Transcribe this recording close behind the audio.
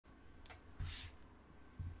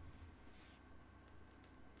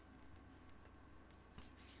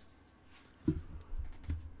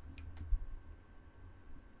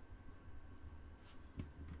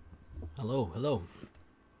Hello, hello.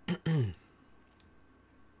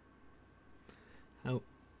 How?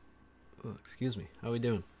 Oh, excuse me. How are we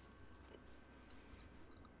doing?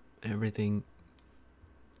 Everything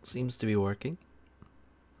seems to be working,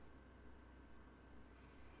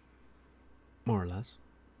 more or less.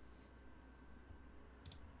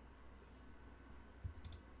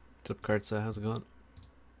 What's up, Kartsa? How's it going?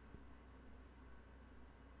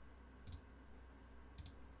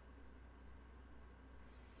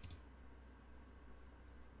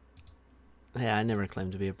 Yeah, I never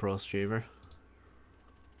claimed to be a pro streamer.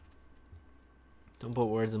 Don't put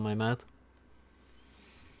words in my mouth.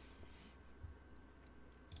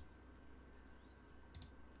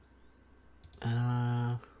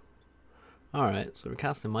 Alright, so we're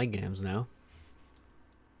casting my games now.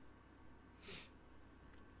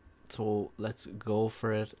 So let's go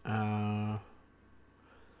for it.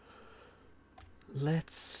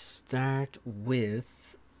 Let's start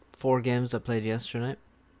with 4 games I played yesterday.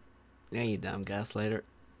 Yeah, you damn gaslighter.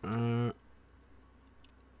 I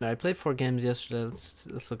played 4 games yesterday.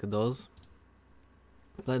 Let's look at those.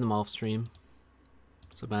 Played them off stream.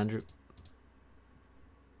 What's up, Andrew?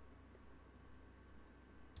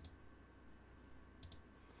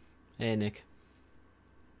 Hey, Nick.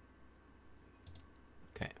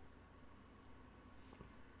 Okay.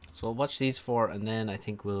 So we'll watch these 4, and then I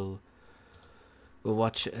think we'll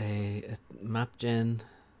watch a map gen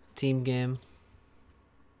team game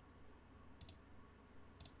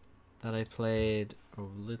that I played a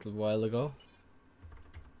little while ago.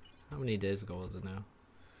 How many days ago was it now?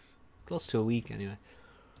 Close to a week anyway.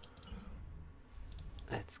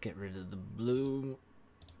 Let's get rid of the blue.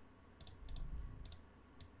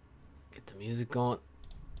 Get the music going.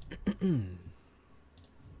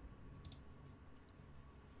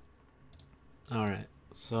 Alright,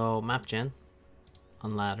 so map gen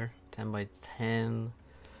on ladder, 10 by 10.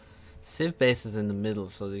 Civ base is in the middle,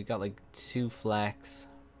 so you got like 2 flags,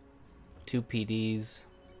 2 PDs,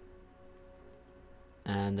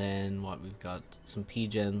 and then what we've got, some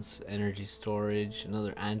PGens, energy storage,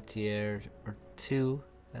 another anti-air or 2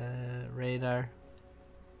 radar.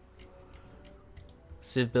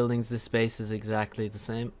 Civ buildings, this space is exactly the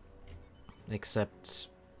same, except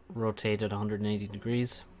rotated 180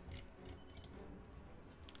 degrees.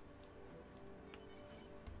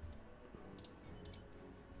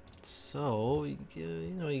 So,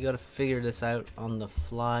 you know, you gotta figure this out on the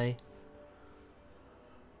fly.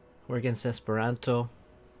 We're against Esperanto.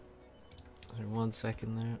 There, 1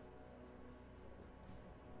 second there.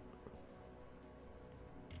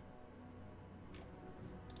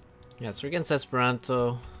 Yeah, so we're against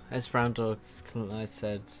Esperanto. Esperanto, I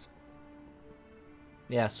said.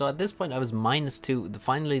 Yeah, so at this point I was -2.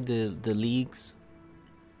 Finally, the leagues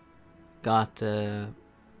got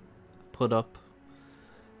put up.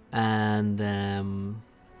 And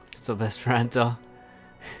so Esperanto.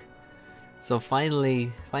 So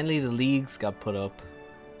finally the leagues got put up.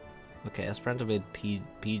 Okay, Esperanto made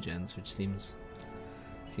PGens, which seems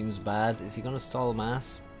bad. Is he gonna stall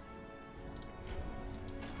mass?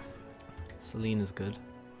 Celine is good.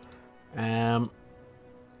 But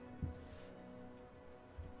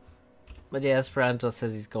yeah, Esperanto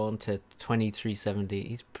says he's going to 2370.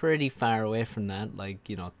 He's pretty far away from that, like,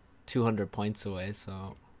 you know, 200 points away,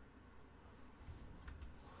 so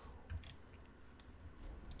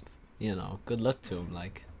you know, good luck to him,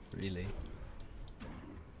 like, really.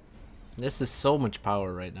 This is so much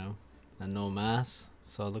power right now, and no mass,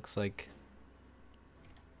 so it looks like...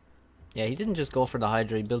 Yeah, he didn't just go for the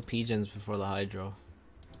Hydro, he built PGens before the Hydro.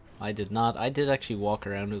 I did not. I did actually walk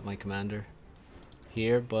around with my commander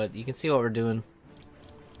here, but you can see what we're doing.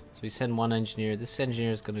 So we send 1 engineer. This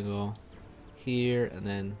engineer is going to go here, and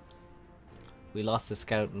then we lost the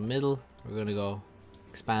scout in the middle. We're going to go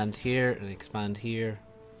expand here and expand here.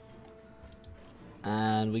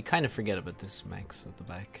 And we kind of forget about this mechs at the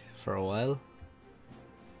back for a while.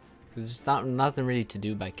 There's just nothing really to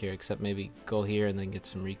do back here except maybe go here and then get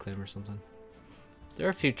some reclaim or something. There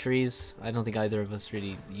are a few trees. I don't think either of us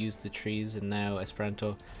really used the trees, and now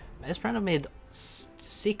Esperanto made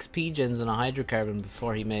 6 PGens and a hydrocarbon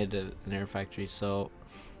before he made an air factory, so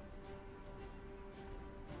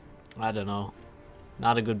I don't know.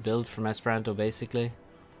 Not a good build from Esperanto, basically.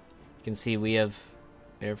 You can see we have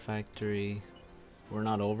air factory. We're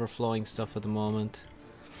not overflowing stuff at the moment.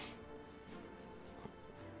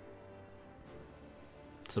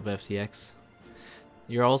 What's up, FTX?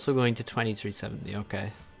 You're also going to 2370,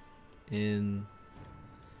 okay. In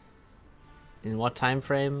what time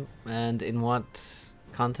frame and in what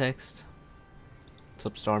context? What's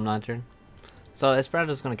up, Storm Lantern? So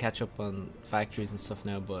Esperanto's gonna catch up on factories and stuff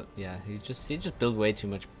now, but yeah, he just built way too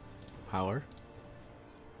much power.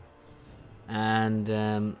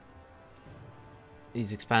 And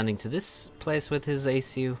he's expanding to this place with his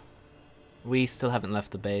ACU. We still haven't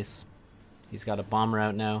left the base. He's got a bomber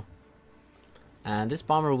out now. And this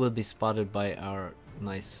bomber will be spotted by our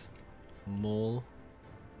nice mole.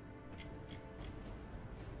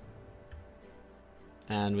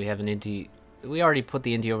 And we have an Inti. We already put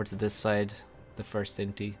the Inti over to this side, the first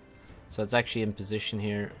Inti. So it's actually in position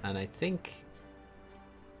here, and I think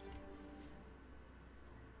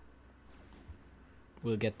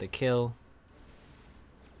we'll get the kill.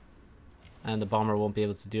 And the bomber won't be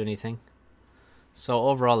able to do anything. So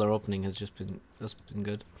overall our opening has just been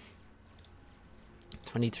good.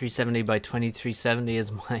 2370 by 2370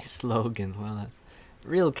 is my slogan. Well,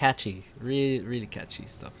 real catchy, really catchy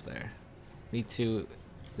stuff there. Me too,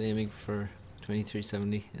 aiming for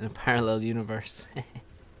 2370 in a parallel universe.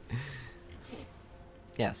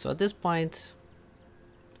 Yeah, so at this point,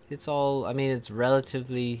 it's all, I mean, it's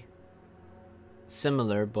relatively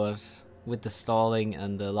similar, but with the stalling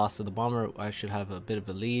and the loss of the bomber, I should have a bit of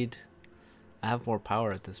a lead. I have more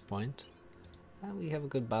power at this point. And we have a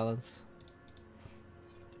good balance.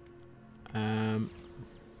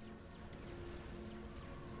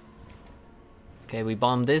 Okay, we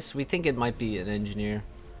bombed this. We think it might be an engineer,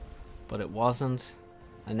 but it wasn't.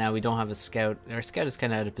 And now we don't have a scout. Our scout is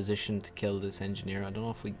kind of out of position to kill this engineer. I don't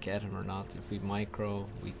know if we get him or not. If we micro,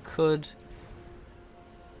 we could.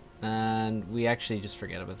 And we actually just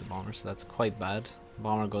forget about the bomber, so that's quite bad.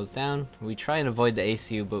 Bomber goes down. We try and avoid the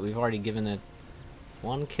ACU, but we've already given it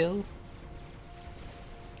one kill.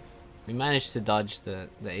 We managed to dodge the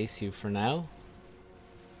ACU for now.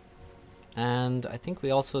 And I think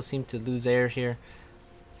we also seem to lose air here.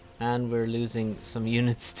 And we're losing some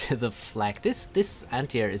units to the flak. This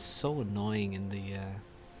anti-air is so annoying in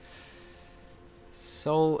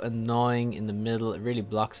the middle. It really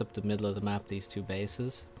blocks up the middle of the map, these two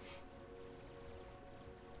bases.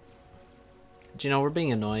 But, you know, we're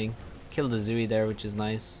being annoying. Kill the Zui there, which is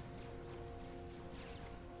nice.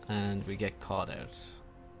 And we get caught out.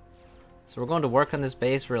 So we're going to work on this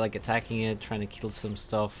base. We're like attacking it, trying to kill some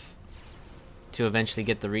stuff to eventually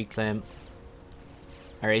get the reclaim.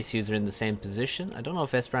 Our ACUs are in the same position. I don't know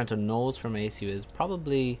if Esperanto knows where my ACU is.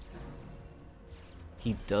 Probably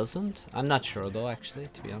he doesn't. I'm not sure though, actually,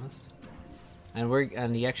 to be honest.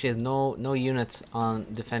 And he actually has no units on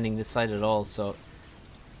defending this side at all, so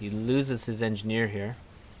he loses his engineer here,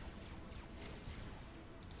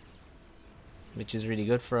 which is really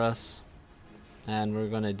good for us. And we're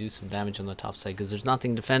gonna do some damage on the top side because there's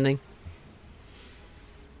nothing defending.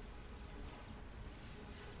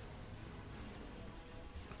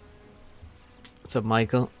 What's up,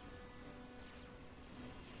 Michael?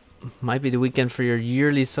 Might be the weekend for your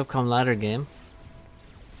yearly Subcom ladder game.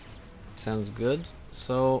 Sounds good.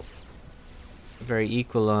 So very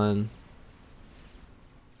equal on.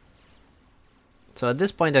 So at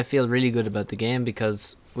this point I feel really good about the game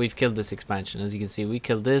because we've killed this expansion. As you can see, we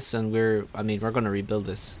killed this, and we're going to rebuild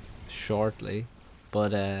this shortly.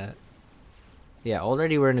 But yeah,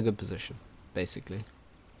 already we're in a good position, basically.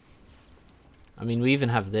 I mean, we even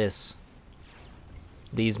have these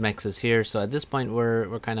mexes here, so at this point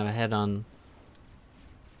we're kind of ahead on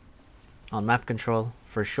map control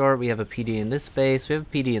for sure. We have a PD in this base, we have a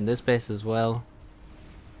PD in this base as well,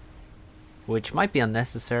 which might be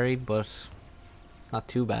unnecessary, but it's not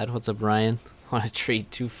too bad. What's up, Ryan? Want to treat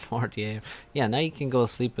 2:40 AM? Yeah, now you can go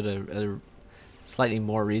sleep at a slightly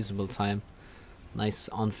more reasonable time. Nice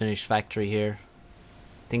unfinished factory here.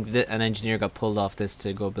 I think that an engineer got pulled off this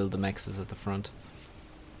to go build the mexes at the front.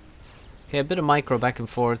 Okay, a bit of micro back and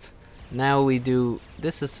forth. Now we do,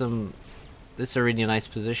 this is a really nice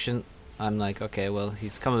position. I'm like, okay, well,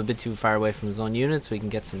 he's come a bit too far away from his own unit, so we can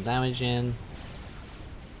get some damage in.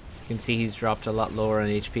 You can see he's dropped a lot lower on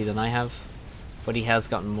HP than I have, but he has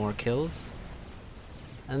gotten more kills.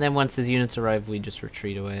 And then once his units arrive, we just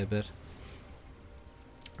retreat away a bit.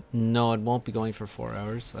 No, it won't be going for 4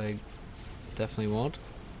 hours. I definitely won't.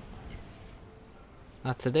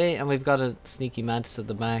 Not today, and we've got a sneaky mantis at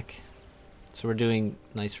the back. So we're doing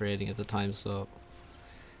nice raiding at the time, so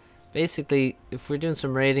basically if we're doing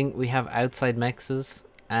some raiding, we have outside mexes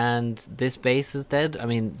and this base is dead. I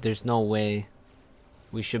mean, there's no way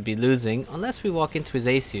we should be losing unless we walk into his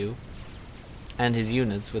ACU and his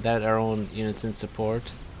units without our own units in support.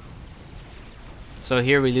 So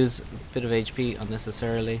here we lose a bit of HP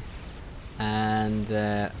unnecessarily, and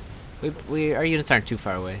our units aren't too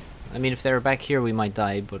far away. I mean, if they were back here we might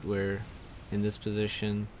die, but we're in this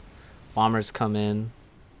position. Bombers come in.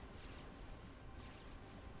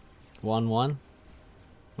 1-1.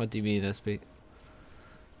 What do you mean, SB?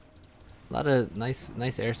 A lot of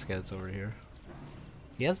nice air scouts over here.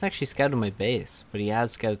 He hasn't actually scouted my base, but he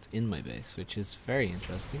has scouts in my base, which is very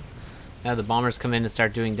interesting. Now the bombers come in and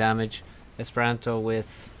start doing damage. Esperanto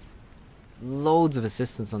with loads of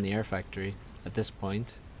assistance on the air factory at this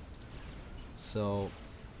point. So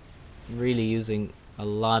really using a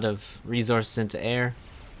lot of resources into air.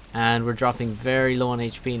 And we're dropping very low on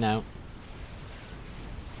HP now.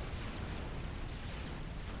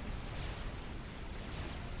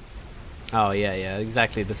 Oh yeah,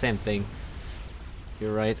 exactly the same thing.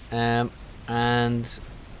 You're right. And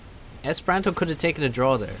Esperanto could have taken a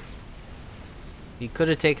draw there. He could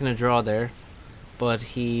have taken a draw there, but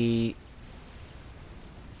he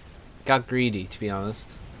got greedy, to be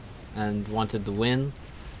honest, and wanted the win.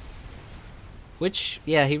 Which,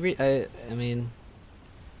 yeah, I mean,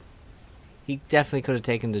 he definitely could have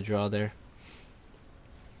taken the draw there.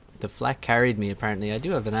 The flak carried me, apparently. I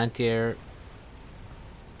do have an anti-air.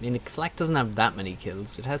 I mean, the flak doesn't have that many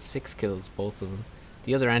kills. It has 6 kills, both of them.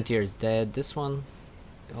 The other anti-air is dead. This one,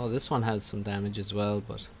 oh, this one has some damage as well,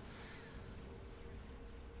 but...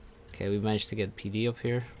 Okay, we managed to get PD up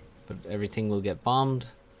here, but everything will get bombed.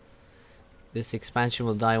 This expansion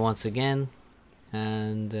will die once again,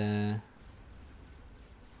 and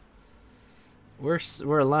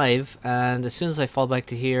we're alive. And as soon as I fall back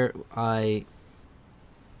to here, I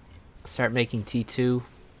start making T2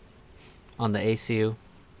 on the ACU.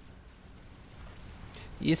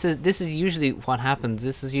 This is usually what happens.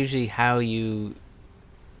 This is usually how you...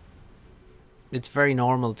 It's very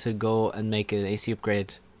normal to go and make an AC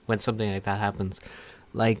upgrade when something like that happens.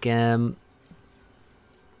 Like, yeah,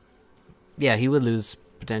 he would lose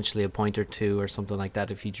potentially a point or two or something like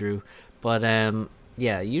that if he drew. But,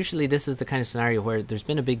 yeah, usually this is the kind of scenario where there's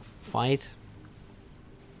been a big fight.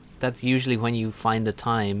 That's usually when you find the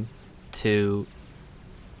time to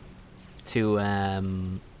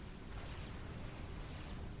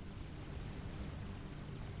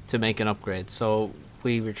make an upgrade. So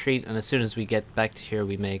we retreat, and as soon as we get back to here,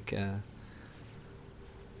 we make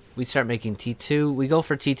we start making T2. We go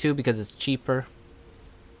for T2 because it's cheaper,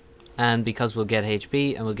 and because we'll get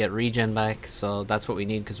HP and we'll get regen back, so that's what we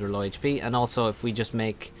need because we're low HP. And also, if we just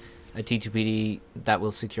make a T2PD, that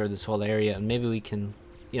will secure this whole area, and maybe we can,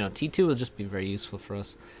 you know, T2 will just be very useful for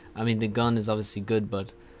us. I mean, the gun is obviously good,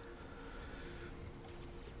 but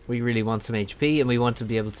we really want some HP, and we want to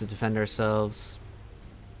be able to defend ourselves.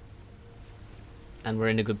 And we're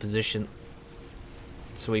in a good position,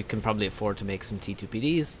 so we can probably afford to make some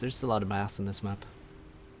T2PDs. There's a lot of mass in this map.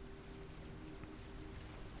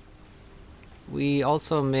 We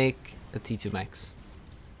also make a T2 Max.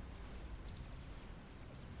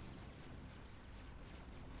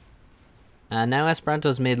 And now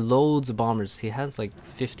Esperanto's made loads of bombers. He has like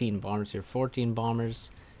 15 bombers here, 14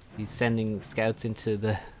 bombers. He's sending scouts into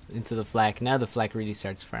the flak. Now the flak really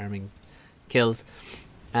starts farming kills.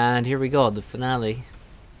 And here we go, the finale.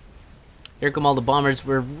 Here come all the bombers.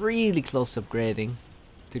 We're really close to upgrading,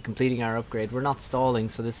 to completing our upgrade. We're not stalling,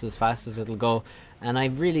 so this is as fast as it'll go. And I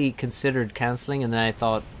really considered cancelling, and then I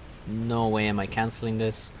thought, no way am I cancelling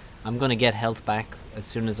this. I'm going to get health back as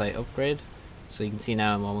soon as I upgrade. So you can see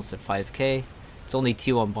now I'm almost at 5k. It's only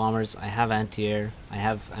T1 bombers. I have anti-air. I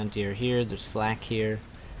have anti-air here. There's flak here.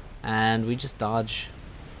 And we just dodge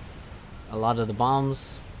a lot of the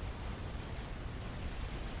bombs.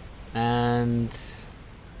 And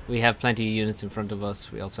we have plenty of units in front of us.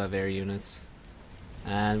 We also have air units,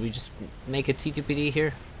 and we just make a T2PD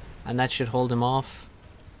here, and that should hold him off.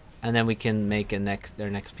 And then we can make their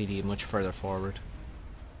next PD much further forward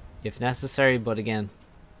if necessary. But again,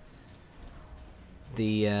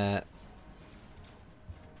 the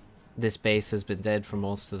this base has been dead for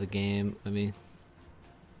most of the game. I mean,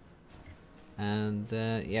 and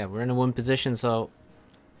yeah, we're in a win position, so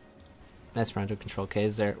Esperanto control K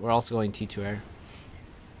is there. We're also going T2 air,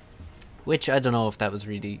 which I don't know if that was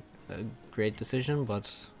really a great decision, but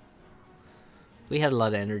we had a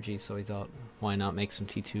lot of energy, so we thought, why not make some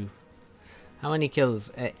T2? How many kills?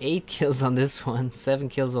 8 kills on this one, 7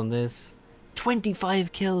 kills on this,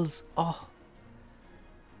 25 kills. Oh,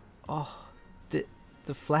 the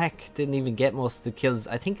flak didn't even get most of the kills.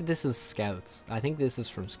 I think this is scouts. I think this is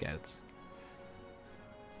from scouts.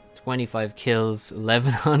 25 kills,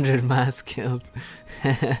 1100 mass killed.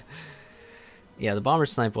 Yeah, the bomber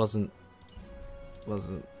snipe wasn't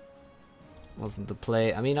the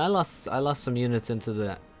play. I mean, I lost some units into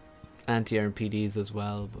the anti-air and PDs as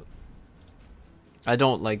well, but I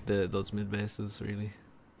don't like those mid bases really.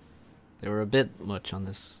 They were a bit much on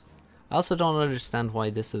this. I also don't understand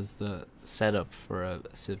why this is the setup for a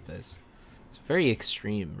civ base. It's very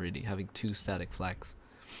extreme, really, having 2 static flags.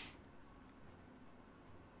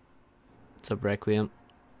 What's up, Requiem?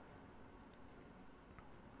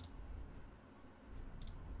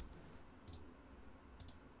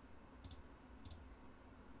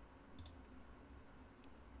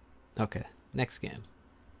 Okay, next game.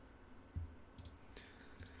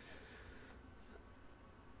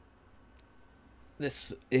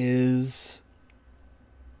 This is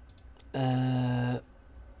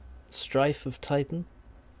Strife of Titan.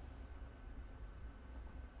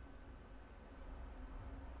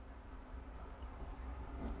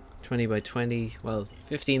 (20 by 20), well,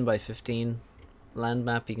 15 by 15 land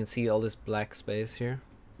map. You can see all this black space here.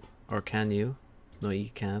 Or can you? No, you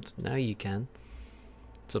can't. Now you can.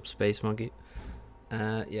 What's up, Space Monkey?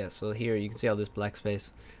 Yeah, so here you can see all this black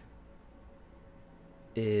space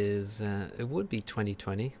is it would be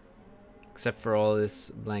 2020 except for all this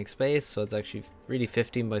blank space, so it's actually really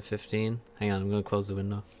 15 by 15. Hang on, I'm gonna close the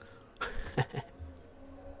window.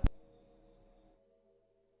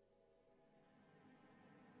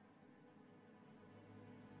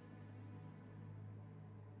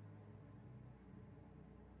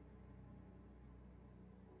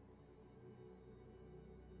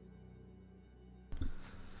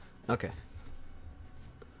 Okay,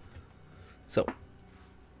 so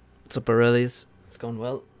what's up, Aurelius? It's going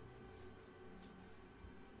well.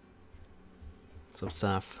 What's up,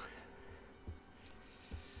 Saf?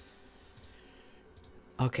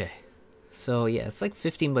 Okay, so yeah, it's like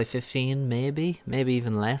 15 by 15, maybe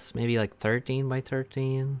even less, maybe like 13 by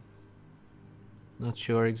 13. Not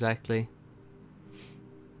sure exactly.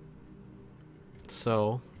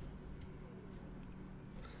 So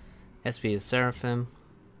SB is Seraphim.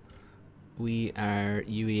 We are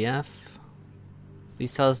UEF.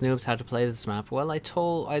 Please tell us noobs how to play this map. Well, I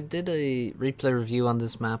did a replay review on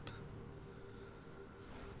this map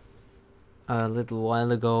a little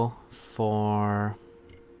while ago for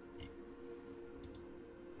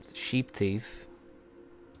Sheep Thief.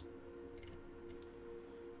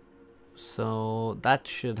 So that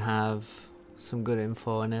should have some good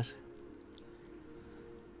info in it.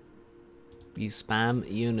 You spam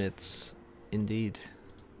units, indeed.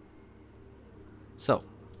 So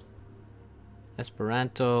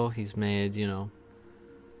Esperanto, he's made, you know,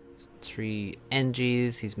 3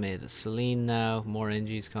 NGs. He's made a Celine now. More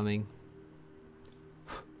NGs coming.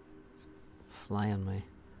 Fly on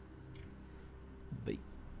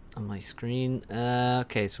my screen.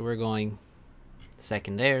 Okay, so we're going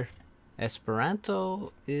second air.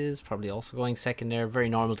 Esperanto is probably also going second air. Very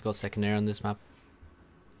normal to go second air on this map,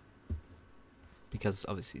 because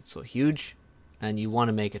obviously it's so huge and you want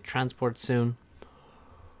to make a transport soon.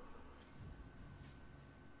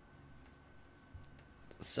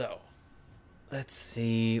 So let's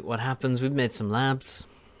see what happens. We've made some labs.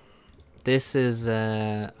 This is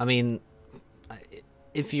I mean,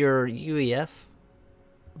 if you're UEF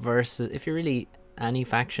versus, if you're really any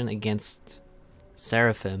faction against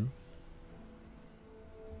Seraphim,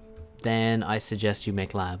 then I suggest you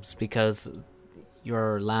make labs, because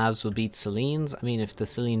your labs will beat Celine's. I mean, if the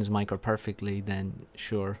Celine's micro perfectly, then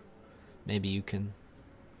sure, maybe you can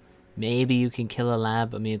kill a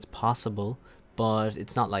lab. I mean, it's possible, but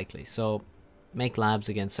it's not likely. So make labs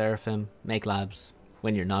against Seraphim. Make labs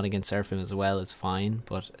when you're not against Seraphim as well is fine,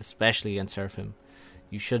 but especially against Seraphim,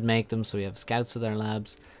 you should make them so we have scouts with our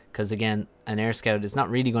labs. Because again, an air scout is not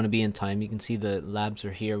really going to be in time. You can see the labs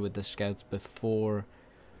are here with the scouts before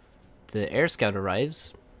the air scout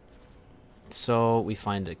arrives. So we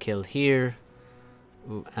find a kill here,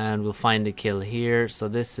 and we'll find a kill here. So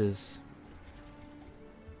this is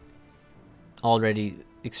already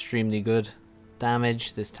extremely good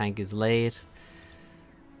damage. This tank is late.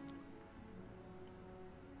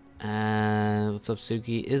 And what's up,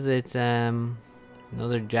 Suki? Is it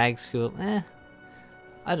another Jag school?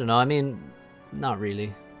 I don't know. I mean, not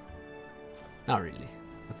really. Not really.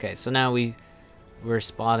 Okay, so now we're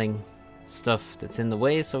spotting stuff that's in the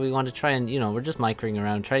way, so we want to try and, you know, we're just microing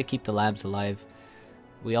around, try to keep the labs alive.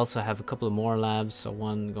 We also have a couple of more labs, so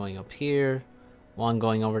one going up here, one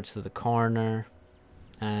going over to the corner,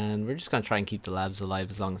 and we're just going to try and keep the labs alive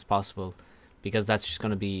as long as possible, because that's just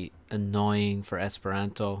going to be annoying for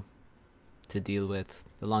Esperanto to deal with.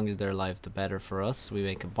 The longer they're alive, the better for us. We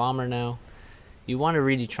make a bomber now. You want to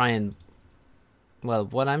really try and, well,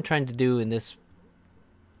 what I'm trying to do in this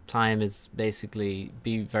time is basically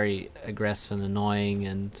be very aggressive and annoying,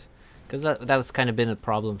 and because that was kind of been a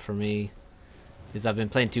problem for me, is I've been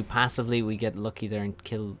playing too passively. We get lucky there and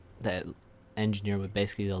kill the engineer with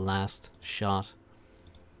basically the last shot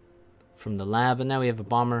from the lab, and now we have a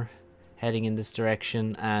bomber heading in this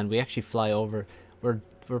direction, and we actually fly over. We're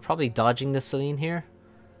probably dodging the Celine here,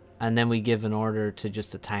 and then we give an order to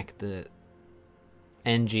just attack the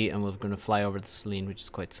NG, and we're going to fly over to Selene, which is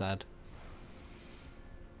quite sad.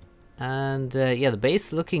 And yeah, the base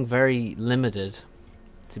is looking very limited,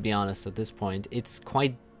 to be honest, at this point. It's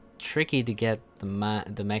quite tricky to get the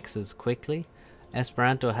mexes quickly.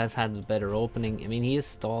 Esperanto has had a better opening. I mean, he is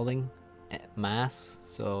stalling mass,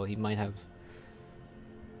 so he might have...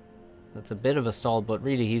 That's a bit of a stall, but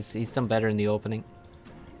really he's done better in the opening.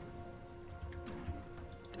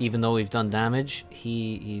 Even though we've done damage,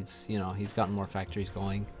 he's you know, he's gotten more factories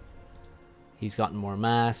going. He's gotten more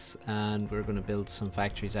mass, and we're going to build some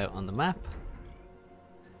factories out on the map.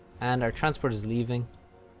 And our transport is leaving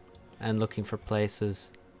and looking for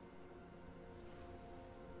places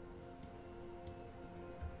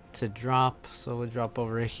to drop. So we'll drop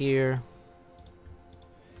over here.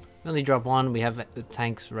 We only drop one. We have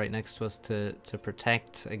tanks right next to us to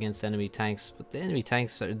protect against enemy tanks. But the enemy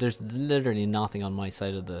tanks, there's literally nothing on my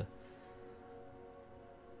side of the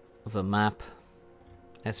map.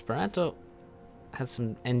 Esperanto has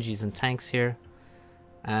some NGs and tanks here,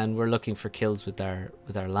 and we're looking for kills with our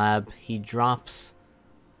lab. He drops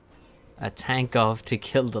a tank off to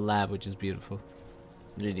kill the lab, which is beautiful.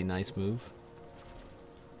 Really nice move.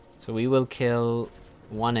 So we will kill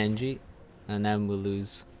one NG, and then we'll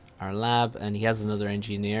lose our lab, and he has another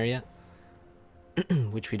NG in the area,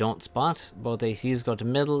 which we don't spot. Both ACUs go to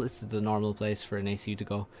middle. This is the normal place for an ACU to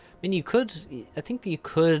go. I mean, you could, I think that you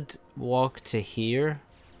could walk to here,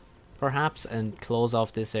 perhaps, and close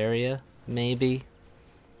off this area, maybe.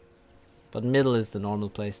 But middle is the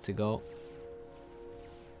normal place to go.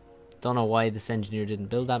 Don't know why this engineer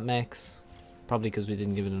didn't build that mechs. Probably because we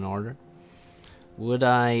didn't give it an order. Would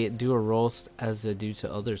I do a roast as I do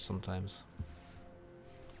to others sometimes?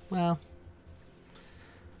 Well,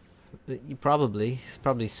 you probably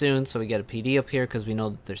soon, so we get a PD up here because we know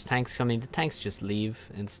that there's tanks coming. The tanks just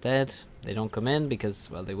leave instead. They don't come in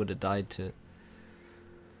because, well, they would have died to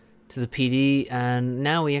the PD. And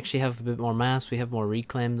now we actually have a bit more mass. We have more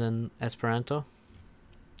reclaim than Esperanto.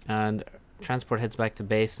 And transport heads back to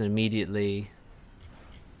base and immediately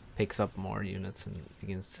picks up more units and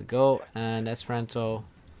begins to go. And Esperanto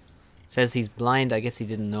says he's blind. I guess he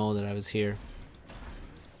didn't know that I was here.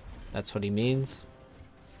 That's what he means.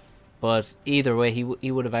 But either way, he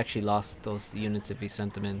would have actually lost those units if he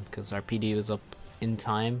sent them in, because our PD was up in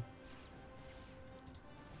time.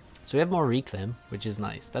 So we have more reclaim, which is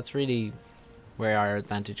nice. That's really where our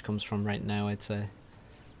advantage comes from right now, I'd say.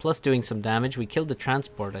 Plus doing some damage. We killed the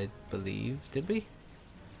transport, I believe. Did we?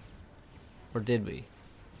 Or did we?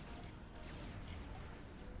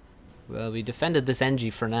 Well, we defended this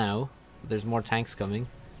NG for now. There's more tanks coming.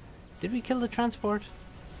 Did we kill the transport?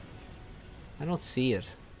 I don't see it.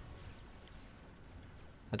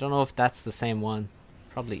 I don't know if that's the same one.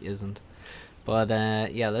 Probably isn't. But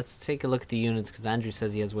yeah, let's take a look at the units, because Andrew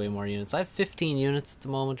says he has way more units. I have 15 units at the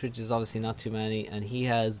moment, which is obviously not too many, and he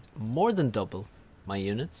has more than double my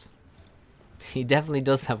units. He definitely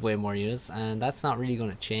does have way more units, and that's not really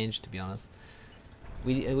going to change, to be honest.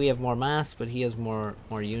 We have more mass, but he has more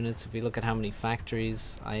units. If we look at how many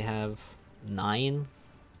factories, I have 9.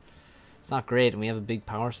 It's not great, and we have a big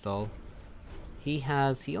power stall. He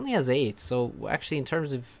only has 8, so actually in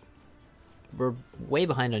terms of, we're way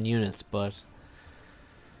behind on units, but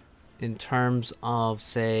in terms of,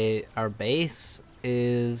 say, our base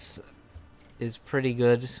is pretty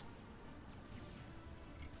good.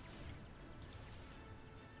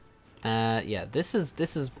 Yeah, this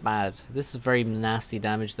is bad. This is very nasty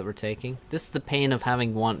damage that we're taking. This is the pain of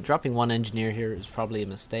having dropping one engineer here is probably a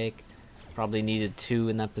mistake. Probably needed 2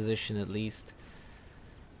 in that position at least.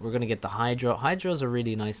 We're going to get the Hydro. Hydros are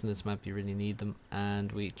really nice in this map. You really need them.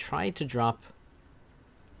 And we try to drop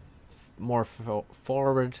more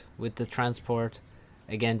forward with the transport.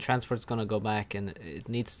 Again, transport's going to go back and it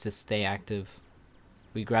needs to stay active.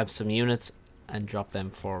 We grab some units and drop them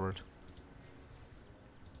forward.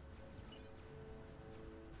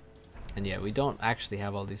 And yeah, we don't actually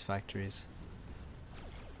have all these factories.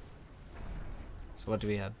 So what do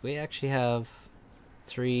we have? We actually have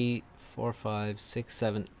 3, 4, 5, 6,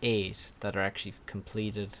 7, 8 that are actually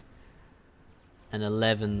completed, and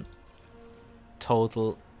 11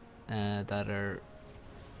 total that are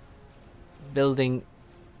building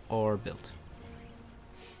or built.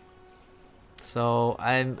 So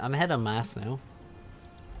I'm ahead on mass now.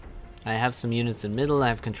 I have some units in middle. I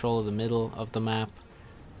have control of the middle of the map.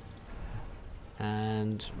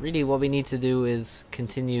 And really what we need to do is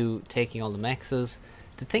continue taking all the mexes.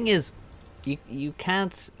 The thing is, you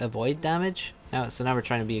can't avoid damage. So now we're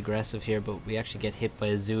trying to be aggressive here, but we actually get hit by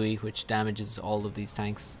a Zui, which damages all of these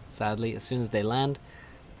tanks, sadly, as soon as they land.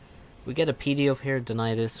 We get a PD up here,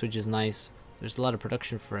 deny this, which is nice. There's a lot of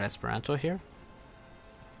production for Esperanto here.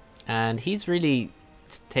 And he's really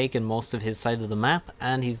taken most of his side of the map,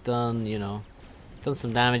 and he's done, you know, done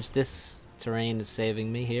some damage. This terrain is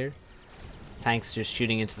saving me here. Tank's just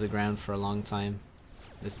shooting into the ground for a long time.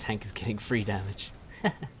 This tank is getting free damage.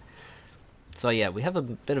 So yeah, we have a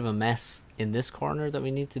bit of a mess in this corner that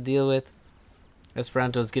we need to deal with.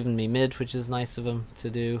 Esperanto's given me mid, which is nice of him to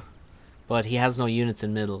do. But he has no units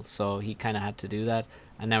in middle, so he kind of had to do that.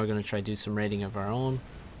 And now we're going to try to do some raiding of our own.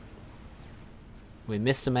 We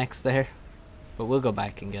missed a mechs there, but we'll go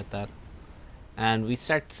back and get that. And we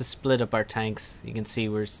start to split up our tanks. You can see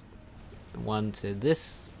we're one to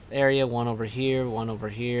this area, one over here, one over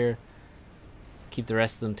here. Keep the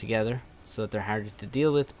rest of them together so that they're harder to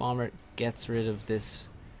deal with. Bomber gets rid of this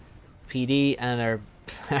PD, and our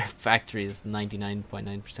factory is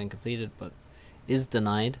 99.9% completed, but is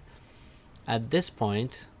denied. At this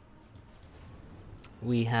point,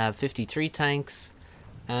 we have 53 tanks,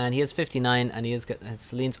 and he has 59, and he has got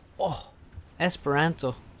Celine's. Oh,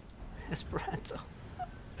 Esperanto.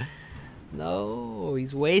 No,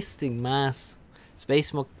 he's wasting mass.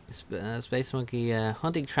 Space Monkey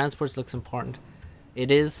hunting transports looks important.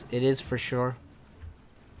 It is for sure.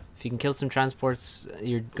 If you can kill some transports,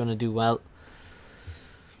 you're gonna do well.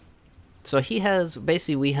 So he has,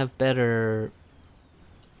 basically we have better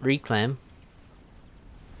reclaim.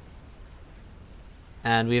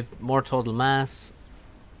 And we have more total mass.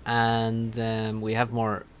 And we have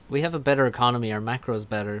a better economy, our macro is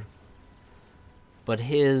better. But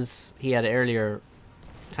he had earlier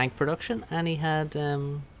tank production, and he had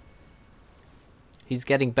he's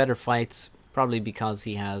getting better fights, probably because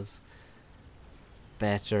he has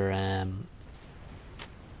better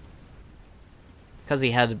because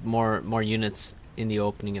he had more units in the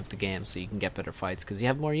opening of the game, so you can get better fights because you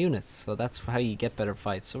have more units. So that's how you get better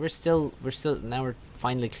fights. So we're still now we're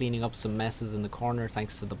finally cleaning up some messes in the corner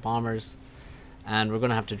thanks to the bombers, and we're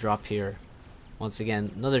gonna have to drop here. Once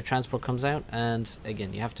again, another transport comes out, and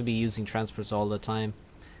again, you have to be using transports all the time.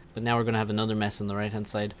 But now we're going to have another mess on the right hand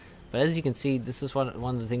side. But as you can see, this is one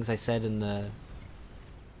of the things I said in the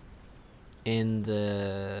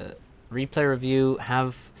replay review.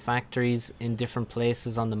 Have factories in different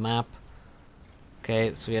places on the map.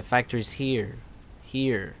 Okay, so we have factories here,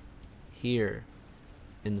 here, here.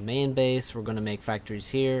 In the main base, we're going to make factories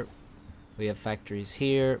here. We have factories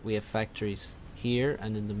here. We have factories here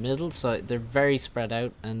and in the middle, so they're very spread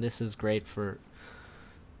out, and this is great for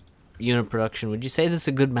unit production. Would you say this is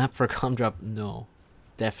a good map for a comm drop? No,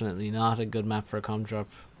 definitely not a good map for a comm drop.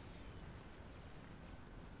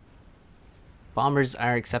 Bombers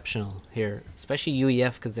are exceptional here, especially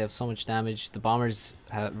UEF, because they have so much damage. The bombers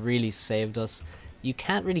have really saved us. You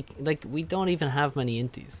can't really, like, we don't even have many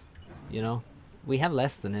inties, you know. We have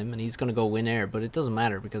less than him, and he's going to go win air, but it doesn't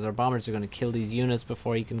matter because our bombers are going to kill these units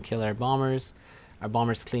before he can kill our bombers. Our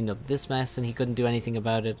bombers cleaned up this mess, and he couldn't do anything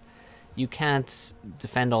about it. You can't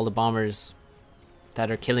defend all the bombers that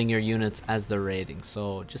are killing your units as they're raiding.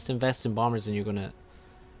 So just invest in bombers, and you're going to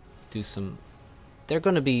do some... They're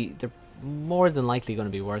more than likely going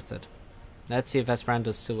to be worth it. Let's see if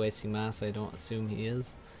Esperanto's still wasting mass. I don't assume he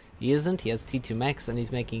is. He isn't. He has T2 mechs, and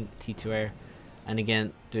he's making T2 air. And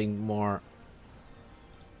again, doing more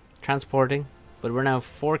transporting, but we're now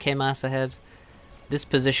 4k mass ahead. This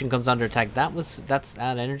position comes under attack. That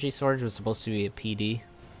energy storage was supposed to be a PD,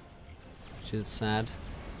 which is sad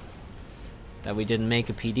that we didn't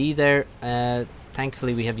make a PD there.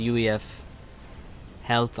 Thankfully we have UEF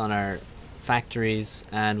health on our factories,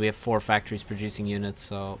 and we have 4 factories producing units,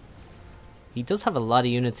 so he does have a lot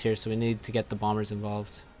of units here, so we need to get the bombers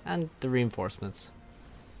involved and the reinforcements.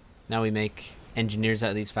 Now we make engineers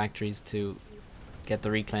out of these factories to get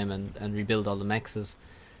the reclaim and rebuild all the mexes.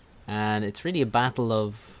 And it's really a battle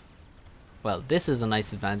of, well, this is a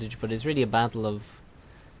nice advantage, but it's really a battle of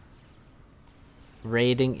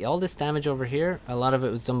raiding. All this damage over here, a lot of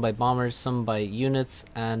it was done by bombers, some by units,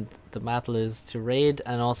 and the battle is to raid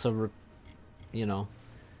and also you know,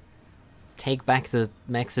 take back the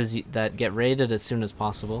mexes that get raided as soon as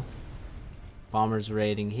possible. Bombers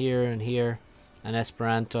raiding here and here, and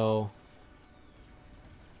Esperanto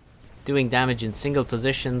doing damage in single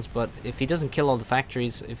positions, but if he doesn't kill all the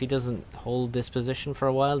factories, if he doesn't hold this position for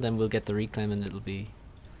a while, then we'll get the reclaim, and it'll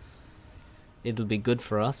be good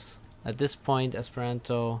for us. At this point,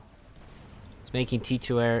 Esperanto is making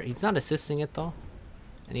T2 air. He's not assisting it though,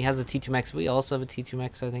 and he has a T2 max. We also have a T2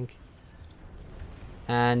 max, I think,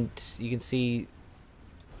 and you can see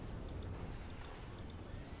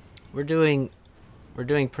we're doing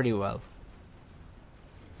pretty well.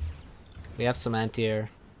 We have some anti-air.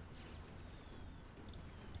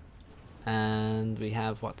 And we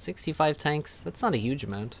have, what, 65 tanks? That's not a huge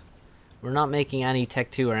amount. We're not making any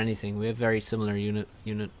Tech 2 or anything. We have very similar unit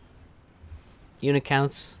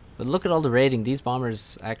counts. But look at all the raiding. These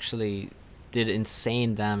bombers actually did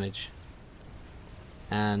insane damage.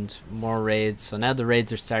 And more raids. So now the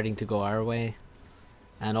raids are starting to go our way.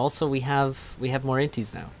 And also we have more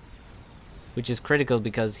inties now. Which is critical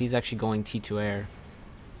because he's actually going T2 air.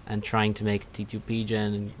 And trying to make T2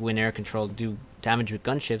 P-Gen and win air control, do damage with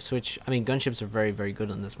gunships. Which, I mean, gunships are very, very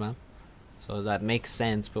good on this map. So that makes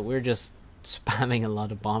sense. But we're just spamming a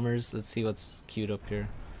lot of bombers. Let's see what's queued up here.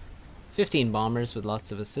 15 bombers with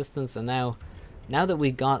lots of assistance. And now that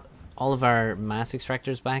we got all of our mass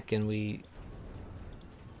extractors back, and we,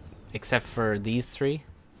 except for these 3,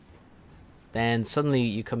 then suddenly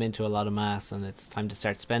you come into a lot of mass and it's time to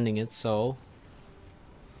start spending it. So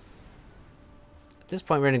at this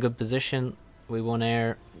point we're in a good position. We won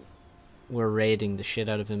air. We're raiding the shit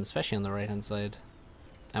out of him, especially on the right hand side,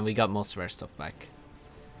 and we got most of our stuff back.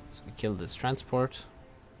 So we killed this transport.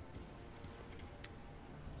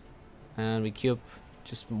 And we queue up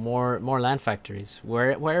just more land factories.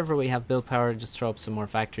 Wherever we have build power, just throw up some more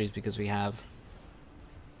factories, because we have,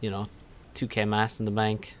 you know, 2k mass in the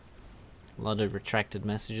bank. A lot of retracted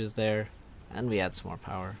messages there. And we add some more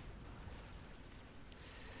power.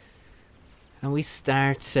 And we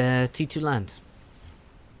start T2 land.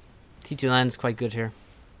 T2 land is quite good here.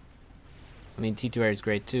 I mean, T2 air is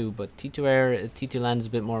great too, but T2 air, T2 land is a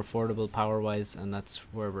bit more affordable power-wise, and that's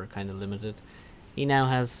where we're kind of limited. He now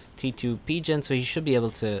has T2 P-Gen, so he should be able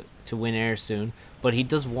to win air soon. But he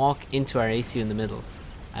does walk into our ACU in the middle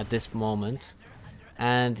at this moment.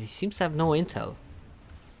 And he seems to have no intel.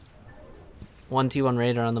 One T1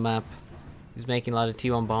 Raider on the map. He's making a lot of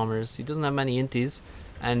T1 bombers. He doesn't have many inties.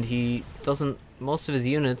 And he doesn't... Most of his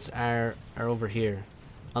units are over here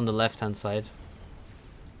on the left-hand side.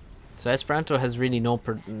 So Esperanto has really no...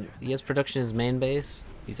 he has production in his main base.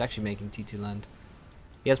 He's actually making T2 land.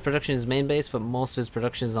 He has production in his main base, but most of his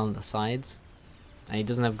production is on the sides. And he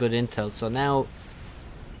doesn't have good intel. So now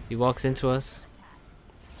he walks into us.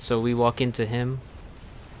 So we walk into him.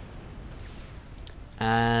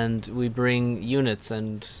 And we bring units,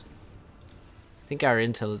 and I think our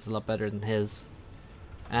intel is a lot better than his.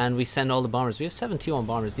 And we send all the bombers. We have 7 T1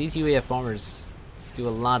 bombers. These UAF bombers do a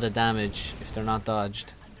lot of damage if they're not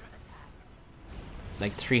dodged.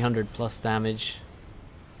 Like 300 plus damage.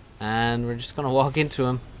 And we're just gonna walk into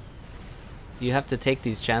him. You have to take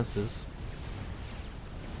these chances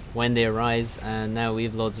when they arise. And now we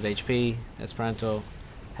have loads of HP. Esperanto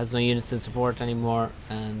has no units in support anymore,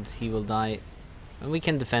 and he will die. And we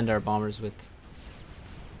can defend our bombers with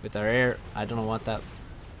our air. I don't know what that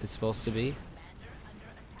is supposed to be.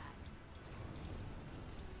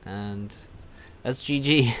 And that's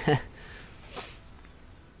GG.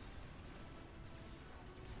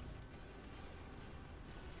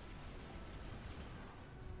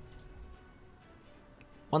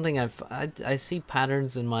 One thing I see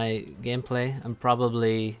patterns in my gameplay, and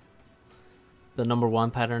probably the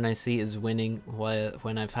 #1 pattern I see is winning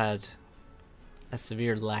when I've had a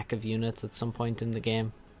severe lack of units at some point in the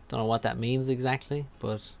game. Don't know what that means exactly,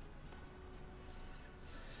 but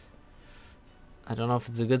I don't know if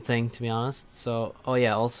it's a good thing, to be honest. So, oh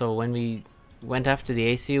yeah, also when we went after the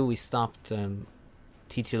ACU, we stopped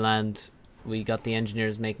T2 land. We got the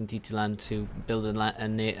engineers making T2 land to build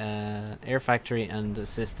an air factory and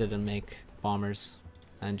assist it and make bombers,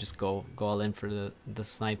 and just go all in for the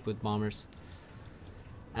snipe with bombers.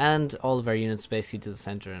 And all of our units basically to the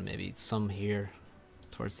center, and maybe some here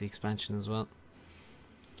towards the expansion as well.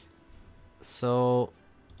 So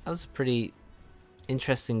that was a pretty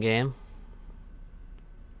interesting game.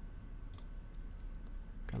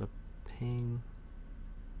 Got a ping.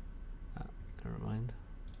 Ah, never mind.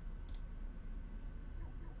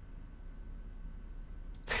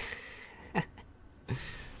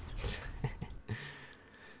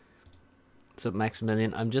 What's up,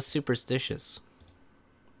 Maximilian? I'm just superstitious.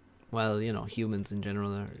 Well, you know, humans in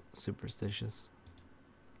general are superstitious.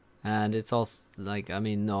 And it's also like, I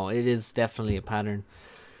mean, no, it is definitely a pattern.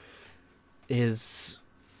 Is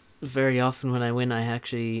very often when I win, I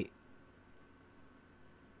actually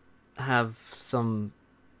have some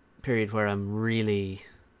period where I'm really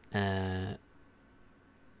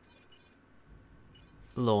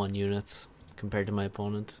low on units compared to my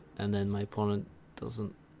opponent, and then my opponent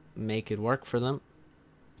doesn't make it work for them.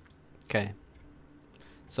 Okay.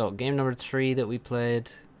 So, game number 3 that we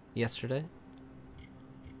played yesterday.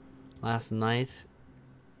 Last night.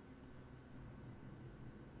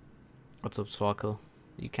 What's up, Swackle?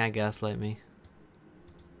 You can't gaslight me.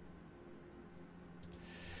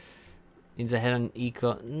 Means ahead on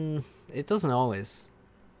eco. It doesn't always.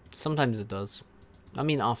 Sometimes it does. I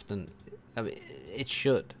mean, often. I mean, it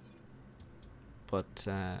should. But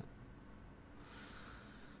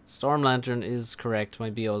Storm Lantern is correct. My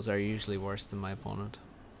BOs are usually worse than my opponent.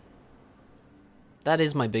 That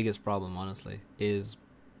is my biggest problem, honestly, is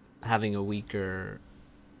having a weaker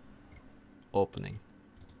opening.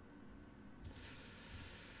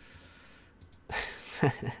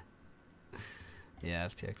 Yeah,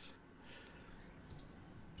 FTX.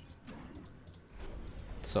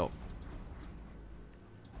 So,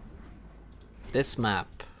 this map,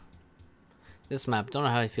 don't know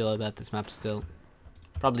how I feel about this map still.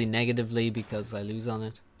 Probably negatively because I lose on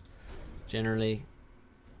it, generally.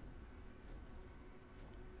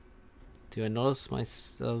 Do I notice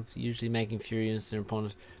myself usually making Fury units to their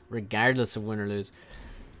opponent, regardless of win or lose?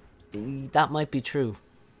 That might be true.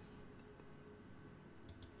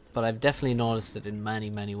 But I've definitely noticed it in many,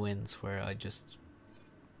 many wins where I just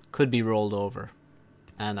could be rolled over.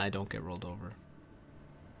 And I don't get rolled over.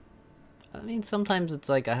 I mean, sometimes it's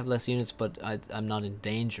like I have less units, but I'm not in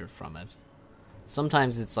danger from it.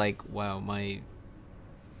 Sometimes it's like, wow, my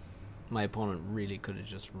opponent really could have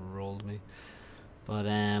just rolled me. But,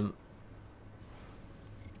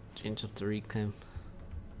 change up the reclaim.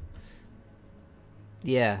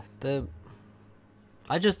 Yeah,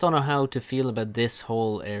 I just don't know how to feel about this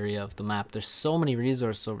whole area of the map. There's so many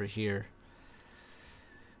resources over here.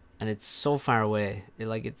 And it's so far away.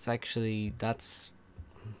 It's actually, that's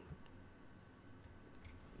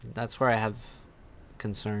where I have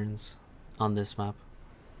concerns on this map.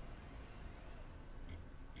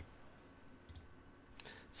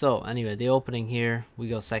 So anyway, the opening here, we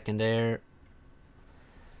go second air.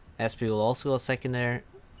 SP will also go second air.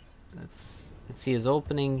 Let's see his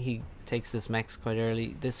opening. He takes this mech quite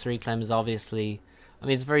early. This reclaim is obviously, I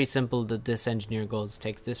mean, it's very simple that this engineer goes,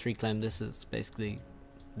 takes this reclaim. This is basically,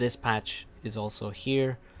 this patch is also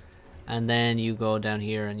here. And then you go down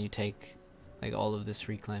here and you take like all of this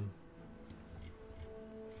reclaim.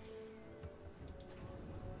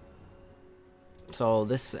 So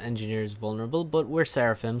this engineer is vulnerable, but we're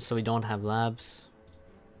Seraphim, so we don't have labs.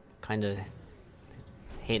 Kind of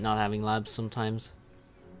hate not having labs sometimes.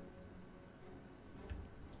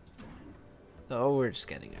 So we're just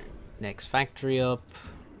getting our next factory up.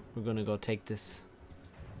 We're gonna go take this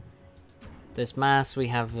mass. We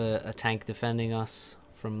have a tank defending us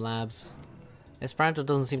from labs. Esperanto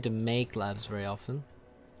doesn't seem to make labs very often.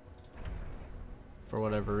 For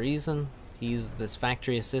whatever reason. He uses this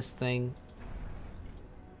factory assist thing.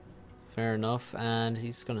 Fair enough, and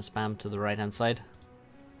he's gonna spam to the right hand side.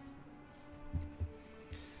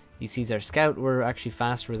 He sees our scout, we're actually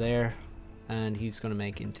faster there, and he's gonna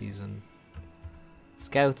make inties and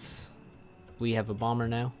scouts. We have a bomber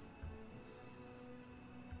now.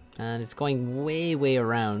 And it's going way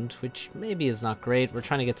around, which maybe is not great. We're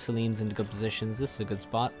trying to get Selenies into good positions. This is a good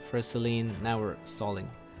spot for a Selene. Now we're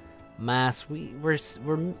stalling. Mass, we're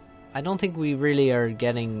I don't think we really are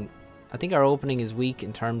getting, I think our opening is weak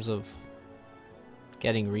in terms of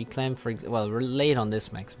getting reclaim. Well, we're late on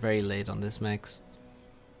this mech, very late on this mech.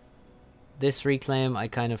 This reclaim I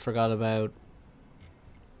kind of forgot about.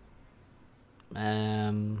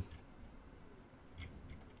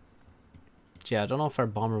 Yeah, I don't know if our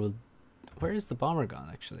bomber will... Where is the bomber gone,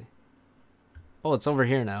 actually? Oh, it's over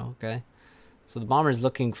here now. Okay. So the bomber is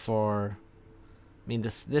looking for... I mean,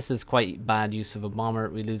 this is quite bad use of a bomber.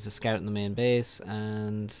 We lose a scout in the main base,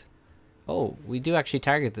 and... Oh, we do actually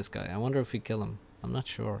target this guy. I wonder if we kill him. I'm not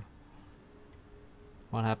sure.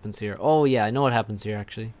 What happens here? Oh, yeah, I know what happens here,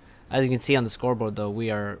 actually. As you can see on the scoreboard, though,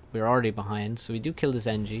 we're already behind. So we do kill this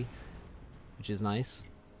NG, which is nice.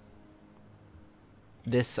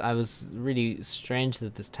 I was really strange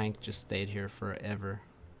that this tank just stayed here forever.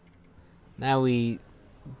 Now we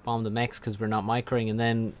bomb the mechs because we're not microing, and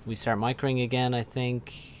then we start microing again, I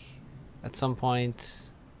think, at some point.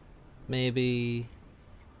 Maybe.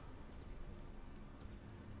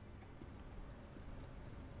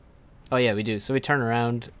 Oh yeah, we do. So we turn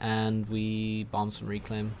around and we bomb some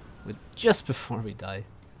reclaim just before we die.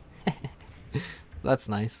 So that's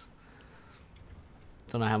nice.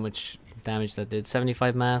 Don't know how much damage that did.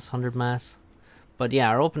 75 mass, 100 mass. But yeah,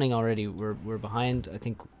 our opening already, we're behind. I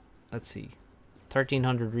think, let's see,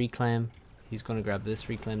 1300 reclaim. He's going to grab this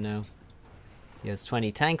reclaim now. He has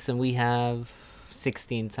 20 tanks and we have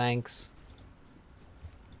 16 tanks.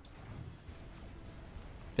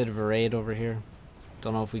 Bit of a raid over here.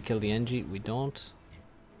 Don't know if we kill the NG. We don't.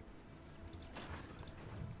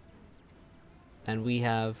 And we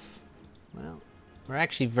have, well, we're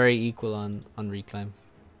actually very equal on reclaim.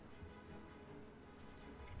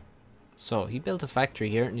 So he built a factory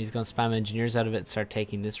here and he's going to spam engineers out of it and start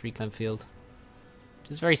taking this reclaim field.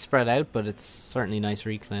 Which is very spread out, but it's certainly nice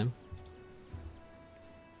reclaim.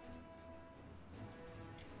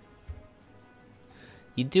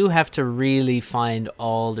 You do have to really find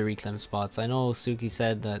all the reclaim spots. I know Suki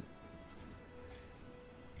said that,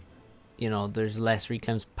 you know, there's less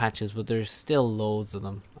reclaim patches, but there's still loads of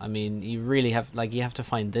them. I mean, you really have, like, you have to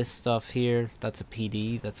find this stuff here. That's a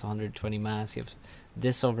PD. That's 120 mass. You have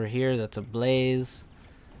this over here. That's a blaze.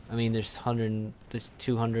 I mean, there's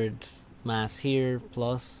 200 mass here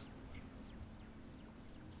plus.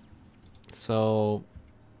 So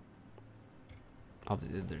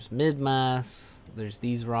obviously there's mid mass. There's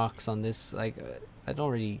these rocks on this. Like, I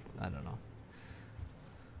don't know.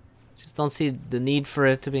 Just don't see the need for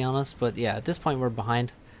it, to be honest. But yeah, at this point we're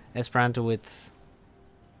behind Esperanto with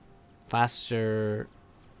faster.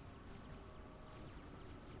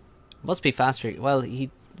 Must be faster. Well,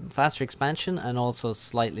 faster expansion and also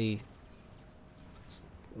slightly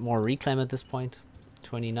more reclaim at this point.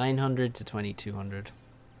 2900 to 2200.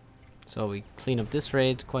 So we clean up this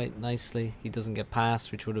raid quite nicely. He doesn't get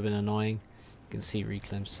past, which would have been annoying. You can see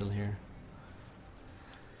reclaim still here.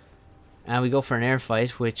 And we go for an air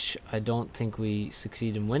fight, which I don't think we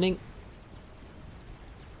succeed in winning.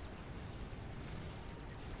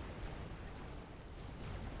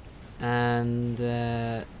 And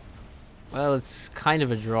well, it's kind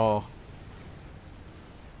of a draw.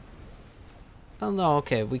 Oh no,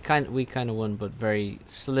 okay, we kind of won, but very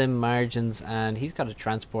slim margins. And he's got a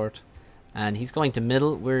transport, and he's going to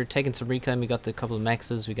middle. We're taking some reclaim. We got the couple of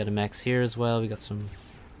mexes. We got a mex here as well. We got some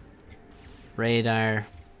radar.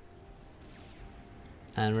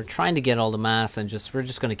 And we're trying to get all the mass, and we're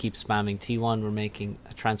just going to keep spamming T1. We're making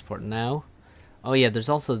a transport now. Oh yeah, there's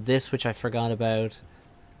also this, which I forgot about.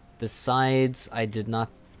 The sides I did not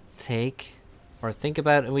take or think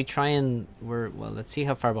about, and we try and well, let's see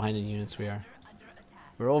how far behind in units we are.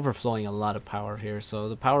 We're overflowing a lot of power here, so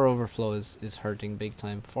the power overflow is hurting big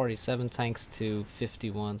time. 47 tanks to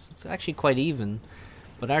 51, so it's actually quite even,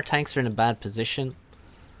 but our tanks are in a bad position.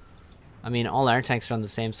 I mean, all our tanks are on the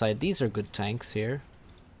same side. These are good tanks here.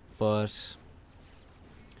 But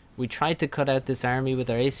we tried to cut out this army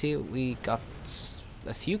with our AC. We got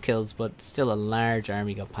a few kills, but still a large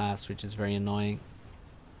army got past, which is very annoying.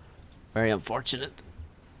 Very unfortunate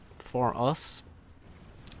for us.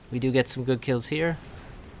 We do get some good kills here.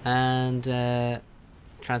 And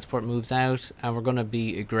transport moves out. And we're going to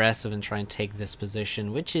be aggressive and try and take this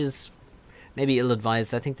position, which is maybe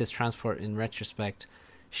ill-advised. I think this transport, in retrospect,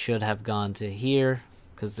 should have gone to here,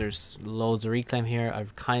 because there's loads of reclaim here.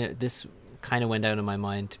 This kind of went out of my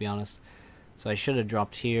mind, to be honest. So I should have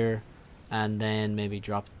dropped here and then maybe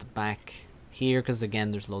dropped back here, because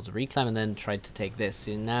again there's loads of reclaim, and then tried to take this.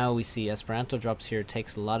 And now we see Esperanto drops here,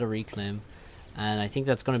 takes a lot of reclaim, and I think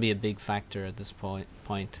that's going to be a big factor at this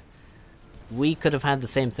point. We could have had the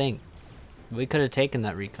same thing. We could have taken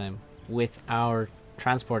that reclaim with our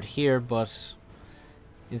transport here, but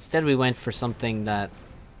instead we went for something that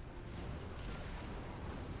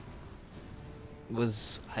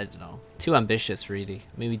was, I don't know, too ambitious really.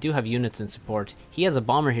 I mean, we do have units in support. He has a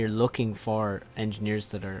bomber here looking for engineers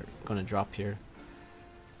that are going to drop here,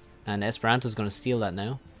 and Esperanto's going to steal that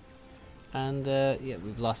now. And yeah,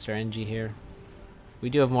 we've lost our NG here. We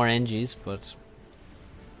do have more NGs, but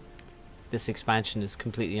this expansion is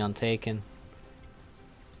completely untaken.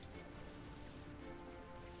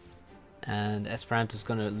 And Esperanto's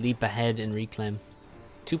going to leap ahead in reclaim.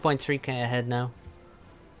 2.3k ahead now.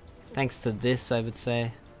 Thanks to this, I would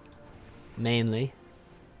say, mainly.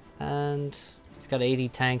 And he's got 80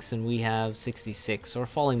 tanks and we have 66, so we're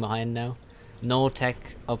falling behind now. No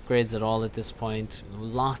tech upgrades at all at this point.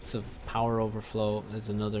 Lots of power overflow is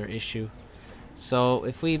another issue. So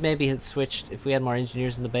if we maybe had switched, if we had more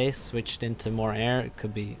engineers in the base, switched into more air, it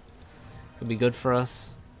could be good for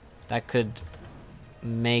us. That could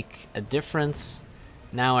make a difference.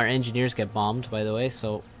 Now our engineers get bombed, by the way,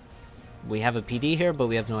 so we have a PD here, but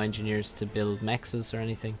we have no engineers to build mexes or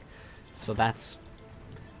anything. So that's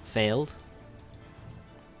failed.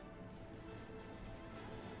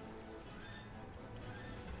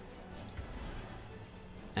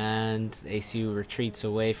 And ACU retreats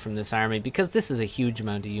away from this army because this is a huge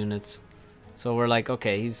amount of units. So we're like,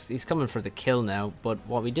 okay, he's coming for the kill now. But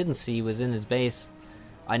what we didn't see was in his base,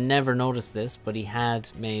 I never noticed this, but he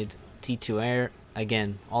had made T2 air.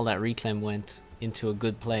 Again, all that reclaim went into a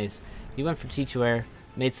good place. He went for T2 air,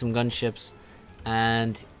 made some gunships,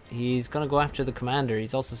 and he's gonna go after the commander.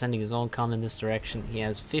 He's also sending his own comm in this direction. He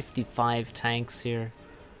has 55 tanks here.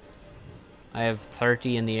 I have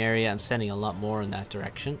 30 in the area. I'm sending a lot more in that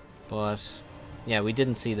direction, but yeah, we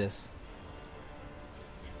didn't see this.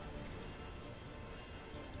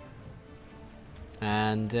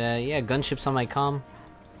 And yeah, gunships on my comm.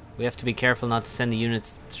 We have to be careful not to send the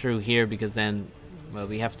units through here, because then Well,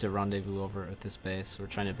 we have to rendezvous over at this base. We're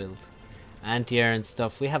trying to build anti-air and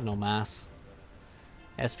stuff. We have no mass.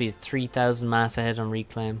 SP is 3,000 mass ahead on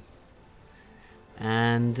reclaim.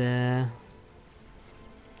 And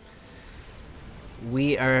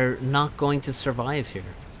we are not going to survive here.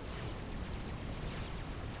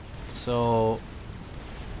 So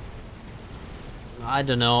I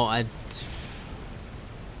don't know. I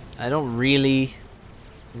don't really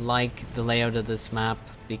like the layout of this map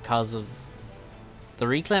because of the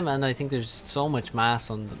reclaim, and I think there's so much mass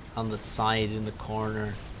on the side in the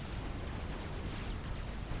corner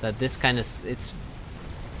that this kind of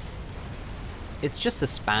it's just a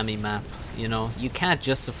spammy map, you know. You can't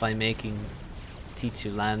justify making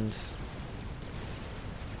T2 land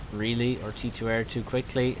really, or T2 air too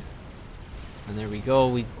quickly. And there we go,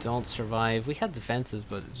 we don't survive. We had defenses,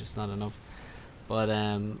 but it's just not enough. But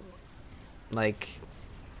like,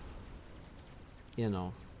 you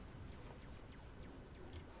know,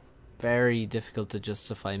 very difficult to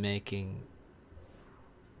justify making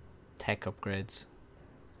tech upgrades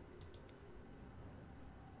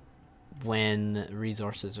when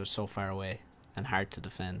resources are so far away and hard to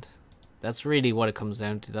defend. That's really what it comes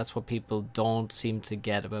down to. That's what people don't seem to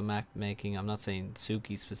get about map making. I'm not saying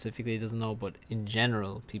Suki specifically doesn't know, but in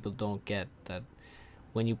general, people don't get that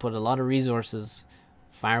when you put a lot of resources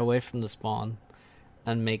far away from the spawn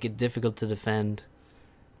and make it difficult to defend,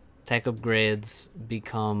 tech upgrades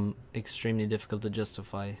become extremely difficult to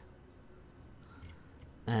justify.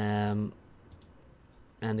 And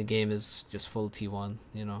the game is just full T1,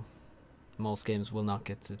 you know. Most games will not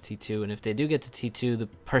get to T2, and if they do get to T2, the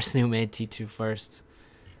person who made T2 first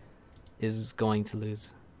is going to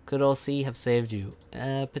lose. Could OC have saved you?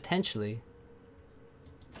 Potentially.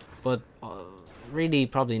 But really,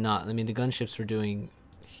 probably not. I mean, the gunships were doing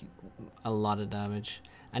a lot of damage.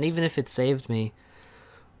 And even if it saved me,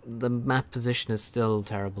 the map position is still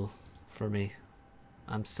terrible for me.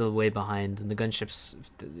 I'm still way behind, and the gunships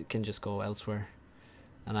can just go elsewhere.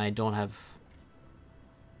 And I don't have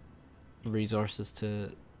resources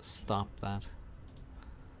to stop that.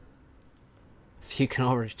 If you can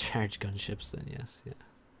overcharge gunships, then yes, yeah.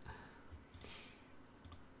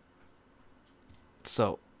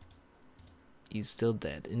 So, he's still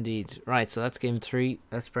dead, indeed. Right, so that's game 3.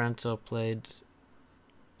 Esperanto played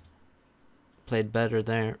better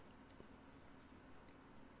there.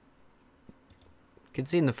 You can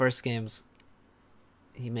see in the first games,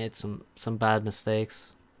 he made some bad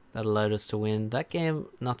mistakes that allowed us to win. That game,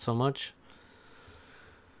 not so much.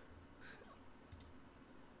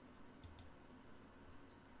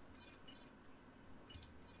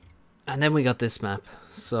 And then we got this map.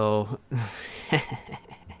 So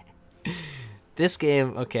this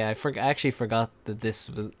game, okay, I actually forgot that this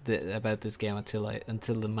was about this game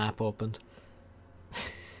until the map opened.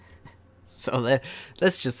 So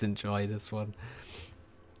let's just enjoy this one.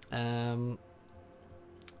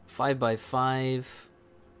 5x5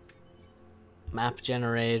 map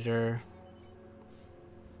generator.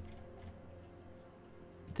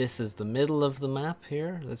 This is the middle of the map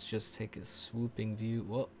here. Let's just take a swooping view.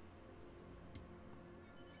 Whoa.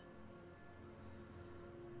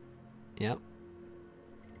 Yep.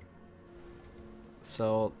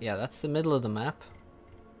 So yeah, that's the middle of the map.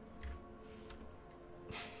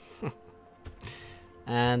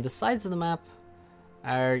 And the sides of the map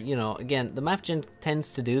are, you know, again, the map gen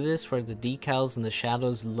tends to do this where the decals and the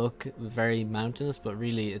shadows look very mountainous, but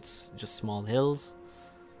really it's just small hills.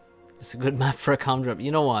 It's a good map for a comm drop.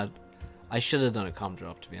 You know what? I should have done a comm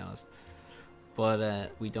drop, to be honest.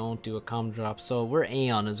 But we don't do a comm drop, so we're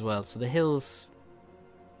Aeon as well. So the hills,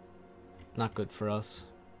 not good for us.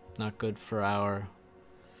 Not good for our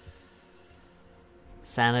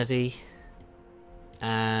sanity.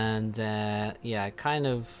 And yeah, kind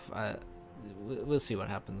of we'll see what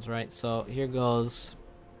happens, right? So here goes.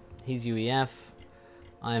 He's UEF,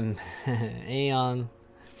 I'm Aeon,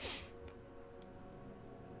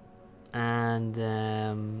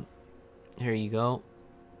 and here you go.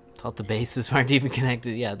 Thought the bases weren't even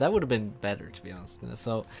connected. Yeah, that would have been better, to be honest.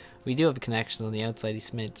 So we do have a connection on the outside.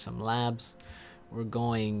 He's made some labs. We're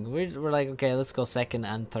like, okay, let's go second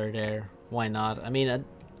and third air. Why not? I mean,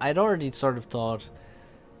 I'd already sort of thought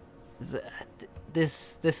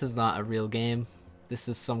this is not a real game. This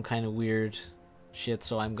is some kind of weird shit,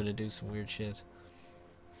 so I'm gonna do some weird shit.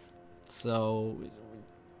 So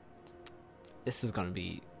this is gonna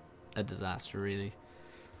be a disaster, really,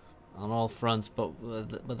 on all fronts. But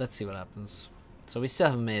let's see what happens. So we still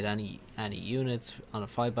haven't made any units on a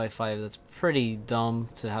 5x5. That's pretty dumb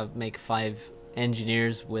to make 5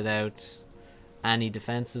 engineers without any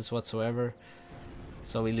defenses whatsoever.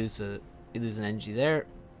 So we lose an NG there.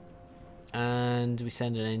 And we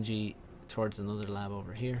send an NG towards another lab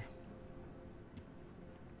over here.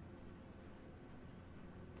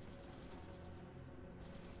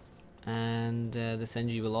 And this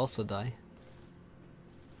NG will also die,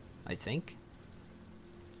 I think.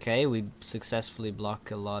 Okay, we successfully block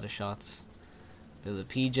a lot of shots. Build a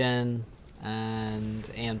P-Gen, and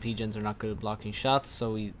AN P-Gens are not good at blocking shots,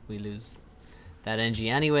 so we lose that NG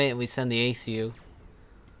anyway, and we send the ACU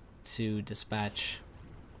to dispatch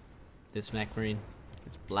this mech marine.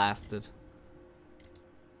 It's blasted.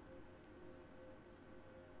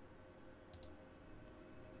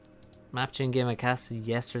 Map chain game I casted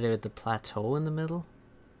yesterday with the plateau in the middle.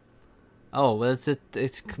 Oh, well,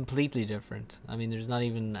 it's completely different. I mean, there's not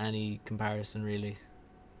even any comparison really.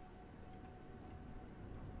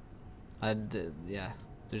 Yeah,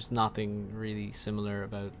 there's nothing really similar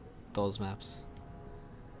about those maps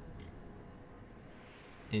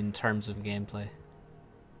in terms of gameplay.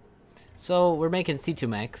 So we're making T2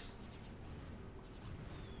 mechs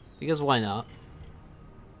because why not?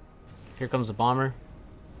 Here comes a bomber,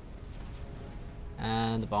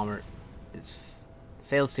 and the bomber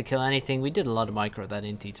fails to kill anything. We did a lot of micro that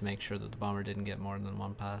inti to make sure that the bomber didn't get more than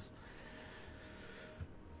one pass.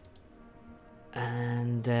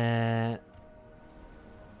 And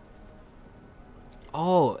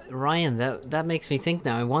oh, Ryan, that makes me think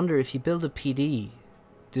now. I wonder if you build a PD,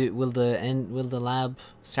 will the lab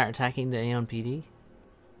start attacking the Aeon PD?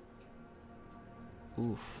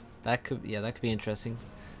 Oof, that could be interesting.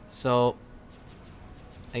 So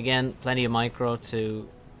again, plenty of micro to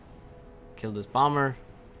kill this bomber.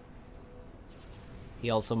 He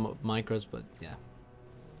also micros, but yeah.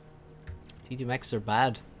 T2 mechs are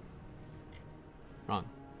bad. Wrong.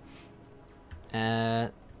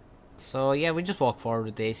 So yeah, we just walk forward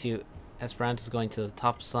with the ACU. Esperanto's going to the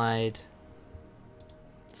top side.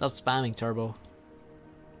 Stop spamming turbo.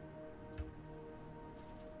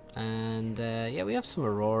 And yeah, we have some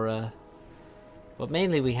Aurora, but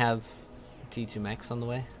mainly we have T2 mechs on the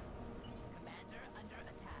way.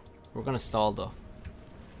 We're gonna stall though.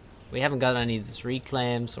 We haven't got any of this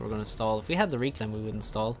reclaim, so we're gonna stall. If we had the reclaim, we wouldn't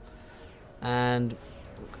stall. And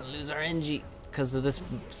we're gonna lose our NG because of this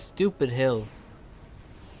stupid hill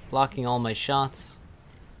blocking all my shots.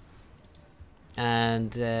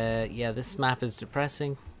 And yeah, this map is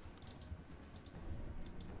depressing.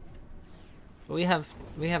 But we have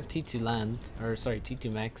T2 land, or sorry,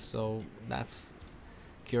 T2 mechs, so that's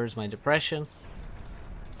cures my depression.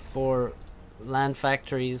 4 land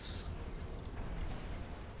factories.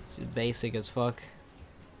 It's basic as fuck.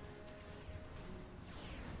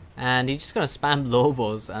 And he's just gonna spam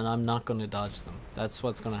Lobos, and I'm not gonna dodge them. That's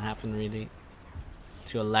what's gonna happen, really,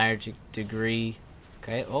 to a large degree.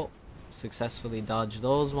 Okay, oh, successfully dodge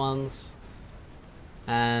those ones,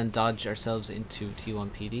 and dodge ourselves into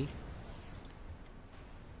T1 PD,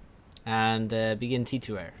 and begin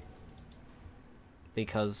T2 air.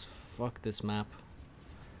 Because fuck this map.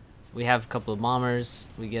 We have a couple of bombers.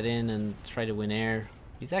 We get in and try to win air.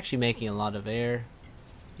 He's actually making a lot of air.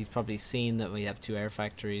 He's probably seen that we have 2 air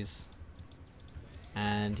factories.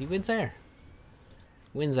 And he wins air.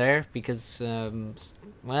 Wins air because,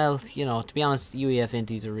 well, you know, to be honest, UEF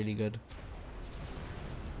inties are really good.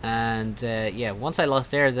 And yeah, once I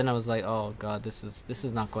lost air, then I was like, oh god, this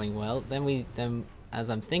is not going well. Then as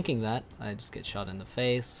I'm thinking that, I just get shot in the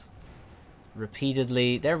face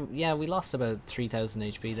repeatedly. There, yeah, we lost about 3,000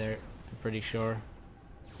 HP there. I'm pretty sure.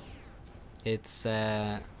 It's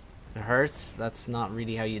it hurts. That's not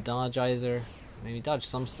really how you dodge either. Maybe dodge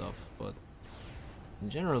some stuff, but in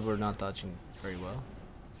general, we're not dodging very well.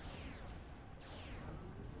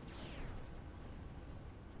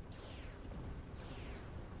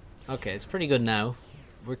 Okay, it's pretty good now.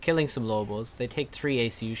 We're killing some Lobos. They take 3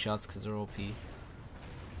 ACU shots because they're OP.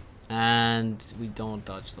 And we don't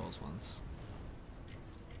dodge those ones.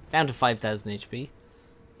 Down to 5,000 HP.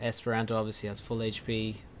 Esperanto obviously has full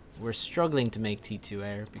HP. We're struggling to make T2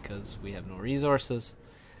 air because we have no resources.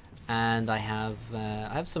 And I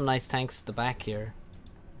have some nice tanks at the back here.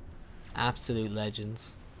 Absolute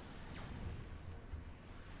legends.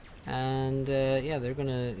 And yeah, they're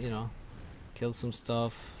gonna, you know, kill some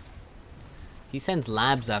stuff. He sends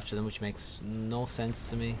labs after them, which makes no sense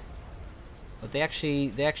to me. But they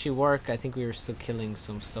actually work. I think we were still killing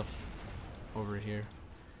some stuff over here.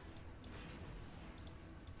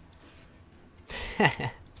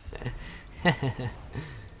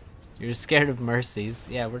 You're scared of Mercies.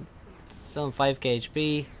 Yeah, we're still in 5k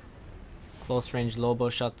HP. Close range Lobo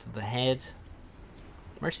shot to the head.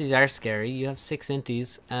 Mercies are scary. You have 6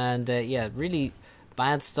 inties, and yeah, really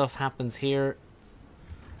bad stuff happens here.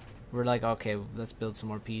 We're like, okay, let's build some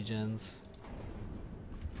more P-gens.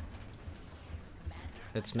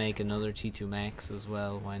 Let's make another T2 Max as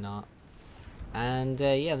well, why not? And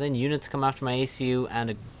yeah, then units come after my ACU and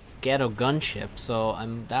a ghetto gunship, so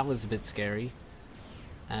that was a bit scary.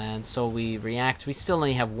 And so we react. We still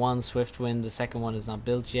only have one Swiftwind. The second one is not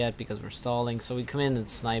built yet because we're stalling. So we come in and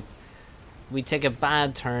snipe. We take a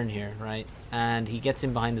bad turn here, right? And he gets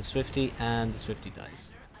in behind the Swifty, and the Swifty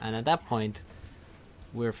dies. And at that point,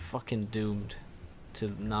 we're fucking doomed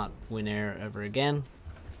to not win air ever again.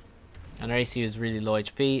 And our ACU is really low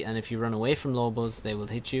HP, and if you run away from Lobos, they will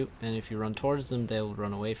hit you. And if you run towards them, they will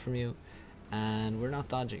run away from you. And we're not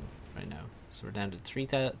dodging right now. So we're down to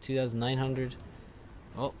 2,900.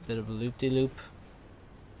 Oh, bit of a loop-de-loop.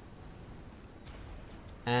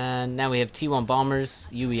 And now we have T1 bombers,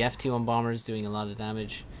 UEF T1 bombers doing a lot of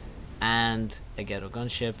damage, and a ghetto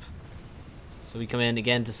gunship. So we come in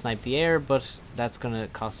again to snipe the air, but that's gonna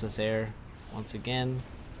cost us air once again.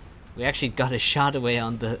 We actually got a shot away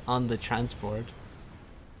on the transport.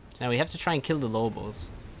 So now we have to try and kill the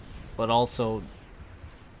Lobos, but also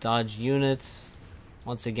dodge units.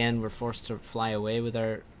 Once again, we're forced to fly away with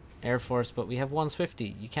our Air Force, but we have one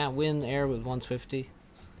Swifty. You can't win air with one Swifty.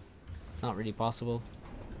 It's not really possible.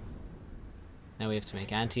 Now we have to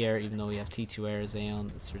make anti-air, even though we have T2 air as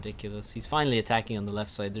Aeon. It's ridiculous. He's finally attacking on the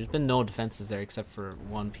left side. There's been no defenses there except for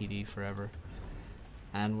one PD forever.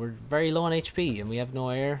 And we're very low on HP, and we have no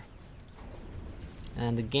air.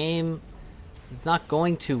 And the game is not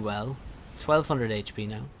going too well. 1200 HP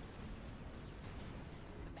now.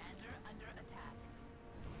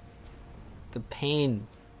 The pain.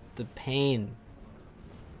 The pain.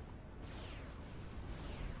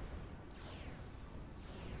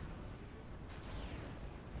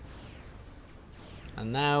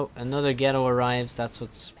 And now another ghetto arrives. That's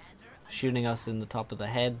what's shooting us in the top of the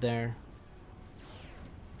head there.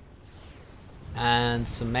 And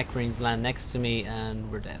some mech marines land next to me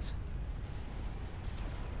and we're dead.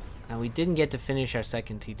 And we didn't get to finish our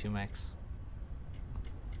second T2 mechs,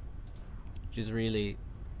 which is really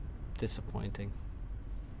disappointing.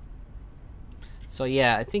 So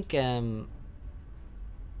yeah, I think yeah,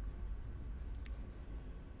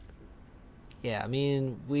 I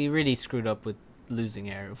mean, we really screwed up with losing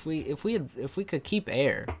air. If we could keep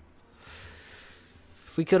air,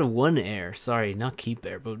 if we could have won air, sorry, not keep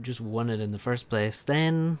air, but just won it in the first place,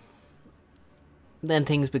 then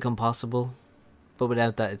things become possible. But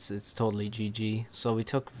without that, it's totally GG. So we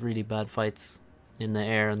took really bad fights in the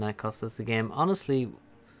air, and that cost us the game. Honestly,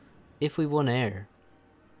 if we won air,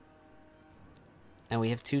 and we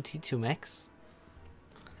have two T2 mechs,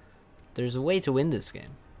 there's a way to win this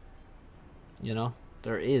game. You know,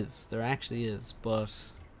 there actually is, but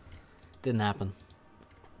it didn't happen.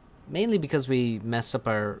 Mainly because we messed up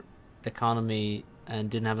our economy and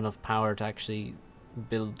didn't have enough power to actually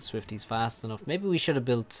build Swifties fast enough. Maybe we should have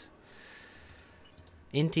built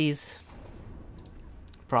Inties.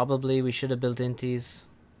 Probably we should have built Inties.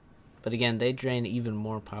 But again, they drain even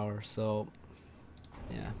more power, so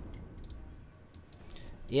yeah.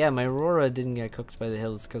 Yeah, my Aurora didn't get cooked by the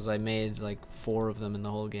hills because I made like 4 of them in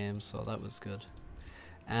the whole game, so that was good.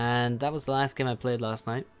 And that was the last game I played last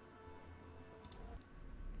night.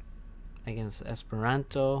 Against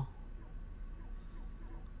Esperanto.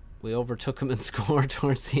 We overtook him and scored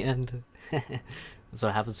towards the end. That's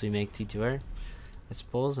what happens when you make T2 air, I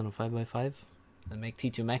suppose, in a 5x5. And make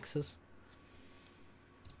T2 mexes.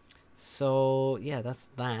 So, yeah, that's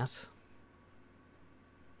that.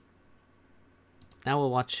 Now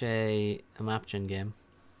we'll watch a map gen game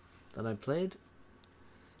that I played.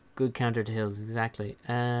 Good counter to hills, exactly.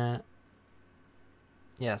 Yeah,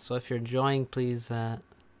 so if you're enjoying, please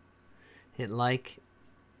hit like.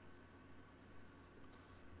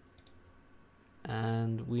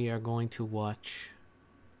 And we are going to watch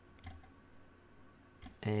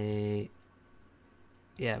we're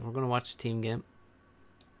going to watch a team game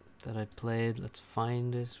that I played. Let's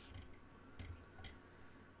find it.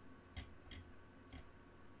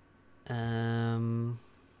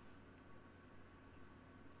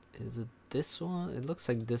 Is it this one? It looks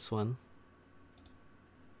like this one.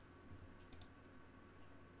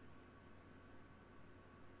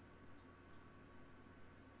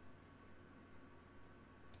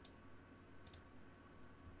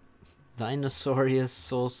 Dinosaurius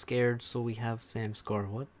so scared, so we have same score.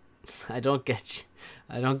 What? I don't get you.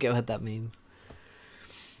 I don't get what that means.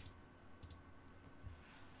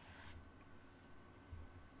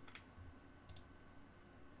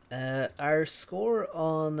 Our score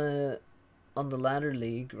on the ladder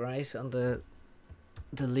league, right? On the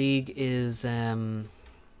league is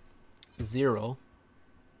 0.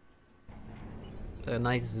 A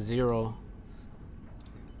nice 0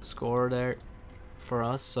 score there for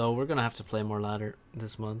us, so we're gonna have to play more ladder.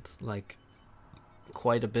 this month. Like,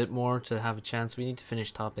 quite a bit more to have a chance. We need to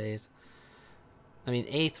finish top 8. I mean,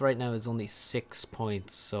 8th right now is only 6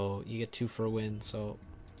 points, so you get 2 for a win, so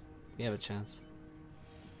we have a chance.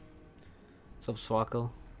 What's up,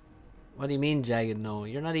 Swackle? What do you mean, Jagged? No,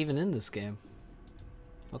 you're not even in this game.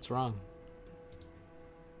 What's wrong?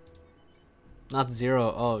 Not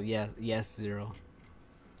 0. Oh, yeah. Yes, 0.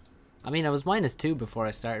 I mean, I was -2 before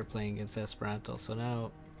I started playing against Esperanto, so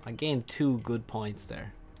now I gained 2 good points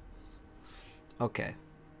there. Okay.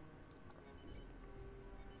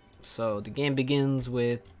 So the game begins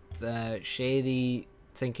with Shady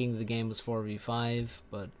thinking the game was 4v5,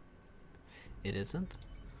 but it isn't.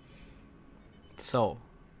 So,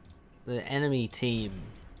 the enemy team,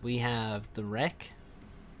 we have the Wreck,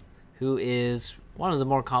 who is one of the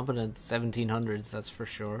more competent 1700s, that's for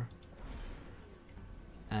sure.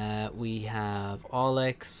 We have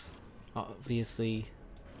Alex, obviously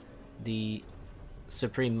the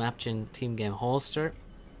Supreme Mapchin team game holster.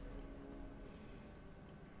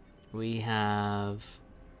 We have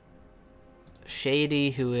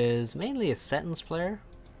Shady, who is mainly a Sentence player,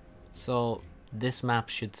 so this map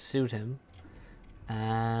should suit him.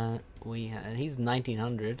 He's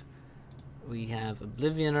 1900. We have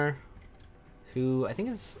Oblivioner, who I think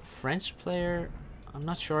is a French player. I'm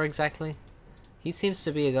not sure exactly. He seems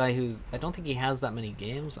to be a guy who, I don't think he has that many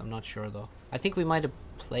games. I'm not sure though. I think we might have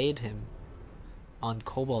played him on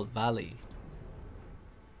Cobalt Valley.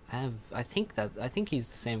 I think he's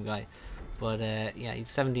the same guy. But yeah, he's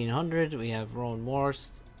 1700. We have Rowan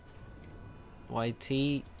Morse,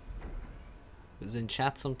 YT, who's in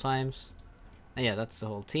chat sometimes. And yeah, that's the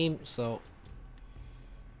whole team. So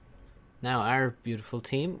now our beautiful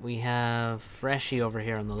team. We have Freshy over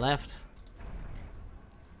here on the left.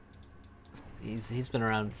 He's been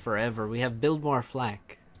around forever. We have Buildmore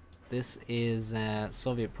Flak. This is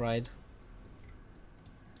Soviet Pride.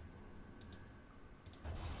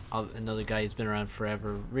 Another guy who's been around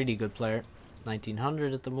forever. Really good player.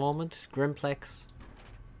 1900 at the moment. Grimplex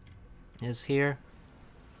is here.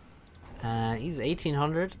 He's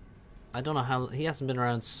 1800. I don't know how, he hasn't been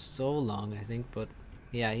around so long, I think, but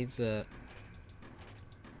yeah, he's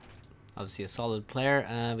obviously a solid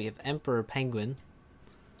player. We have Emperor Penguin,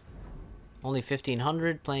 only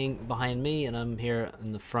 1500, playing behind me, and I'm here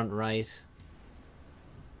in the front right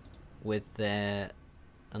with a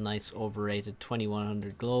nice overrated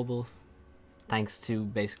 2100 global, thanks to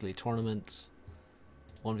basically tournaments,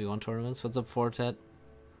 1v1 tournaments. What's up, Fortet?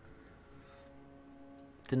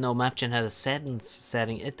 Didn't know Mapchin had a sentence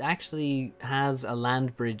setting. It actually has a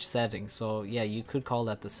land bridge setting, so yeah, you could call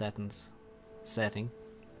that the sentence setting.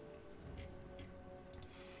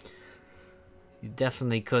 You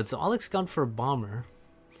definitely could. So Alex gone for a bomber,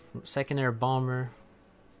 second air bomber,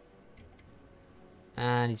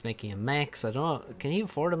 and he's making a mech. I don't know, can he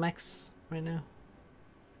afford a mech right now?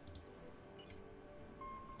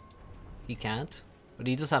 He can't, but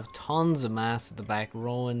he does have tons of mass at the back.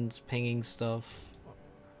 Rowan's pinging stuff.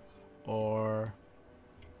 Or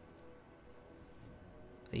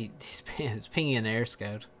he's pinging an air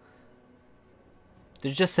scout.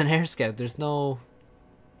 There's just an air scout. There's no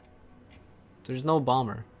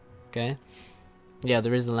bomber. Okay. Yeah,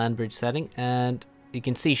 there is a land bridge setting, and you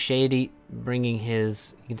can see Shady bringing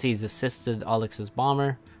his. You can see he's assisted Alex's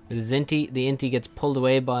bomber with his Inti. The Inti gets pulled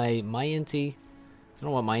away by my Inti. I don't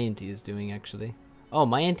know what my Inti is doing actually. Oh,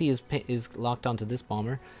 my Inti is locked onto this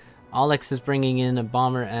bomber. Alex is bringing in a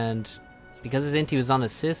bomber, and because his Inti was on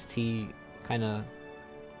assist, he kind of...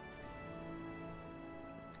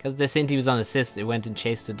 Because this Inti was on assist, it went and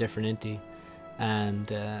chased a different Inti. And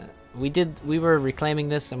we were reclaiming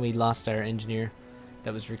this, and we lost our engineer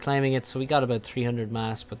that was reclaiming it. So we got about 300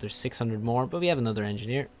 mass, but there's 600 more. But we have another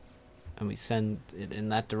engineer, and we send it in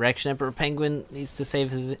that direction. Emperor Penguin needs to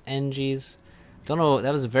save his NGs. Don't know,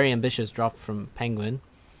 that was a very ambitious drop from Penguin.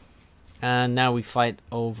 And now we fight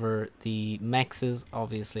over the mexes.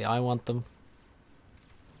 Obviously, I want them.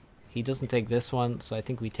 He doesn't take this one, so I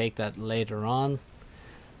think we take that later on.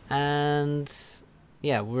 And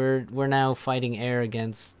yeah, we're now fighting air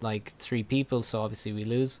against like 3 people, so obviously we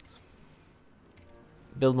lose.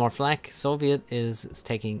 Build more flak. Soviet is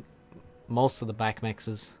taking most of the back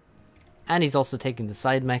mexes, and he's also taking the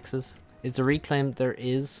side mexes. Is the reclaim? There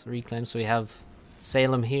is reclaim. So we have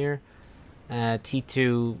Salem here.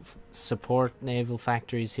 T2 support naval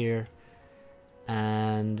factories here,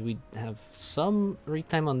 and we have some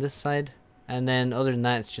reclaim on this side, and then other than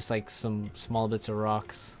that it's just like some small bits of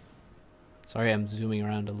rocks. Sorry, I'm zooming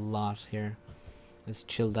around a lot here. Let's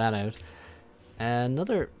chill that out.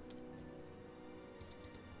 Another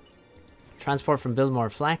transport from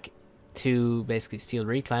Buildmore Flak to basically steal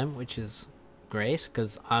reclaim, which is great,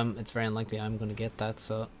 because it's very unlikely I'm going to get that.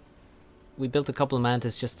 So we built a couple of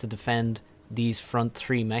mantis just to defend these front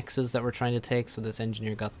 3 mexes that we're trying to take. So this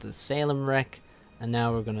engineer got the Salem wreck, and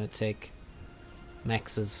now we're going to take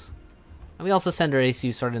mexes. And we also send our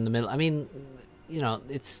ACU sort of in the middle. I mean, you know,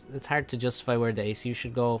 it's hard to justify where the ACU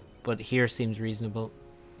should go, but here seems reasonable.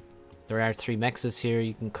 There are 3 mexes here.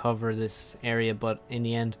 You can cover this area, but in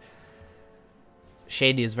the end,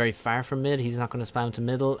 Shady is very far from mid. He's not going to spam to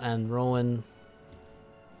middle, and Rowan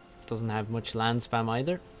doesn't have much land spam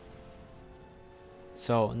either.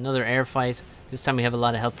 So another air fight. This time we have a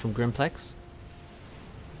lot of help from Grimplex.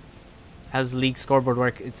 How does the league scoreboard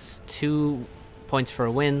work? It's 2 points for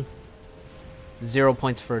a win, 0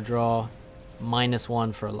 points for a draw,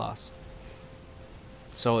 -1 for a loss.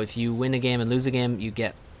 So if you win a game and lose a game, you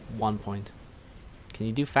get 1 point. Can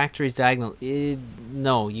you do factories diagonal?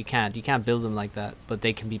 No, you can't. You can't build them like that, but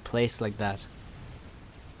they can be placed like that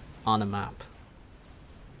on a map.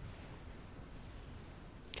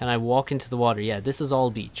 Can I walk into the water? Yeah, this is all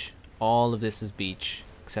beach. All of this is beach,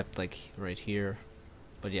 except like right here.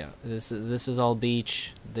 But yeah, this is all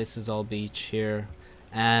beach. This is all beach here.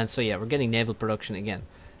 And so yeah, we're getting naval production again.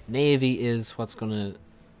 Navy is what's gonna...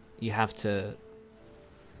 You have to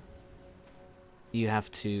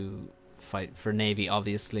fight for Navy,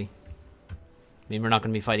 obviously. I mean, we're not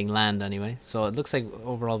going to be fighting land anyway. So it looks like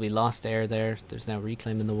overall we lost air there. There's now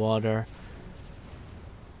reclaim in the water.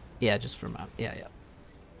 Yeah, just for map. Yeah, yeah.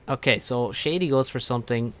 Okay, so Shady goes for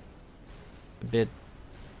something a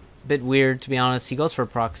bit weird, to be honest. He goes for a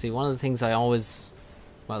proxy. One of the things I always...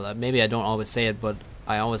 Well, maybe I don't always say it, but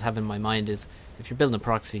I always have in my mind is if you're building a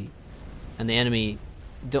proxy and the enemy...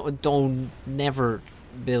 Don't never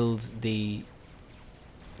build the...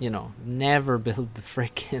 You know, never build the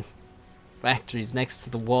frickin' factories next to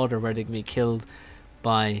the water where they can be killed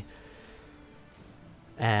by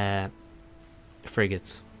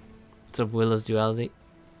frigates. What's up, Willow's Duality?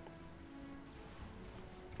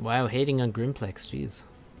 Wow, hating on Grimplex, jeez.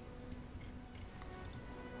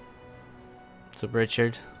 What's up,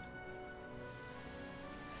 Richard?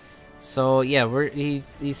 So yeah,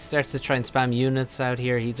 he starts to try and spam units out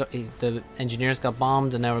here. The engineers got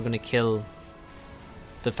bombed, and now we're gonna kill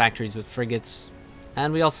the factories with frigates,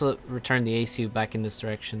 and we also return the ACU back in this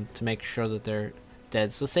direction to make sure that they're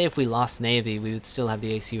dead. So say if we lost Navy, we would still have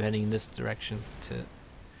the ACU heading in this direction to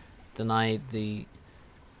deny the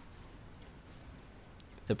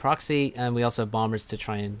proxy, and we also have bombers to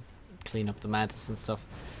try and clean up the mantis and stuff.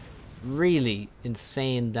 Really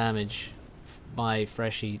insane damage by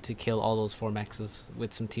Freshie to kill all those 4 mexes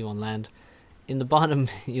with some T1 land. In the bottom,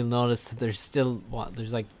 you'll notice that there's still,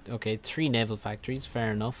 there's like, okay, 3 naval factories,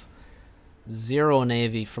 fair enough. 0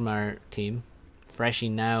 navy from our team. Freshie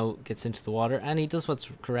now gets into the water, and he does what's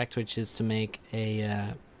correct, which is to make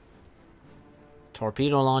a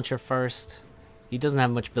torpedo launcher first. He doesn't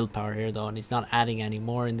have much build power here, though, and he's not adding any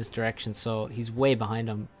more in this direction, so he's way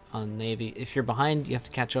behind on navy. If you're behind, you have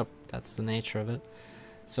to catch up. That's the nature of it.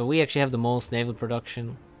 So we actually have the most naval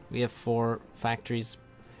production. We have 4 factories.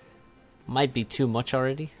 Might be too much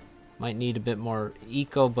already. Might need a bit more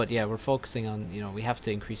eco, but yeah, we're focusing on, you know, we have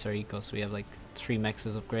to increase our eco, so we have like 3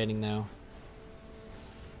 mexes upgrading now.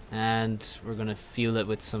 And we're gonna fuel it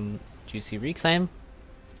with some juicy reclaim.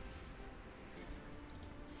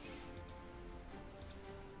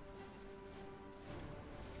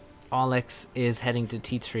 Alex is heading to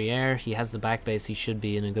T3 air. He has the back base. He should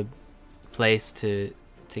be in a good place to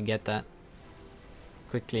get that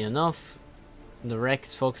quickly enough. The wreck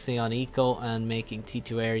is focusing on eco and making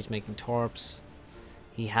T2 air. He's making torps.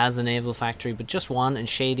 He has a naval factory, but just 1, and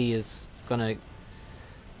Shady is gonna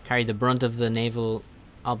carry the brunt of the naval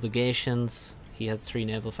obligations. He has 3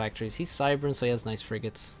 naval factories. He's Cybran, so he has nice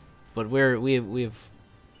frigates. But we have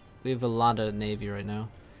a lot of navy right now,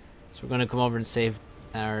 so we're gonna come over and save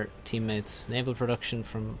our teammates' naval production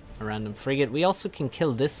from a random frigate. We also can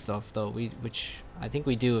kill this stuff though, which I think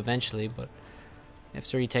we do eventually, but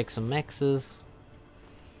after he takes some mexes.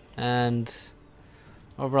 And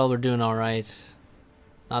overall we're doing alright.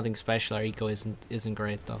 Nothing special. Our eco isn't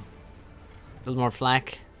great though. Biltmore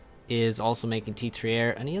Flak is also making T3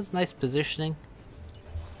 air, and he has nice positioning.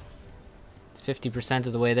 It's 50%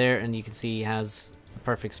 of the way there, and you can see he has a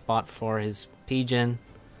perfect spot for his PGen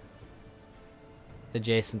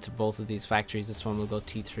adjacent to both of these factories. This one will go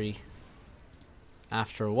T3.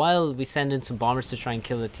 After a while, we send in some bombers to try and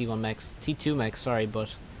kill the T2 mech, sorry, but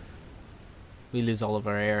we lose all of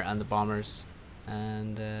our air and the bombers.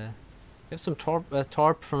 And we have some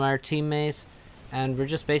torp from our teammate, and we're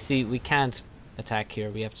just basically, we can't attack here,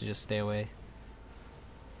 we have to just stay away.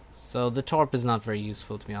 So the torp is not very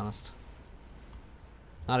useful, to be honest.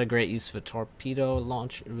 Not a great use of a torpedo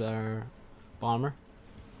launch bomber.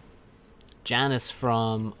 Janus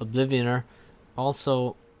from Oblivioner.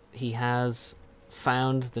 Also, he has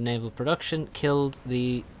found the naval production, killed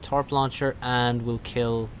the torp launcher, and will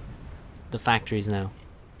kill the factories now.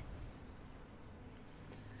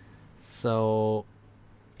 So,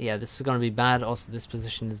 yeah, this is going to be bad. Also, this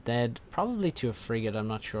position is dead. Probably to a frigate, I'm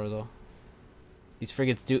not sure though. These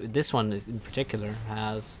frigates do... This one in particular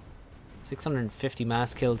has 650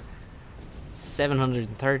 mass killed.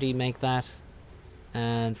 730 make that.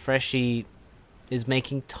 And Freshy is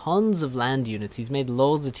making tons of land units. He's made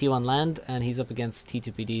loads of T1 land, and he's up against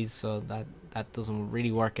T2PDs, so that doesn't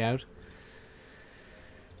really work out.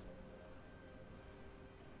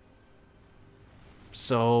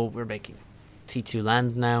 So we're making T2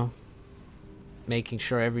 land now. Making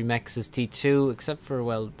sure every mech is T2, except for,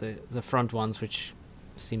 well, the front ones, which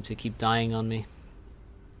seem to keep dying on me.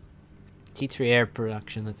 T3 air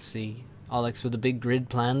production, let's see. Alex with a big grid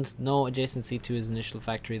planned. No adjacency to his initial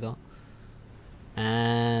factory though.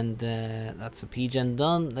 And that's a PGen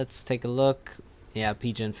done. Let's take a look. Yeah,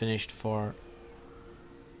 PGen finished for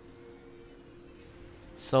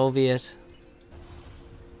Soviet.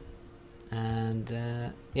 And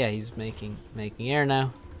yeah, he's making air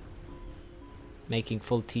now. Making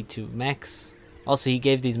full T2 mechs. Also, he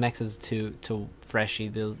gave these mechs to Freshy.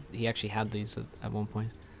 He actually had these at one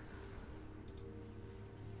point.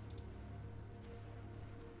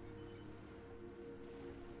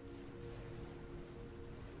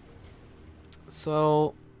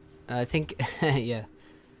 So, I think, yeah,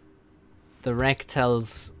 the wreck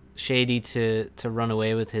tells Shady to run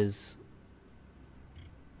away with his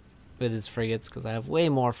frigates, because I have way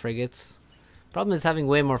more frigates. Problem is, having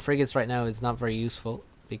way more frigates right now is not very useful,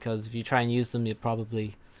 because if you try and use them, you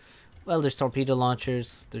probably... Well, there's torpedo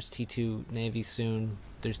launchers, there's T2 Navy soon,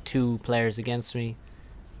 there's 2 players against me,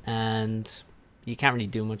 and you can't really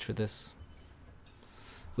do much with this.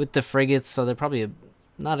 With the frigates, so they're probably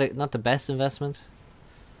not the best investment.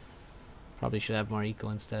 Probably should have more eco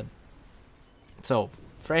instead. So,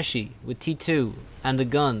 Freshy with T2 and the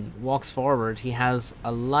gun walks forward. He has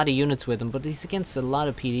a lot of units with him, but he's against a lot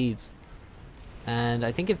of PDs. And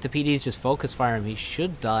I think if the PDs just focus fire him, he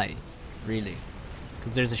should die, really.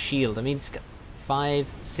 Because there's a shield. I mean, it's got 5,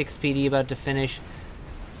 6 PD about to finish.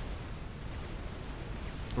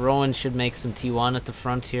 Rowan should make some T1 at the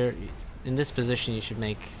front here. In this position, you should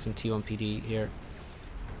make some T1 PD here.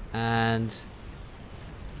 And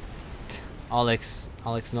Alex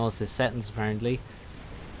knows his settings apparently.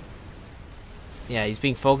 Yeah, he's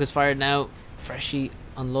being focus fired now. Freshy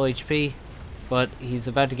on low HP, but he's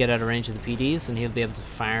about to get out of range of the PDs, and he'll be able to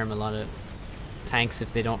farm a lot of tanks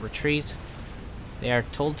if they don't retreat. They are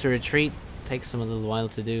told to retreat. Takes them a little while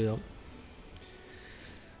to do though.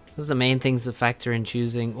 This is the main things to factor in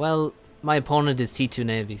choosing. Well, my opponent is T2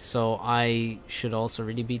 Navy, so I should also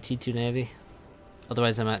really be T2 Navy.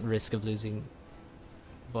 Otherwise, I'm at risk of losing.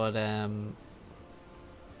 But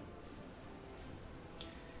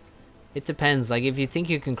it depends. Like, if you think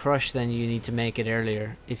you can crush, then you need to make it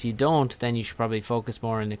earlier. If you don't, then you should probably focus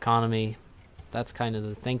more on economy. That's kind of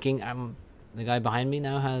the thinking. The guy behind me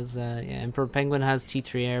now has yeah, Emperor Penguin has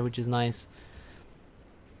T3 air, which is nice.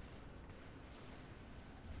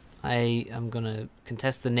 I am gonna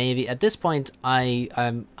contest the Navy. At this point,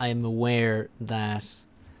 I'm aware that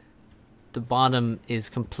the bottom is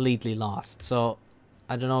completely lost. So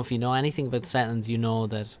I don't know if you know anything about settings. You know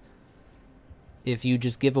that if you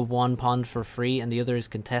just give a 1 pond for free and the other is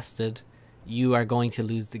contested, you are going to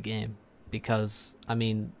lose the game. Because, I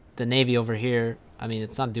mean, the Navy over here, I mean,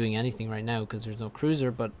 it's not doing anything right now because there's no cruiser,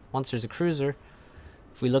 but once there's a cruiser,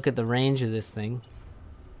 if we look at the range of this thing,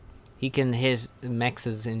 he can hit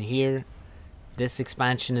mexes in here. This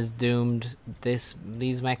expansion is doomed. These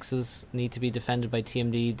mexes need to be defended by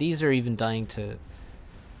TMD. These are even dying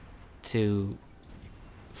to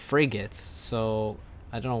frigates. So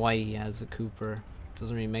I don't know why he has a Cooper.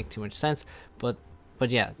 Doesn't really make too much sense. But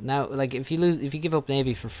yeah, now like if you give up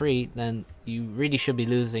Navy for free, then you really should be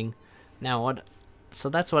losing. Now what? So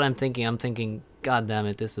that's what I'm thinking. I'm thinking, God damn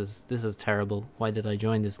it, this is terrible. Why did I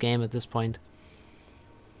join this game at this point?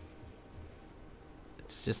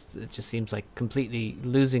 It just seems like completely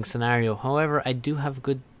losing scenario. However, I do have a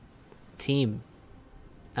good team,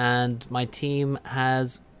 and my team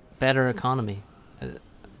has better economy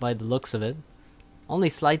by the looks of it. Only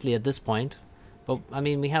slightly at this point, but I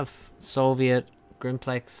mean, we have Soviet,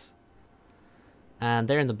 Grimplex, and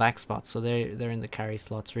they're in the back spots, so they're in the carry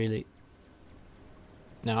slots really.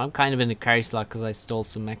 Now I'm kind of in the carry slot because I stole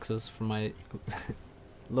some mexes from my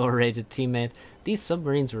lower rated teammate. These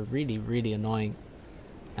submarines were really annoying.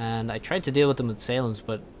 And I tried to deal with them with Salem's,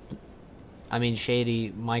 but I mean,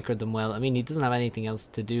 Shady microed them well. I mean, he doesn't have anything else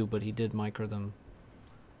to do, but he did micro them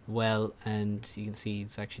well, and you can see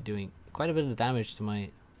he's actually doing quite a bit of damage to my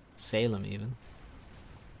Salem even.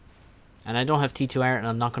 And I don't have T2R, and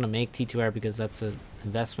I'm not going to make T2R because that's an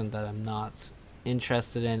investment that I'm not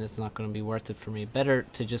interested in. It's not going to be worth it for me. Better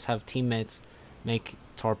to just have teammates make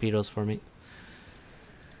torpedoes for me.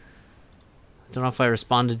 I don't know if I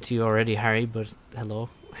responded to you already, Harry, but hello.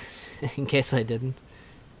 In case I didn't.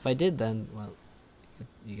 If I did, then, well,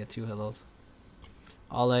 you get 2 hellos.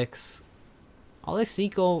 Alex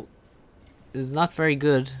Eco is not very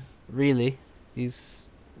good, really. He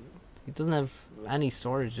doesn't have any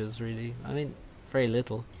storages, really. I mean, very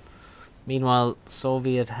little. Meanwhile,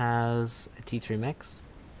 Soviet has a T3 mechs.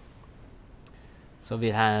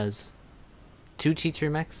 Soviet has 2 T3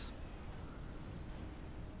 mechs.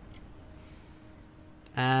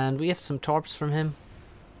 And we have some torps from him.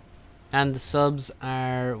 And the subs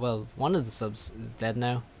are, well, one of the subs is dead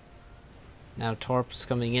now. Now torps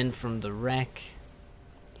coming in from the wreck.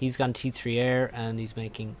 He's gone T3 air and he's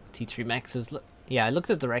making T3 mechs. Yeah, I looked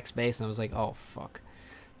at the wreck's base and I was like, oh fuck.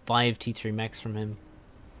 5 T3 mechs from him.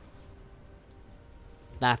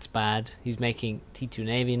 That's bad. He's making T2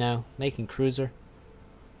 Navy now, making cruiser.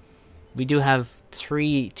 We do have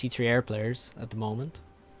 3 T3 air players at the moment.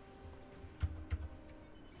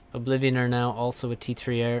 Oblivion are now also with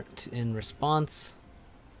T3 air in response.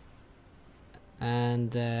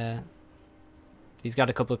 And he's got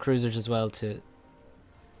a couple of cruisers as well to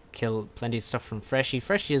kill plenty of stuff from Freshy.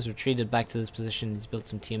 Freshy has retreated back to this position. He's built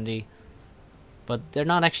some TMD. But they're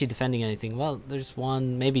not actually defending anything. Well, there's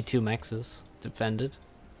 1, maybe 2 mexes defended.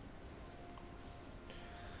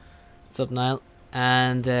 What's up, Niall?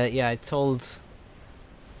 And yeah, I told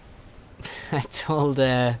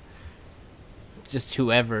just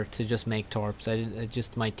whoever to just make torps.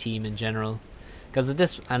 Just my team in general, because of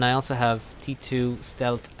this. And I also have T2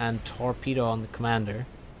 stealth and torpedo on the commander.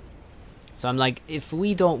 So I'm like, if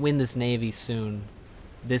we don't win this navy soon,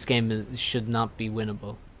 this game should not be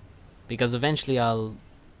winnable, because eventually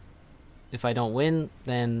if I don't win,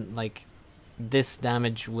 then like this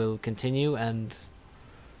damage will continue and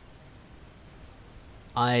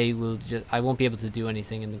I won't be able to do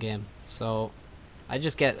anything in the game. So I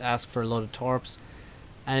just get asked for a load of torps,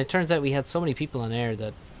 and it turns out we had so many people on air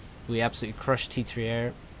that we absolutely crushed T3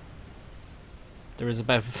 air. There was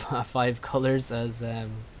about 5 colors, as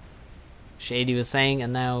Shady was saying,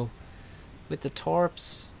 and now with the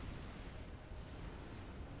torps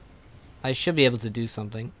I should be able to do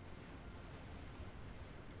something.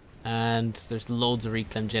 And there's loads of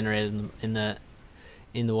reclaim generated in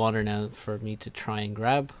the water now for me to try and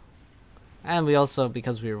grab. And we also,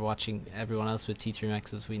 because we were watching everyone else with T3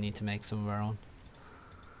 mexes, we need to make some of our own.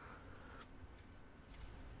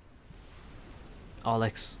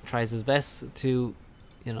 Alex tries his best to,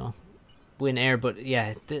 you know, win air, but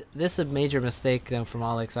yeah, this is a major mistake then from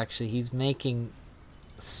Alex. Actually, he's making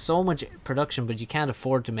so much production, but you can't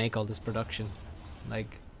afford to make all this production.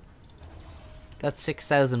 Like, that's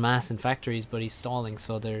 6,000 mass in factories, but he's stalling,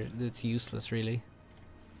 so it's useless really.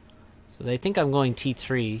 So they think I'm going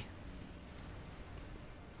T3.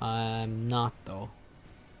 I'm not though.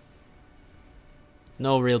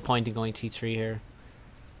 No real point in going T3 here.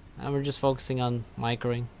 And we're just focusing on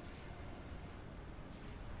microing.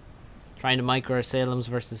 Trying to micro our Salems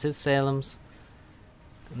versus his Salems.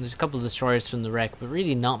 And there's a couple of destroyers from the wreck, but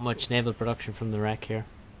really not much naval production from the wreck here.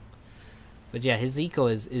 But yeah, his eco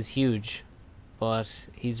is huge, but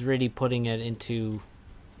he's really putting it into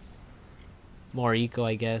more eco,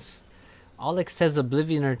 I guess. Alex says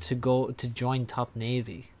Oblivioner to join Top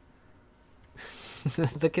Navy.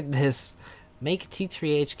 Look at this. Make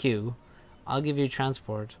T3 HQ. I'll give you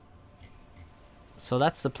transport. So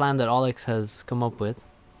that's the plan that Alex has come up with.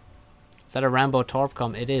 Is that a Rambo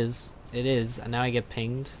Torpcom? It is. It is. And now I get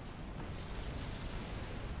pinged.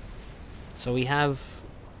 So we have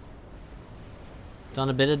done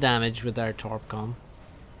a bit of damage with our Torpcom.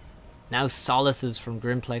 Now Solaces from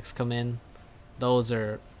Grimplex come in. Those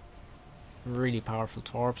are really powerful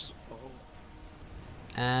torps.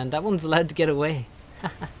 And that one's allowed to get away.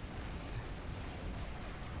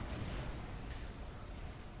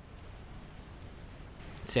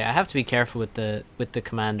 So yeah, I have to be careful with the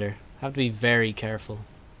commander. I have to be very careful.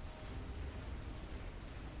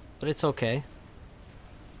 But it's okay.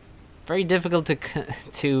 Very difficult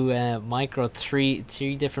to micro three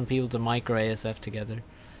different people to micro ASF together.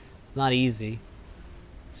 It's not easy.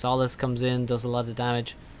 Solace comes in, does a lot of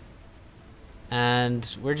damage.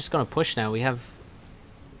 And we're just gonna push now. We have,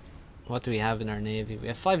 what do we have in our navy? We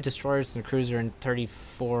have 5 destroyers and a cruiser and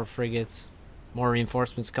 34 frigates. More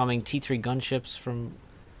reinforcements coming. T3 gunships from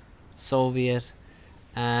Soviet,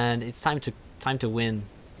 and it's time to win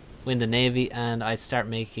the Navy, and I start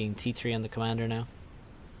making T3 on the commander now.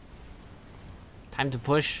 Time to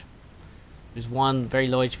push. There's one very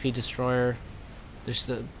low HP destroyer. There's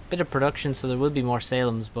a bit of production, so there will be more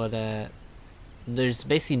Salems, but there's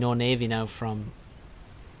basically no Navy now from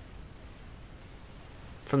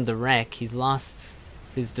the wreck. He's lost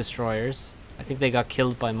his destroyers. I think they got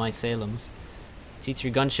killed by my Salems.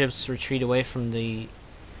 T3 gunships retreat away from the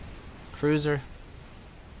cruiser.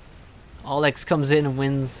 Olex comes in and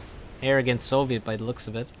wins air against Soviet by the looks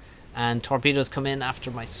of it. And torpedoes come in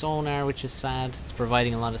after my sonar, which is sad. It's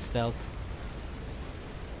providing a lot of stealth.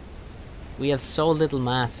 We have so little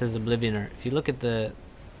mass, says Oblivioner. If you look at the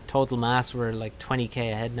total mass, we're like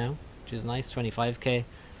 20k ahead now, which is nice, 25k.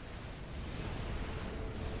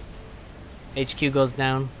 HQ goes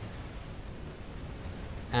down.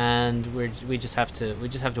 And we just have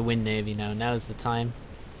to win Navy now. Now is the time.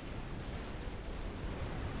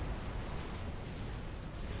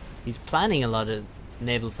 He's planning a lot of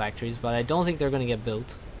naval factories, but I don't think they're going to get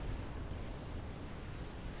built.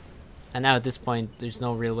 And now at this point, there's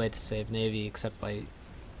no real way to save Navy except by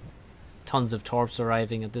tons of torps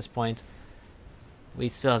arriving at this point. We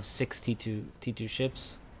still have 6 T2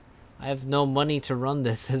 ships. I have no money to run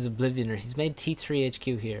this as Oblivioner. He's made T3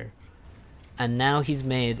 HQ here. And now he's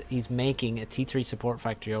making a T3 support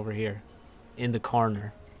factory over here in the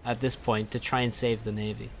corner at this point to try and save the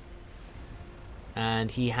Navy.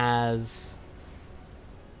 And he has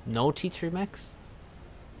no T3 mechs.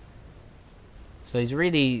 So he's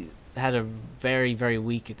really had a very, very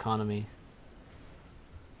weak economy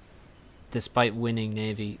despite winning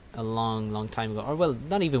Navy a long time ago. Or well,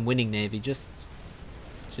 not even winning Navy, just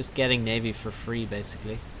getting Navy for free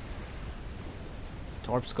basically.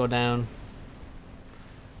 Torps go down.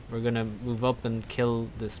 We're gonna move up and kill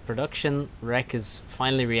this production. Wreck is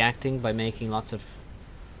finally reacting by making lots of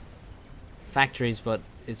factories, but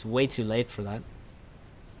it's way too late for that.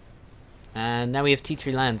 And now we have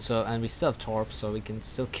T3 land, and we still have torps, so we can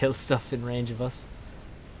still kill stuff in range of us.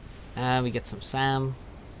 And we get some SAM.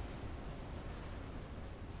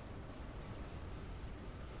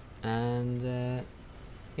 And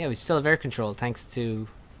yeah, we still have air control thanks to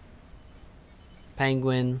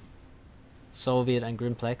Penguin, Soviet, and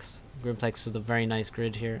Grimplex. Grimplex with a very nice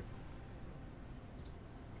grid here.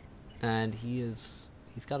 And he's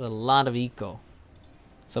got a lot of eco.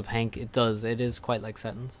 Sub Hank, it is quite like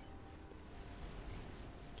Setons.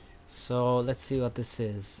 So let's see what this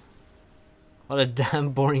is. What a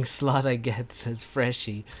damn boring slot I get, says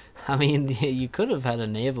Freshy. I mean, you could have had a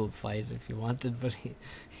naval fight if you wanted, but he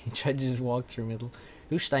tried to just walk through middle.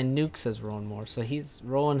 Who should I nuke, says Rowan Moore. So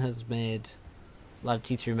Rowan has made a lot of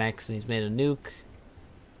T3 mechs, and he's made a nuke.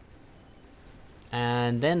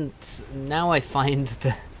 And then now I find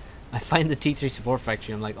the T3 support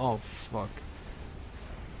factory. I'm like, oh fuck,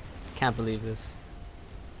 can't believe this.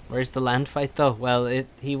 Where's the land fight though? Well,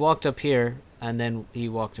 he walked up here and then he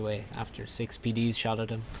walked away after 6 PDs shot at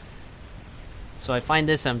him. So I find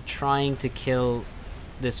this. I'm trying to kill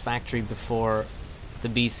this factory before the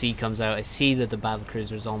BC comes out. I see that the battle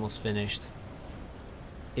cruiser is almost finished.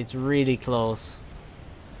 It's really close.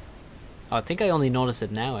 Oh, I think I only noticed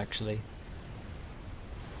it now actually.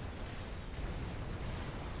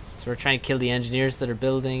 So we're trying to kill the engineers that are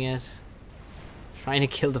building it. Trying to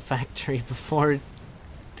kill the factory before it,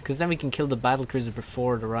 because then we can kill the battle cruiser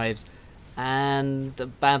before it arrives. And the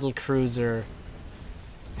battle cruiser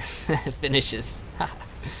finishes.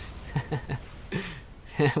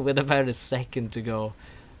 With about a second to go.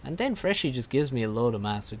 And then Freshy just gives me a load of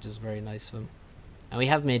mass, which is very nice of him. And we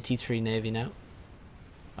have made T3 Navy now.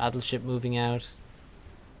 Battleship moving out.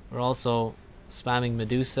 We're also spamming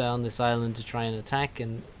Medusa on this island to try and attack,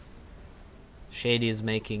 and Shady is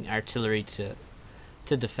making artillery to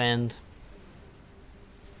defend.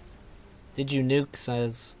 Did you nuke,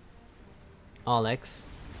 says Alex.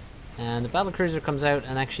 And the battlecruiser comes out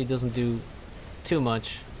and actually doesn't do too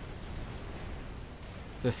much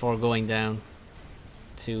before going down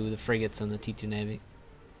to the frigates and the T2 Navy.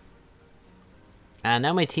 And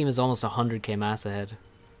now my team is almost 100k mass ahead.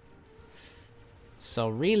 So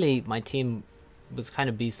really my team was kind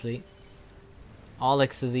of beastly.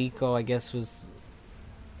 Alex's eco, I guess, was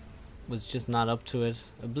just not up to it.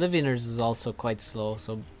 Oblivioner's is also quite slow,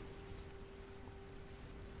 so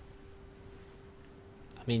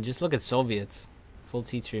I mean, just look at Soviets. Full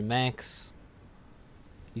T3 mechs.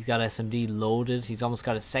 He's got SMD loaded. He's almost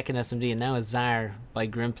got a second SMD, and now a Tsar by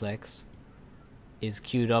Grimplex is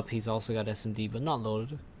queued up. He's also got SMD, but not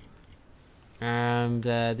loaded. And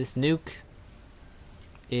this nuke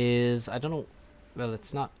is, I don't know well,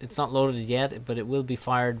 it's not loaded yet, but it will be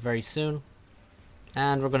fired very soon.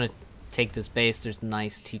 And we're gonna take this base. There's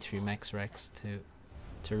nice T3 Mex Rex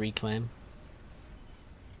to reclaim.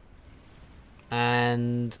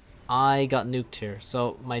 And I got nuked here.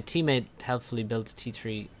 So my teammate helpfully built a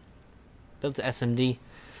T3, built a SMD,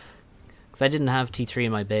 because I didn't have T3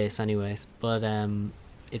 in my base anyways. But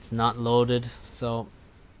it's not loaded, so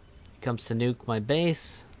he comes to nuke my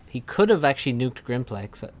base. He could have actually nuked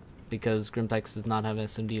Grimplex, because Grimplex does not have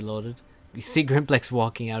SMD loaded. You see Grimplex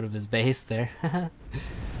walking out of his base there.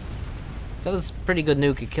 So that was a pretty good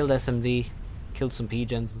nuke. It killed SMD, killed some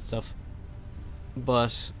P-gens and stuff.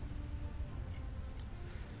 But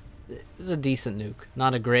it was a decent nuke.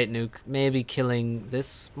 Not a great nuke. Maybe killing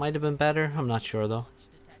this might have been better. I'm not sure though.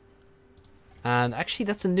 And actually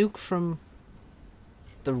that's a nuke from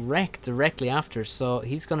the wreck directly after. So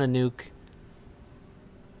he's gonna nuke...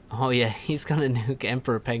 Oh yeah, he's gonna nuke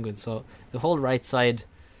Emperor Penguin. So the whole right side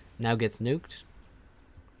now gets nuked.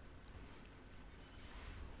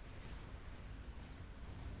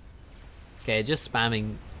 Okay, just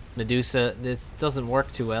spamming Medusa. This doesn't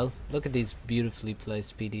work too well. Look at these beautifully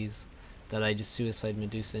placed PDs that I just suicide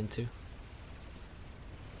Medusa into.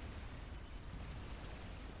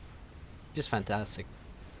 Just fantastic.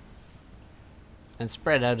 And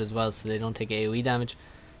spread out as well so they don't take AoE damage.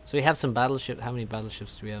 So we have some battleships. How many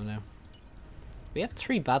battleships do we have now? We have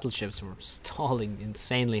 3 battleships and we're stalling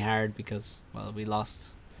insanely hard because, well, we lost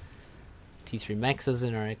T3 mexes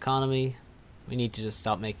in our economy. We need to just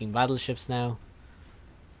stop making battleships now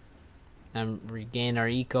and regain our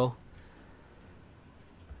eco.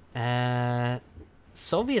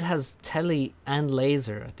 Soviet has tele and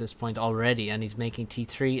laser at this point already, and he's making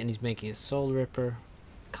T3 and he's making a Soul Ripper.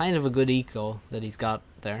 Kind of a good eco that he's got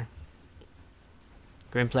there.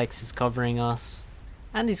 Grimplex is covering us,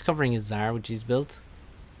 and he's covering his Tsar, which he's built.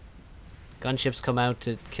 Gunships come out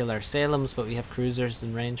to kill our Salems, but we have cruisers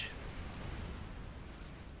in range.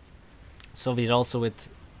 Soviet also with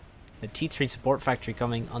a T3 support factory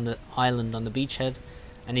coming on the island on the beachhead,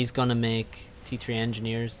 and he's gonna make T3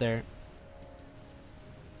 engineers there.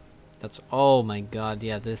 That's, oh my god,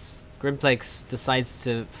 yeah, this Grimplex decides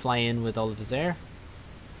to fly in with all of his air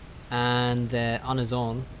and on his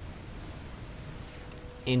own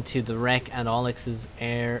into the wreck and Olex's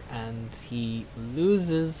air, and he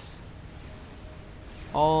loses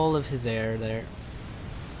all of his air there.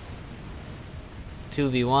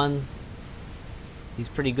 2v1. He's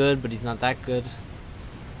pretty good, but he's not that good.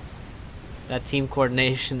 That team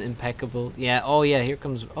coordination impeccable. Yeah, oh yeah, here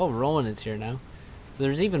comes, oh, Rowan is here now. So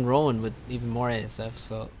there's even Rowan with even more ASF,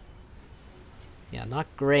 so yeah, not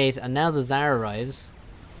great. And now the Tsar arrives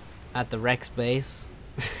at the Rex base.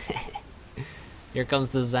 Here comes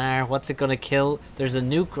the Tsar. What's it gonna kill? There's a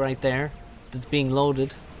nuke right there that's being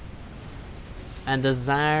loaded. And the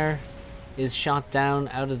Tsar is shot down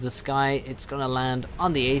out of the sky. It's gonna land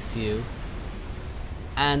on the ACU.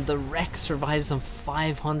 And the Rex survives on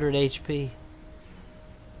 500 HP.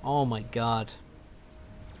 Oh my god.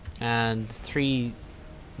 And 3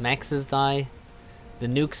 mexes die. The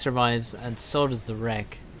nuke survives, and so does the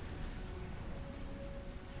wreck.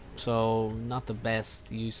 So not the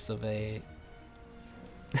best use of a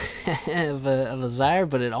of a Tsar,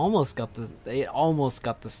 but it almost got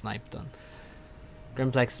the snipe done.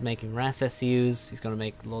 Grimplex is making RAS SCUs. He's gonna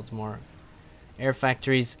make loads more air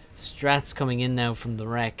factories. Strats coming in now from the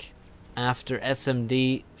wreck after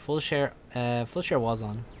SMD. Full share was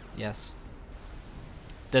on. Yes.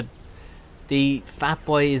 The Fat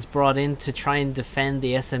Boy is brought in to try and defend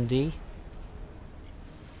the SMD.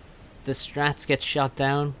 The Strats get shot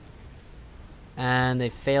down, and they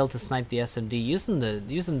fail to snipe the SMD using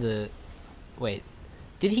the. Wait,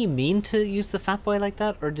 did he mean to use the Fat Boy like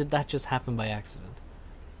that, or did that just happen by accident?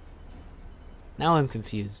 Now I'm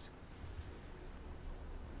confused.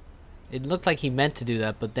 It looked like he meant to do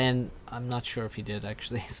that, but then I'm not sure if he did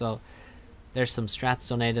actually. So there's some strats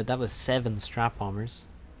donated. That was 7 strat bombers.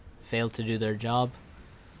 Failed to do their job.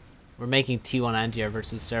 We're making T1 anti-air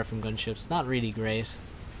versus Seraphim gunships. Not really great.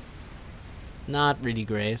 Not really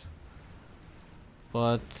great.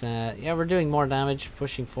 But yeah, we're doing more damage,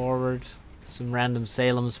 pushing forward. Some random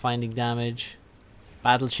Salems finding damage.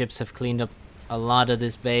 Battleships have cleaned up a lot of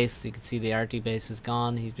this base. You can see the RT base is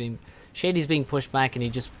gone. Shady's being pushed back, and he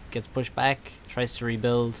just gets pushed back, tries to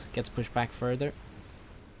rebuild, gets pushed back further.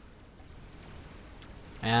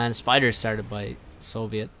 And Spider started by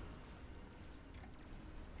Soviet.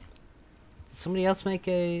 Did somebody else make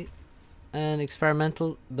an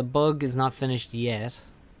experimental? The bug is not finished yet.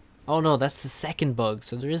 Oh no, that's the second bug,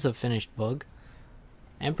 so there is a finished bug.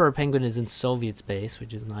 Emperor Penguin is in Soviet space,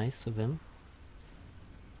 which is nice of him.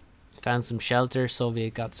 Found some shelter.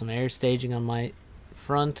 Soviet got some air staging on my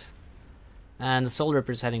front. And the Soul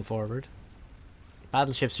Ripper's heading forward.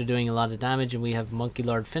 Battleships are doing a lot of damage, and we have Monkey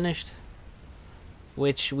Lord finished.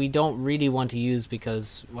 Which we don't really want to use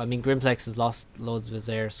because, I mean, Grimplex has lost loads of his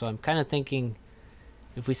air. So I'm kind of thinking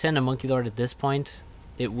if we send a Monkey Lord at this point,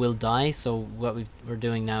 it will die. So what we're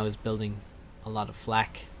doing now is building a lot of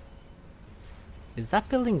flak. Is that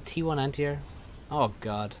building T1 anti-air? Oh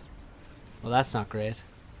god. Well, that's not great.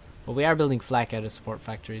 But we are building flak out of support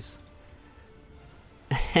factories.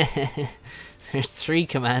 There's 3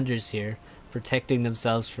 commanders here protecting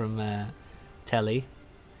themselves from Telly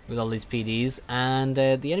with all these PDs, and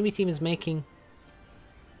the enemy team is making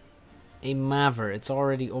a Maver. It's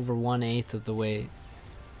already over 1/8 of the way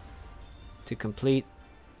to completion.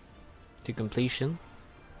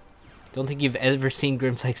 Don't think you've ever seen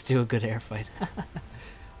Grimplex do a good air fight.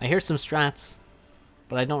 I hear some strats,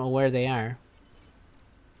 but I don't know where they are.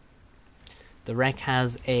 The wreck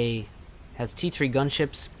has T3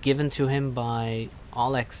 gunships given to him by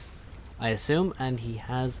Alex, I assume, and he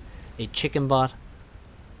has a chicken bot.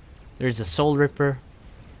 There's a Soul Ripper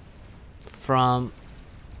from,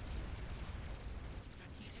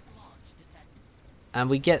 and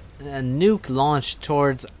we get a nuke launched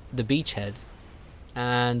towards the beachhead,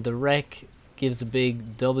 and the wreck gives a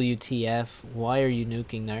big WTF. Why are you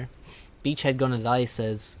nuking there? Beachhead gonna die,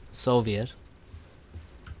 says Soviet.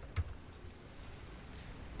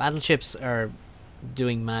 Battleships are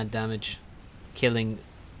doing mad damage, killing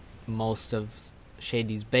most of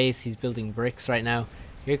Shady's base. He's building bricks right now.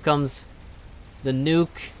 Here comes the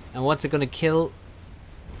nuke, and what's it gonna kill?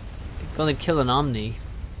 It's gonna kill an Omni.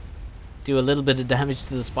 Do a little bit of damage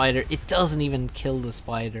to the spider. It doesn't even kill the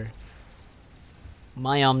spider.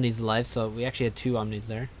 My Omni's alive, so we actually had 2 Omnis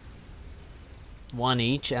there. 1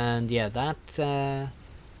 each, and yeah, that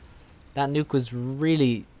nuke was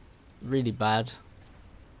really, really bad.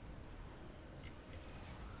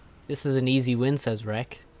 This is an easy win, says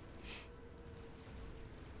Rek.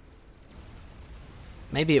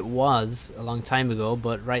 Maybe it was a long time ago,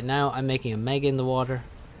 but right now I'm making a Mega in the water,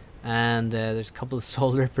 and there's a couple of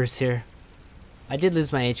Soul Rippers here. I did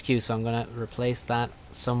lose my HQ, so I'm gonna replace that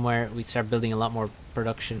somewhere. We start building a lot more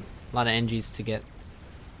production, a lot of NGs to get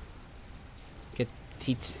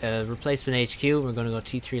replacement HQ. We're gonna go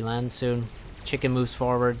T3 land soon. Chicken moves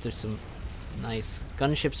forward. There's some nice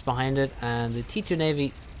gunships behind it, and the T2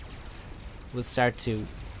 Navy will start to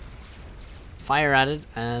fire at it,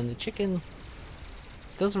 and the chicken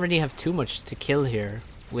doesn't really have too much to kill here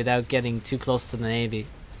without getting too close to the Navy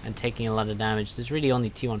and taking a lot of damage. There's really only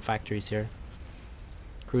T1 factories here.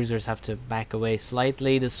 Cruisers have to back away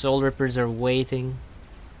slightly. The Soul Rippers are waiting,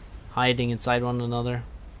 hiding inside one another.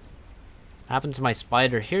 Happened to my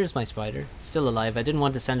spider. Here's my spider. It's still alive. I didn't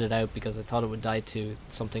want to send it out because I thought it would die to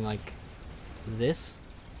something like this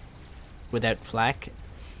without flak.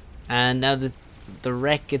 And now the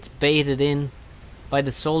wreck gets baited in by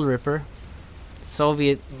the Soul Ripper.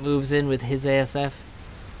 Soviet moves in with his ASF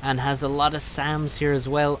and has a lot of SAMs here as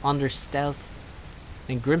well under stealth.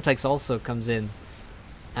 And Grimplex also comes in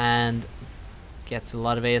and gets a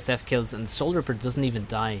lot of ASF kills, and Soul Ripper doesn't even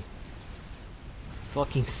die.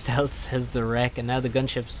 Fucking stealth, says the wreck. And now the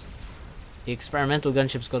gunships, the experimental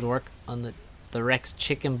gunships, go to work on the wreck's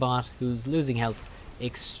chicken bot, who's losing health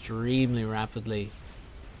extremely rapidly.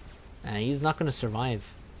 He's not going to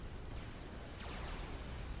survive.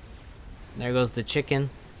 There goes the chicken,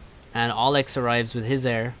 and Alex arrives with his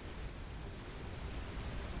air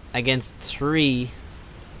against 3,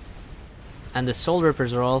 and the Soul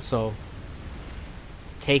Rippers are also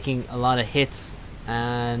taking a lot of hits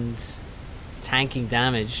and tanking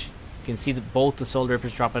damage. You can see that both the Soul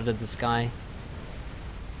Rippers drop out of the sky,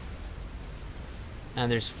 and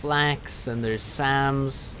there's flax and there's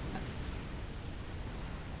SAMs,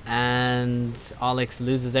 and Alex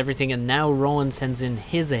loses everything, and now Rowan sends in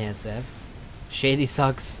his ASF. Shady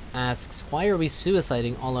Socks asks, why are we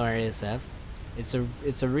suiciding all our ASF? It's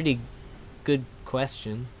a really good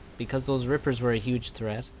question, because those Rippers were a huge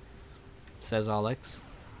threat, says Alex.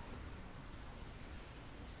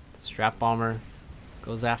 The Strap Bomber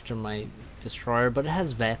goes after my destroyer, but it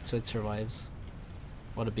has vet, so it survives.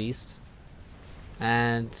 What a beast.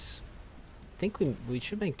 And I think we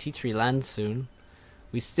should make T3 land soon.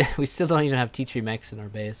 We still don't even have T3 mechs in our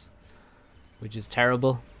base, which is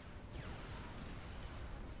terrible.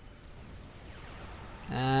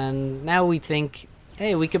 And now we think,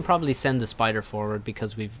 hey, we can probably send the spider forward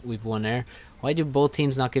because we've won air. Why do both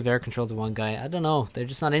teams not give air control to one guy? I don't know. They're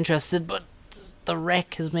just not interested. But the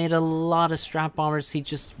wreck has made a lot of strap bombers. He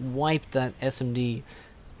just wiped that SMD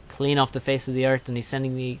clean off the face of the earth, and he's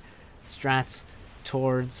sending the strats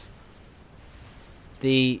towards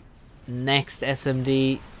the next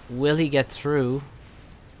SMD. Will he get through?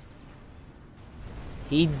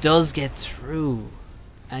 He does get through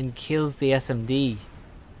and kills the SMD.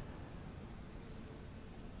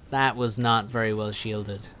 That was not very well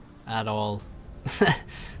shielded at all.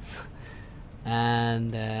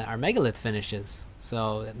 And our Megalith finishes.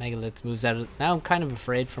 So Megalith moves out. Now I'm kind of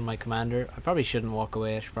afraid for my commander. I probably shouldn't walk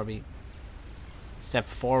away. I should probably step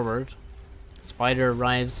forward. Spider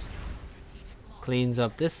arrives, cleans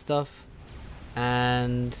up this stuff,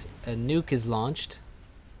 and a nuke is launched.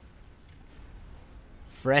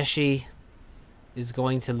 Freshy is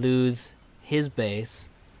going to lose his base.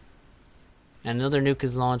 And another nuke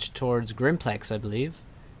is launched towards Grimplex, I believe,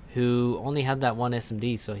 who only had that one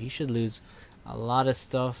SMD, so he should lose a lot of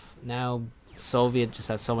stuff. Now Soviet just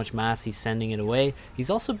has so much mass, he's sending it away.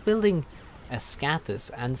 He's also building a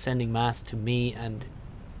Scathis and sending mass to me and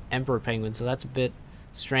Emperor Penguin, so that's a bit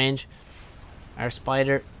strange. Our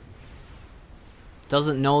Spider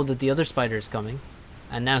doesn't know that the other Spider is coming,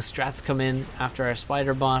 and now Strats come in after our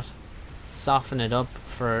Spider bot, soften it up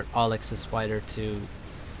for Olex's Spider to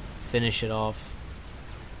finish it off.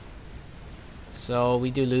 So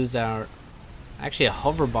we do lose our, actually a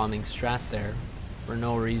hover bombing strat there for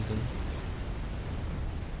no reason,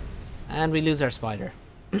 and we lose our Spider.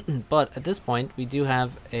 But at this point we do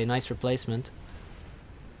have a nice replacement.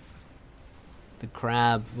 The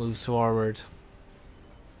crab moves forward.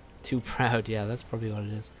 Too proud, yeah, that's probably what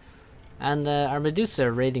it is. And our Medusa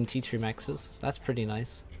raiding T3 Maxes. That's pretty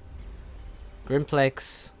nice.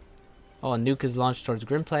 Grimplex. Oh, a nuke is launched towards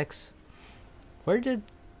Grimplex. Where did...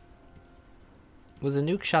 Was a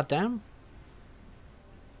nuke shot down?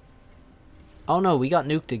 Oh no, we got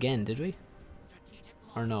nuked again, did we?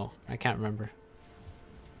 Or no, I can't remember.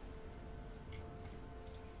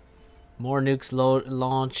 More nukes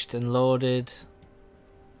launched and loaded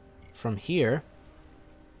from here.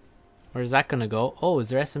 Where is that gonna go? Oh, is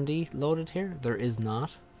there SMD loaded here? There is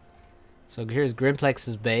not. So here's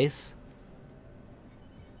Grimplex's base.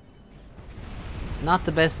 Not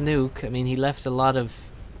the best nuke. I mean, he left a lot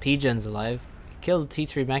of P-gens alive. He killed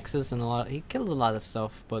T3 Maxes and he killed a lot of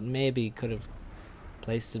stuff, but maybe could have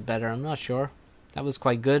placed it better. I'm not sure. That was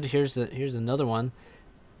quite good. Here's another one.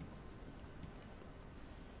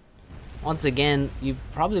 Once again, you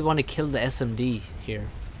probably want to kill the SMD here,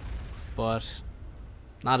 but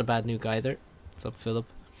not a bad nuke either. What's up, Philip?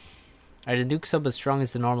 Are the nuke sub as strong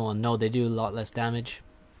as the normal one? No, they do a lot less damage.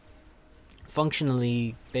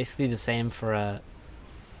 Functionally, basically the same for a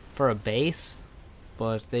base,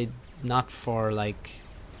 but they not for like.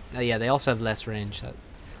 Yeah, they also have less range,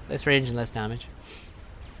 and less damage.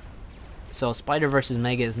 So Spider versus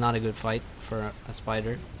Mega is not a good fight for a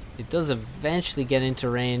Spider. It does eventually get into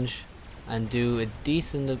range and do a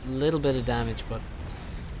little bit of damage, but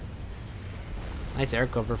nice air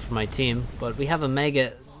cover for my team. But we have a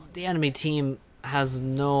Mega. The enemy team has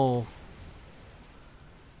no...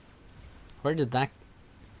 Where did that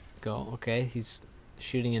go? Okay, he's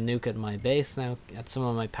shooting a nuke at my base now, at some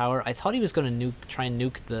of my power. I thought he was going to try and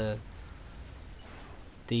nuke the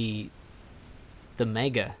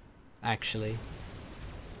Mega, actually,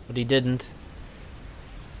 but he didn't.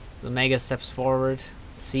 The Mega steps forward,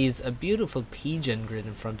 sees a beautiful P-gen grid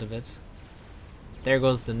in front of it. There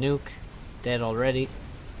goes the nuke, dead already.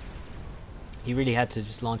 He really had to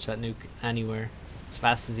just launch that nuke anywhere as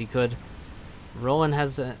fast as he could. Rowan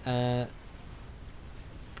has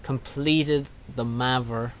completed the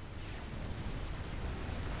Maver,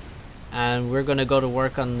 and we're gonna go to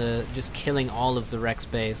work on just killing all of the Rex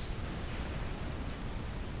base.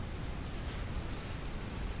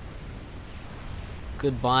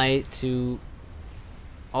 Goodbye to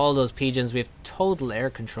all those P-gens. We have total air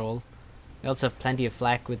control. We also have plenty of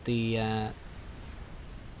flak with the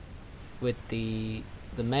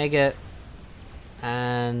Mega,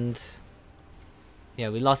 and yeah,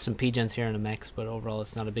 we lost some P-gens here in the mechs, but overall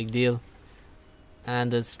it's not a big deal. And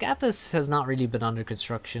the Scathis has not really been under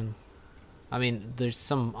construction. I mean, there's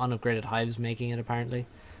some unupgraded hives making it apparently,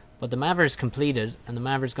 but the Maver is completed, and the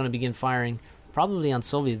Maver is going to begin firing probably on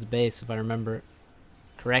Soviet's base if I remember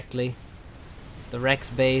correctly. The Rex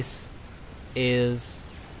base is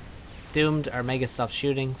doomed. Our Mega stops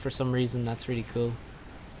shooting for some reason. That's really cool.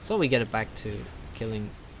 So we get it back to killing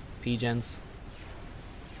P-gens.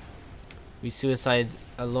 We suicide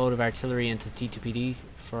a load of artillery into T2PD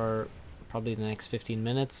for probably the next 15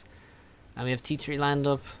 minutes. And we have T3 land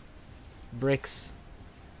up. Bricks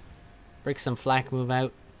and flak move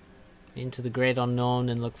out into the great unknown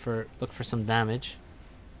and look for some damage.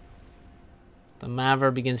 The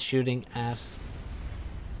Maver begins shooting at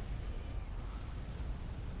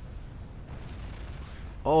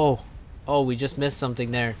Oh Oh, we just missed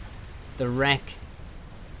something there. The wreck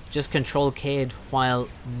just controlled Cade while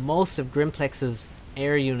most of Grimplex's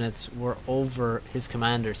air units were over his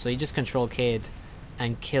commander. So he just controlled Cade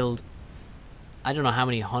and killed, I don't know how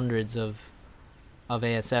many hundreds of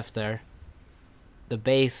ASF there. The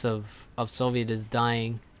base of Soviet is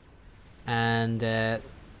dying, and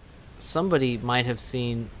somebody might have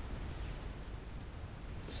seen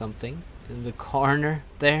something in the corner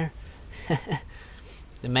there.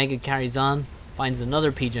 The Mega carries on, finds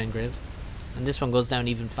another P-Gen grid, and this one goes down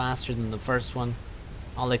even faster than the first one.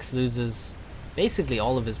 Alex loses basically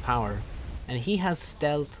all of his power, and he has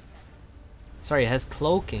stealth, sorry, has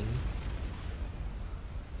cloaking,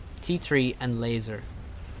 T3 and laser.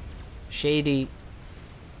 Shady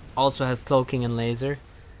also has cloaking and laser.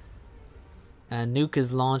 And nuke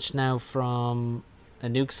is launched now from a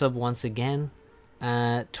nuke sub once again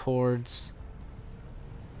towards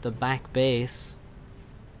the back base,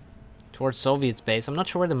 towards Soviet's base. I'm not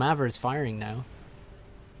sure where the Maver is firing now.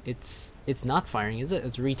 It's not firing, is it?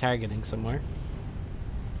 It's retargeting somewhere.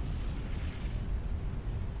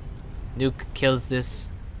 Nuke kills this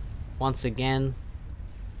once again.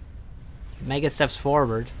 Mega steps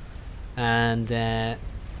forward, and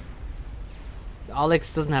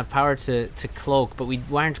Alex doesn't have power to cloak, but we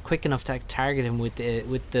weren't quick enough to target him with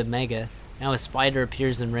the Mega. Now a spider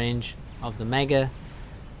appears in range of the Mega,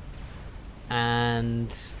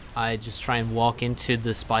 and I just try and walk into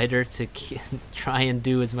the spider to try and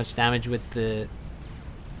do as much damage with the...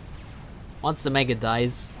 Once the Mega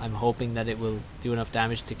dies, I'm hoping that it will do enough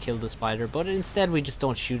damage to kill the spider, but instead we just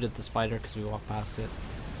don't shoot at the spider because we walk past it.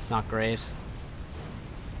 It's not great.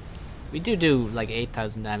 We do like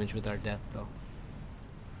 8,000 damage with our death though.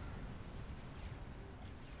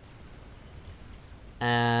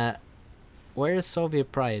 Where is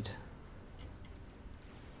Soviet Pride?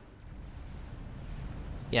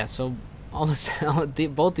 Yeah, so almost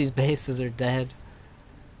both these bases are dead.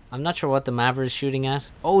 I'm not sure what the Maver is shooting at.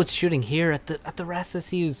 Oh, it's shooting here at the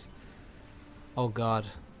RASSUs. Oh god.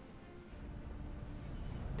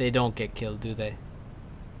 They don't get killed, do they?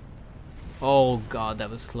 Oh god, that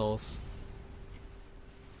was close.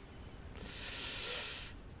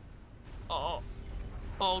 Oh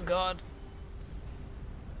god.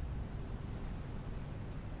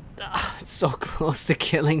 Ah, it's so close to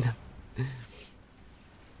killing them.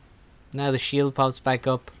 Now the shield pops back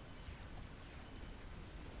up.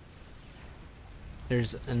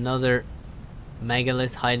 There's another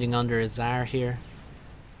megalith hiding under a Tsar here.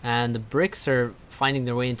 And the bricks are finding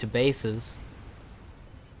their way into bases.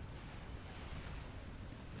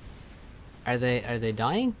 Are they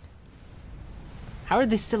dying? How are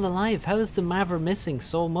they still alive? How is the Maver missing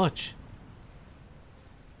so much?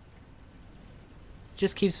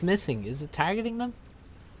 Just keeps missing. Is it targeting them?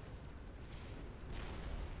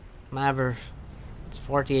 Maver, it's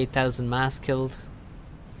 48,000 mass killed.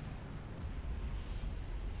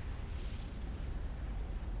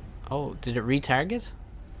 Oh, did it retarget?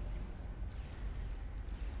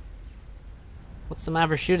 What's the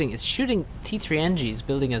Maver shooting? It's shooting T3NGs,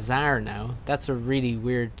 building a Tsar now. That's a really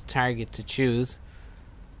weird target to choose.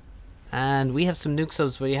 And we have some nuke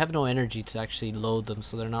subs, but you have no energy to actually load them,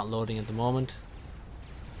 so they're not loading at the moment.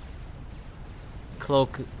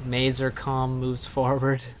 Cloak Mazer Com moves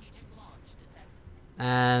forward.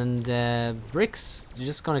 And Bricks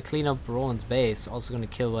just going to clean up Roland's base. Also going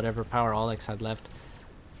to kill whatever power Alex had left.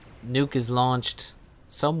 Nuke is launched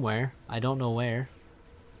somewhere. I don't know where.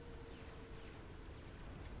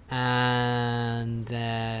 And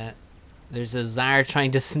there's a Tsar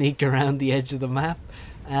trying to sneak around the edge of the map.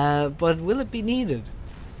 But will it be needed?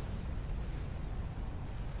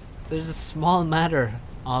 There's a small matter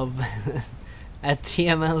of a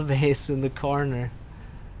TML base in the corner.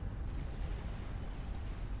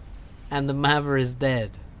 And the Maver is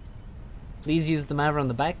dead. Please use the Maver on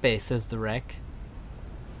the back base, says the wreck.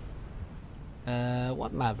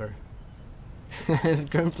 What Maver?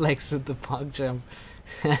 Grimplex with the pog jump.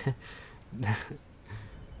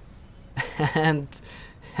 and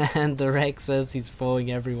the wreck says he's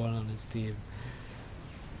foeing everyone on his team.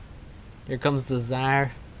 Here comes the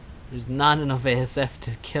Tsar. There's not enough ASF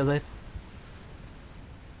to kill it.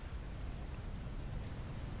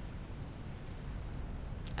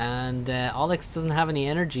 And Alex doesn't have any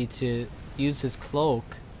energy to use his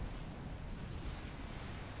cloak.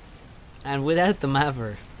 And without the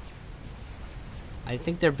Maver, I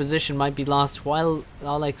think their position might be lost. While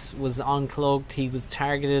Alex was uncloaked, he was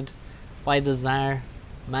targeted by the Tsar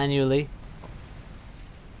manually.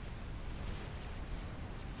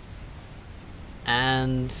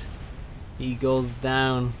 And he goes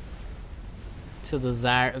down to the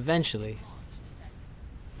Tsar eventually.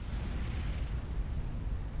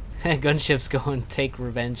 Gunships go and take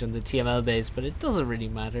revenge on the TML base, but it doesn't really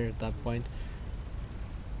matter at that point.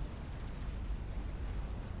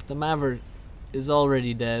 The Maverick is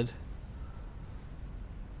already dead.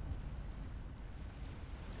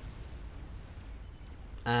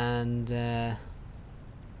 And the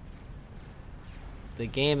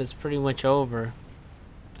game is pretty much over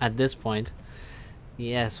at this point.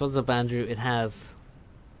 Yes, what's up, Andrew? It has.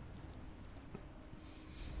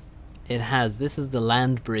 This is the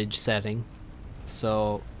land bridge setting,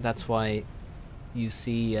 so that's why you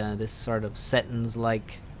see this sort of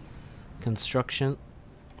settings-like construction.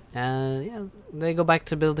 And yeah, they go back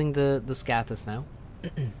to building the Scathus now.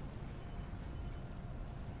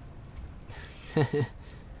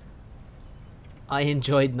 I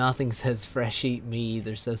enjoyed nothing, says Freshy. Me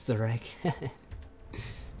either, says the Wreck.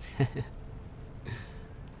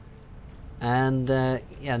 And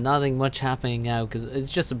yeah, nothing much happening now because it's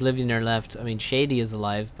just Oblivioner left. I mean, Shady is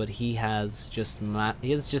alive, but he has just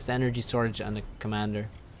energy storage and a commander.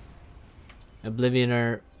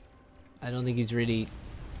 Oblivioner, I don't think he's really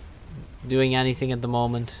doing anything at the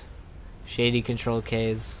moment. Shady control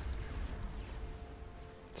Ks.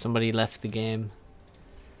 Somebody left the game,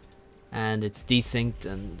 and it's desynced,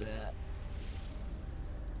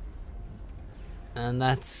 and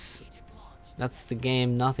that's the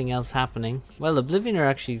game. Nothing else happening. Well, Oblivioner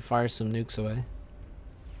actually fires some nukes away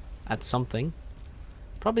at something,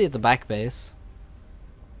 probably at the back base,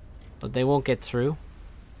 but they won't get through.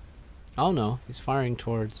 Oh no, he's firing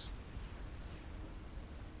towards.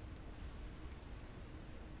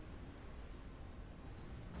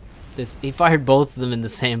 This, he fired both of them in the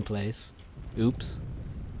same place. Oops.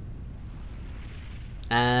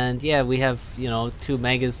 And yeah, we have, you know, 2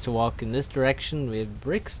 megas to walk in this direction. We have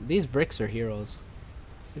bricks. These bricks are heroes.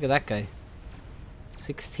 Look at that guy.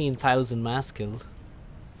 16,000 mass killed.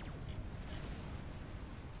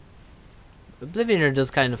 Oblivioner does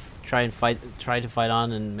kind of try to fight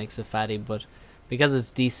on and makes a fatty, but because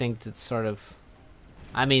it's desynced, it's sort of.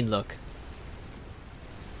 I mean, look.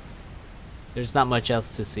 There's not much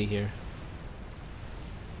else to see here.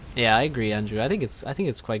 Yeah, I agree, Andrew. I think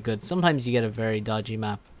it's quite good. Sometimes you get a very dodgy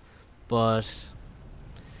map, but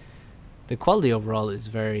the quality overall is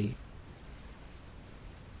very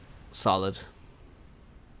solid.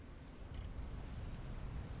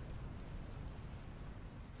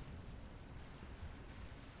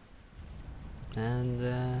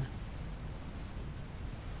 And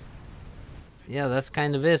yeah, that's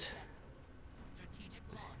kind of it.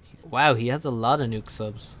 Wow, he has a lot of nuke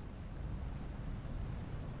subs.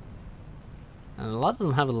 And a lot of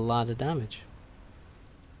them have a lot of damage.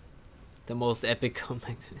 The most epic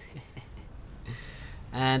comeback.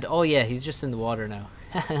 And oh yeah, he's just in the water now.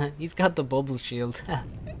 He's got the bubble shield.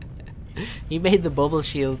 He made the bubble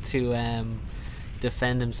shield to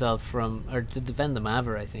defend himself from, or to defend the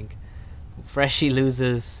Maver, I think. Freshy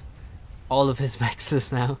loses all of his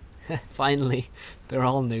mexes now. Finally, they're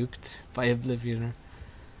all nuked by Oblivioner.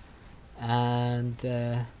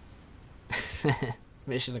 And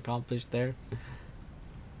mission accomplished there.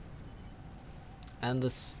 And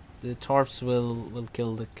the Torps will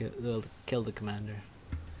kill the commander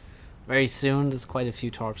very soon. There's quite a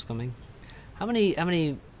few Torps coming. How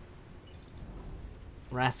many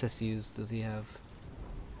RAS-SUs does he have?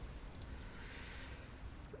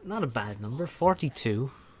 Not a bad number.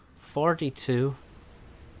 42. 42.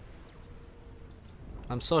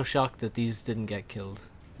 I'm so shocked that these didn't get killed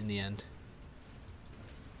in the end.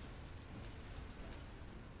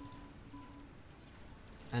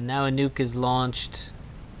 And now a nuke is launched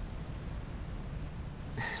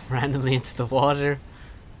randomly into the water.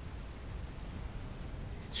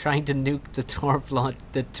 Trying to nuke the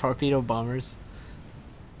the torpedo bombers.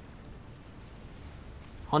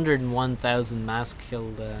 101,000 mass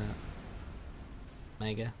killed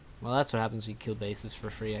Mega. Well, that's what happens when you kill bases for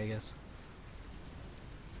free, I guess.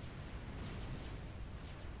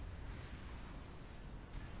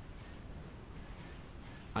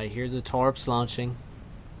 I hear the Torps launching.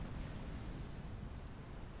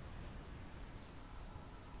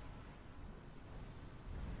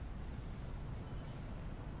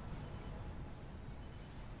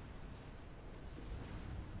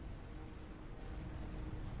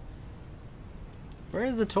 Where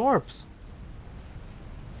are the Torps?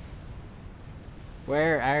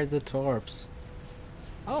 Where are the Torps?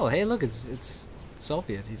 Oh, hey, look, it's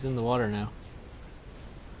Soviet. He's in the water now.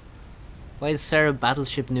 Why is Sarah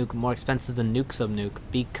Battleship Nuke more expensive than Nuke Sub Nuke?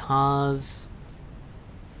 Because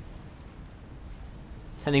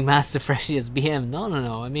sending Master Freshy as BM.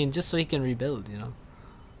 No. I mean, just so he can rebuild, you know.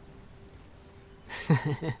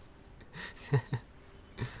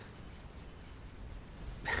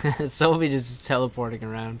 Sophie just teleporting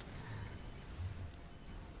around.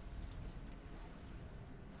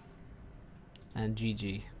 And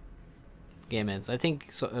GG. Game ends. I think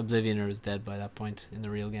Oblivioner is dead by that point in the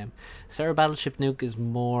real game. Sarah Battleship Nuke is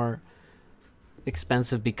more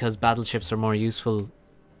expensive because battleships are more useful.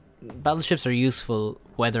 Battleships are useful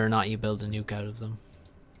whether or not you build a nuke out of them.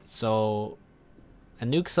 So a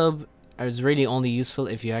nuke sub is really only useful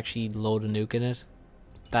if you actually load a nuke in it.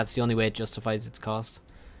 That's the only way it justifies its cost.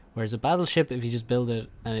 Whereas a battleship, if you just build it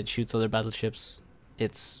and it shoots other battleships,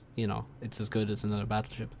 it's, you know, it's as good as another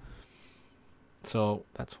battleship. So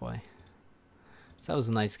that's why. So that was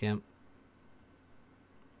a nice game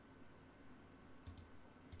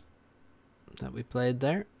that we played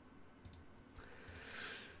there.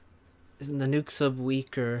 Isn't the nuke sub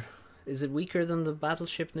weaker? Is it weaker than the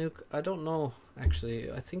battleship nuke? I don't know,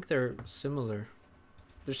 actually. I think they're similar.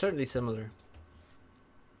 They're certainly similar.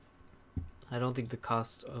 I don't think the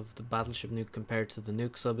cost of the battleship nuke compared to the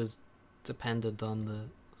nuke sub is dependent on the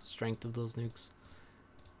strength of those nukes.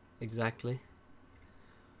 Exactly.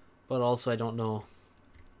 But also I don't know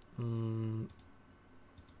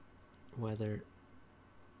whether...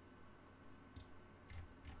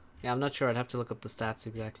 Yeah, I'm not sure. I'd have to look up the stats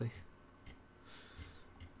exactly.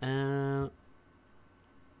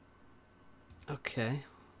 Okay.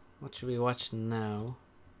 What should we watch now?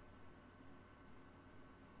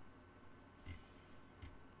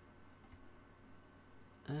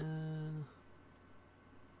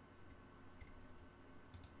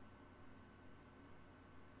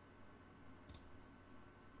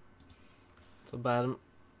 So bottom.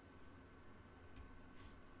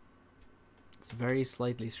 It's very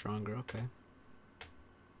slightly stronger, okay.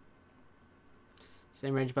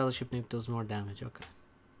 Same range battleship nuke does more damage, okay.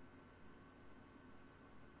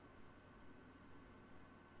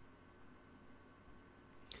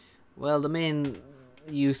 Well, the main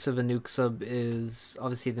use of a nuke sub is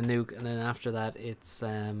obviously the nuke, and then after that it's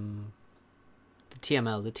the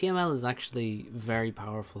TML. The TML is actually very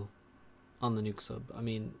powerful on the nuke sub. I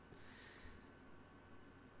mean,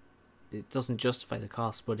 it doesn't justify the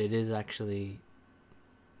cost, but it is actually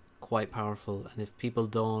quite powerful. And if people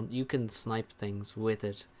don't, you can snipe things with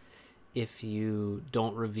it if you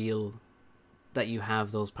don't reveal that you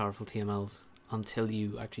have those powerful TMLs until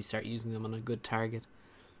you actually start using them on a good target.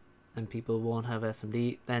 And people won't have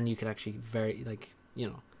SMD, then you can actually very, like, you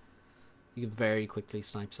know, you can very quickly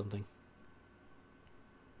snipe something.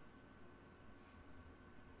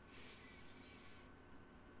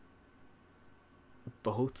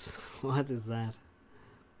 Boats? What is that?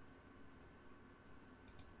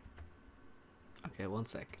 Okay, one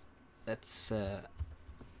sec. Let's find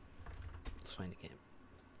a game.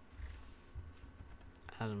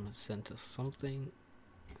 Adam has sent us something.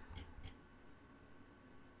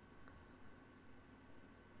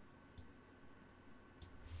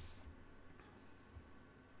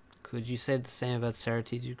 Could you say the same about Sarah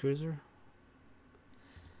TG Cruiser?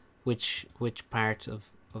 Which part of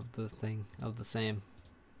the thing, of the same?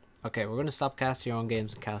 Okay, we're gonna stop casting your own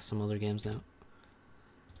games and cast some other games now.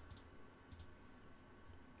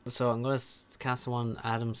 So I'm gonna cast the one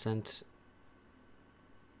Adam sent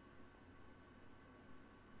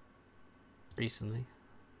recently.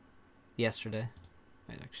 Yesterday.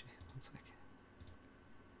 Wait, actually, one sec.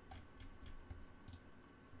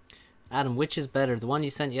 Adam, which is better? The one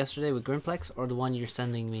you sent yesterday with Grimplex or the one you're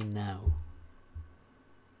sending me now?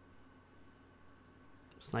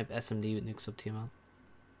 Snipe SMD with nuke sub TML.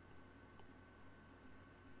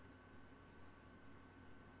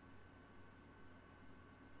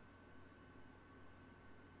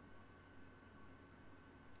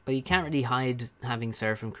 But you can't really hide having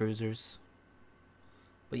Seraphim cruisers.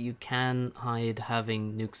 But you can hide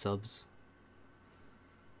having nuke subs.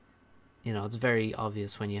 You know, it's very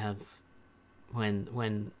obvious when you have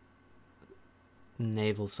when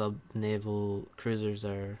naval cruisers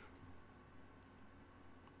are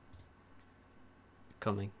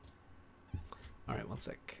coming. Alright, one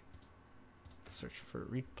sec. Search for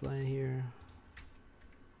replay here.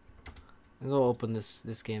 I'll go open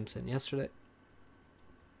this game sent yesterday.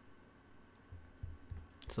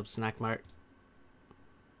 Sub Snack Mart.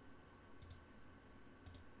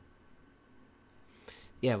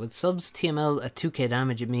 Yeah, with subs TML at 2k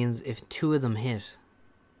damage, it means if two of them hit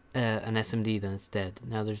an SMD, then it's dead.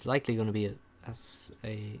 Now, there's likely going to be a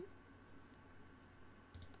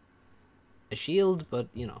shield, but,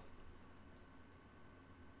 you know.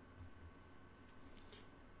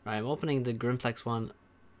 Right, I'm opening the Grimplex one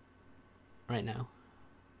right now.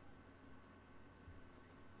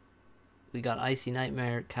 We got Icy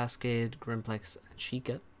Nightmare, Cascade, Grimplex, and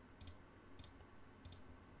Sheikah.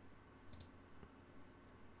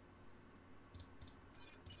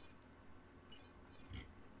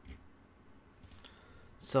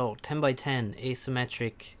 So 10 by 10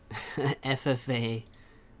 asymmetric FFA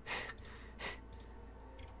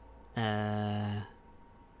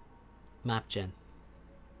map gen.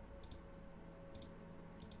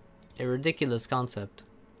 A ridiculous concept,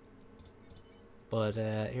 but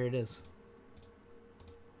here it is.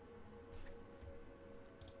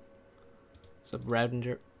 So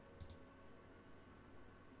Raudinger.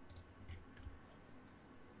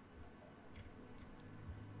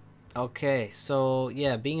 Okay, so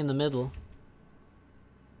yeah, being in the middle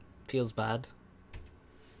feels bad.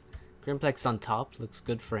 Grimplex on top looks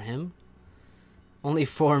good for him. Only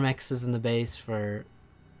 4 mexes in the base for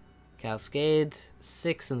Cascade,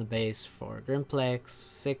 6 in the base for Grimplex,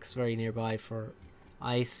 6 very nearby for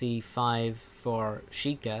Icy, 5 for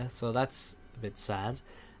Sheikah, so that's a bit sad.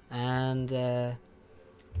 And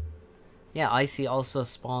yeah, Icy also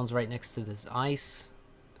spawns right next to this ice,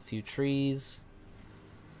 a few trees.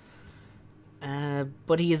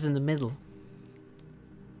 But he is in the middle.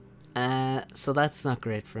 So that's not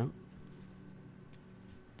great for him.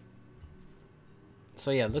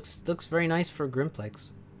 So yeah, looks very nice for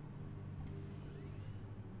Grimplex.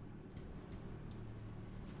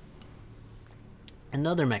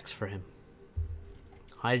 Another mech for him.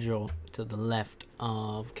 Hydro to the left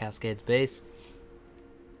of Cascade's base.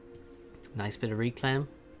 Nice bit of reclaim.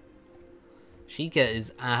 Sheikah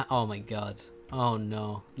is oh my god. Oh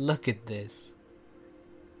no, look at this.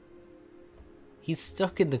 He's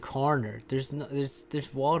stuck in the corner. There's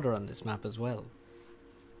water on this map as well.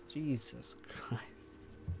 Jesus Christ.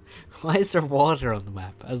 Why is there water on the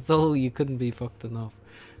map? As though you couldn't be fucked enough.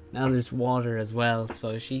 Now there's water as well,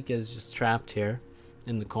 so Sheikah is just trapped here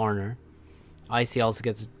in the corner. Icy also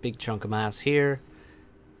gets a big chunk of mass here.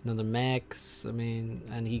 Another Mex, I mean,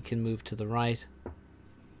 and he can move to the right.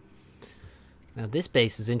 Now this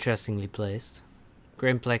base is interestingly placed.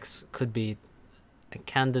 Grimplex could be a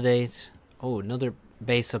candidate. Oh, another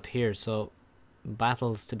base up here, so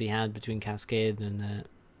battles to be had between Cascade and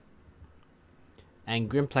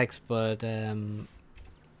Grimplex, but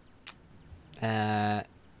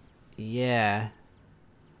yeah.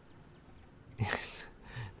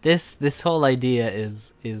 this whole idea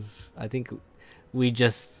is I think we're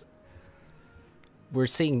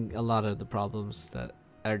seeing a lot of the problems that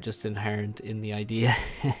are just inherent in the idea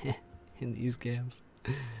in these games.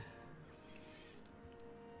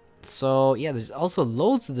 So yeah, there's also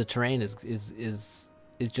loads of the terrain is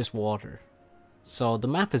just water, so the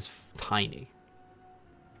map is tiny.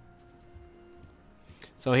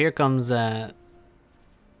 So here comes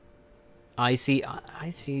I see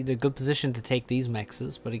the good position to take these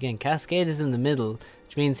mexes, but again, Cascade is in the middle,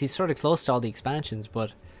 which means he's sort of close to all the expansions,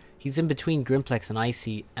 but he's in between Grimplex and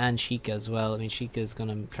Icy and Sheikah as well. I mean, Sheikah is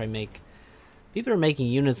gonna try and make... People are making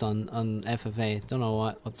units on FFA. Don't know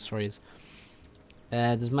what the story is.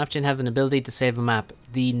 Does MapGen have an ability to save a map?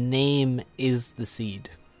 The name is the seed.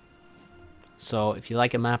 So if you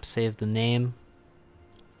like a map, save the name.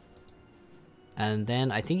 And then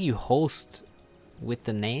I think you host with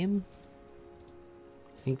the name.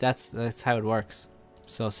 I think that's how it works.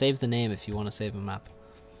 So save the name if you want to save a map.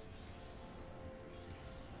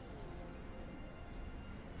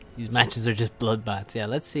 These matches are just bloodbaths. Yeah,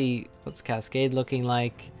 let's see what's Cascade looking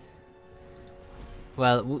like.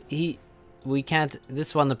 Well, we can't... This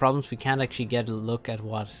is one of the problems. We can't actually get a look at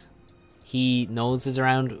what he knows is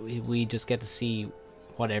around. We just get to see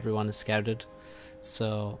what everyone has scouted.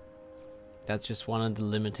 So that's just one of the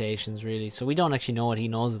limitations, really. So we don't actually know what he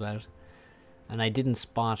knows about. And I didn't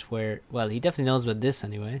spot where... Well, he definitely knows about this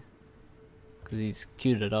anyway, because he's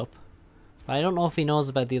queued it up. But I don't know if he knows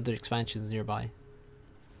about the other expansions nearby.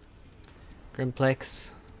 Grimplex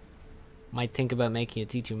might think about making a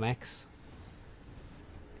T2 Mex.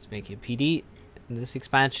 He's making a PD in this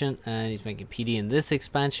expansion, and he's making PD in this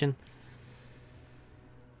expansion.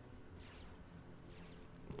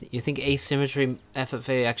 You think asymmetry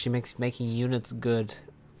FFA actually makes making units good?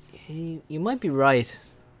 You might be right.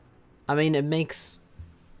 I mean, it makes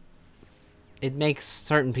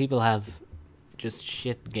certain people have just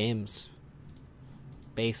shit games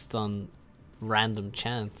based on random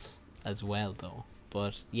chance as well, though.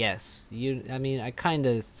 But yes, I mean, I kind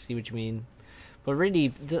of see what you mean. But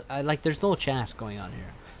really, there's no chat going on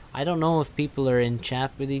here. I don't know if people are in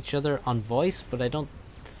chat with each other on voice, but I don't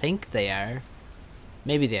think they are.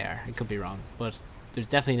 Maybe they are. I could be wrong. But there's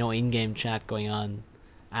definitely no in-game chat going on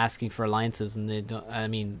asking for alliances, and they don't... I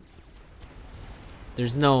mean,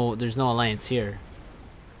 there's no alliance here.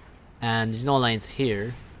 And there's no alliance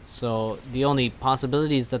here. So the only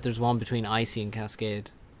possibility is that there's one between Icy and Cascade.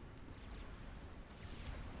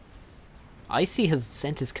 Icy has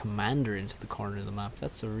sent his commander into the corner of the map.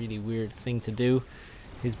 That's a really weird thing to do.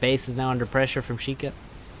 His base is now under pressure from Sheikah.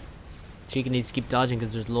 Sheikah needs to keep dodging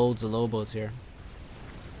because there's loads of Lobos here.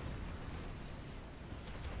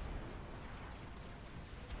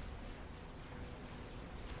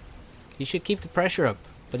 He should keep the pressure up,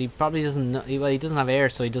 but he probably doesn't know. Well, he doesn't have air,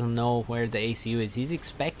 so he doesn't know where the ACU is. He's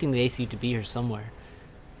expecting the ACU to be here somewhere,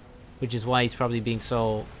 which is why he's probably being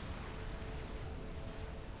so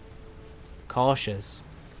cautious.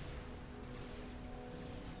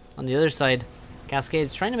 On the other side, Cascade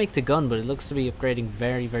is trying to make the gun, but it looks to be upgrading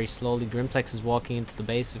very, very slowly. Grimplex is walking into the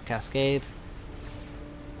base of Cascade.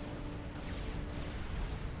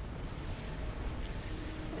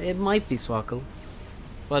 It might be Swackle.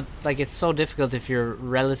 But, like, it's so difficult if you're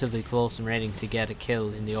relatively close in rating to get a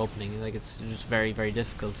kill in the opening. Like, it's just very, very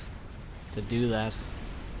difficult to do that.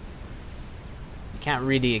 You can't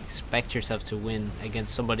really expect yourself to win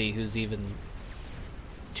against somebody who's even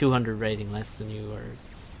 200 rating less than you, or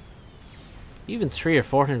even 300 or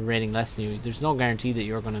 400 rating less than you. There's no guarantee that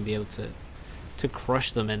you're going to be able to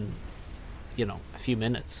crush them in, you know, a few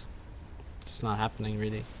minutes. Just not happening,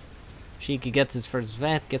 really. Sheikah gets his first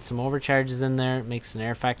vet, gets some overcharges in there, makes an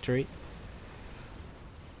air factory.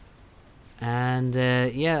 And,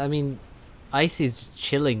 yeah, I mean, Icy's just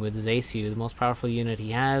chilling with his ACU. The most powerful unit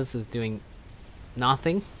he has is doing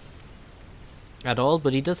nothing at all,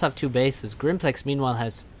 but he does have 2 bases. Grimplex, meanwhile,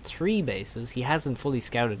 has 3 bases. He hasn't fully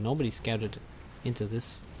scouted. Nobody scouted into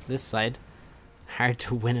this side. Hard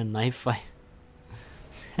to win a knife fight.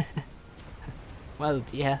 Well,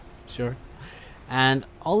 yeah, sure. And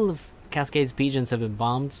all of Cascade's pigeons have been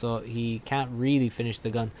bombed, so he can't really finish the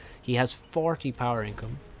gun. He has 40 power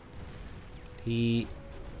income. He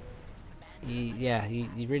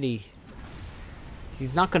really,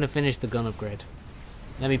 he's not going to finish the gun upgrade.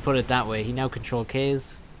 Let me put it that way. He now controls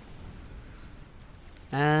K's,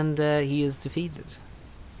 and he is defeated.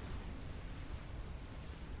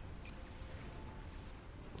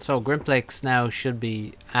 So Grimplex now should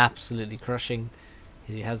be absolutely crushing.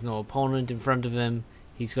 He has no opponent in front of him.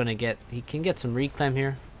 He's gonna get, he can get some reclaim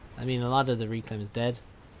here. I mean, a lot of the reclaim is dead,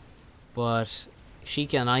 but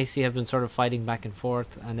Sheikah and Icy have been sort of fighting back and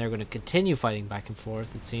forth, and they're going to continue fighting back and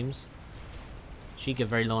forth, it seems. Sheikah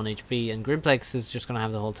very low on HP, and Grimplex is just going to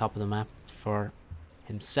have the whole top of the map for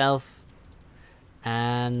himself,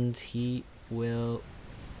 and he will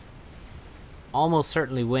almost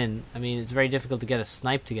certainly win. I mean, it's very difficult to get a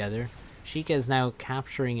snipe together. Sheikah is now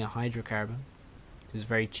capturing a hydrocarbon, who's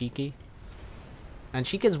very cheeky, and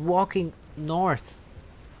Sheikah's walking north.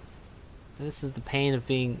 This is the pain of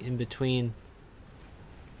being in between.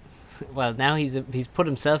 Well, now he's put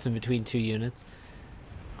himself in between 2 units.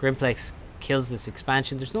 Grimplex kills this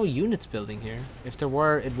expansion. There's no units building here. If there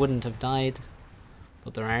were, it wouldn't have died,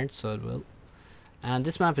 but there aren't, so it will. And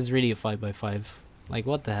this map is really a 5x5. Like,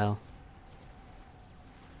 what the hell?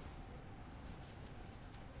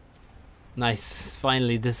 Nice.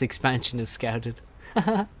 Finally, this expansion is scouted.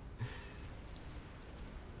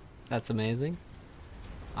 That's amazing.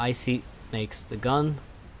 Icy makes the gun,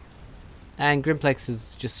 and Grimplex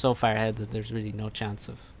is just so far ahead that there's really no chance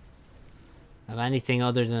of anything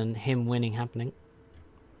other than him winning happening.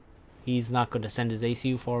 He's not going to send his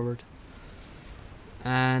ACU forward,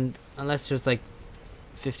 and unless there's like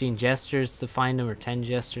 15 gestures to find him or 10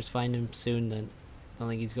 gestures find him soon, then I don't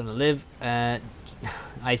think he's going to live.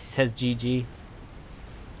 Icy says GG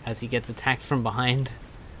as he gets attacked from behind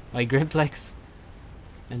by Grimplex,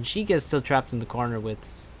 and she gets still trapped in the corner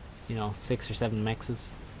with, you know, 6 or 7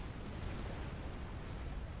 mexes.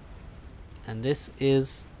 And this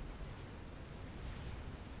is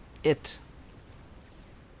it.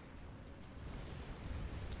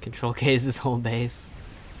 Control K is his whole base.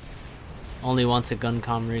 Only wants a gun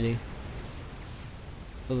comm, really.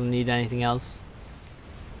 Doesn't need anything else.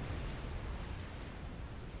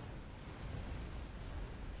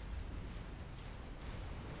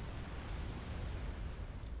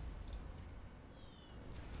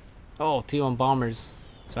 Oh, T1 bombers.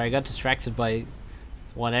 Sorry, I got distracted by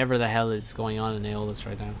whatever the hell is going on in Aeolus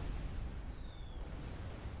right now.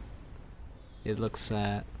 It looks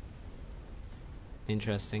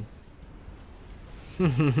interesting.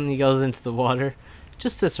 He goes into the water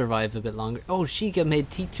just to survive a bit longer. Oh, Sheikah made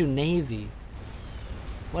T2 Navy.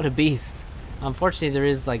 What a beast. Unfortunately, there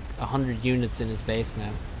is like 100 units in his base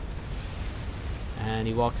now. And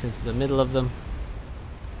he walks into the middle of them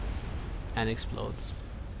and explodes.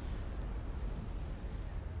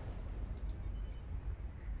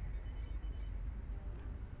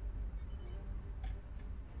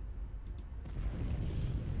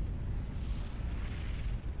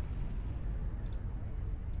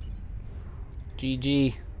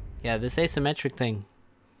 GG. Yeah, this asymmetric thing.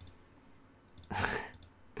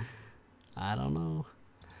 I don't know.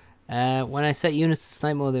 When I set units to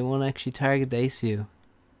snipe mode, they won't actually target the ACU.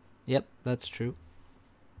 Yep, that's true.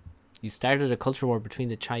 You started a culture war between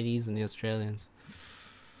the Chinese and the Australians.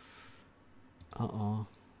 Uh-oh.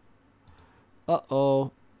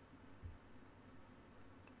 Uh-oh.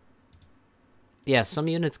 Yeah, some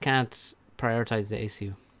units can't prioritize the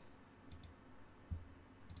ACU.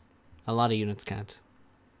 A lot of units can't.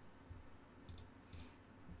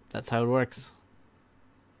 That's how it works.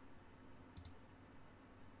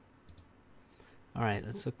 Alright,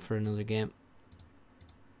 let's look for another game.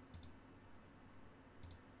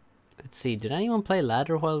 Let's see, did anyone play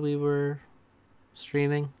ladder while we were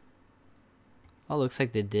streaming? Oh, looks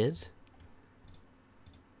like they did.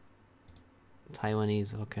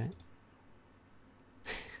 Taiwanese, okay.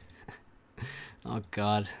 Oh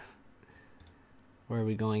god. Where are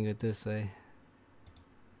we going with this, eh?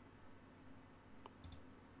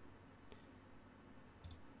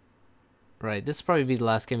 Right, this will probably be the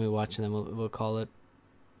last game we watch and then we'll call it.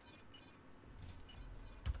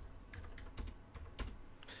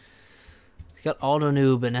 We got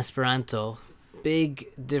AutoNoob and Esperanto. Big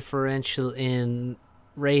differential in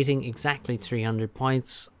rating, exactly 300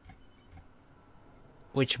 points.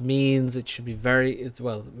 Which means it should be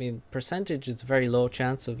well, I mean, percentage is very low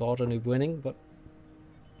chance of AutoNoob winning, but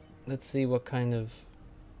let's see what kind of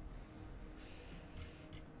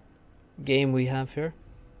game we have here.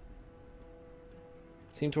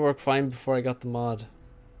 Seemed to work fine before I got the mod.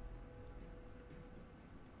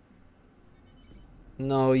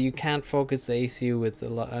 No, you can't focus the ACU with a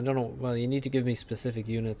lot. I don't know. Well, you need to give me specific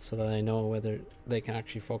units so that I know whether they can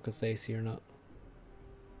actually focus the ACU or not.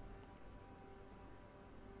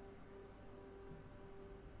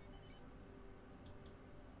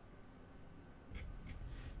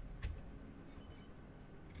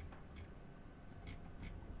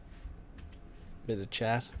 Bit of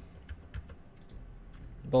chat.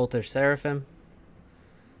 Bolter Seraphim.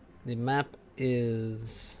 The map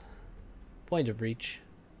is Point of Reach.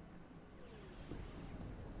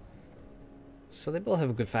 So they both have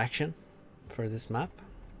a good faction for this map.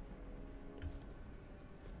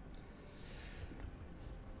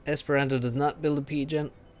 Esperanto does not build a P-Gen.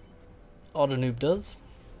 AutoNoob does.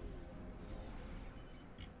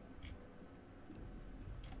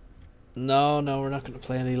 No, we're not going to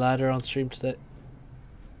play any ladder on stream today.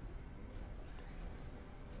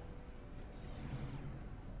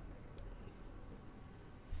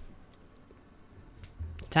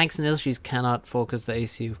 Tanks and Ilshis cannot focus the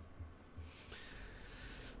ACU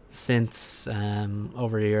since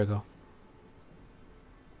over a year ago.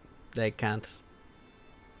 They can't.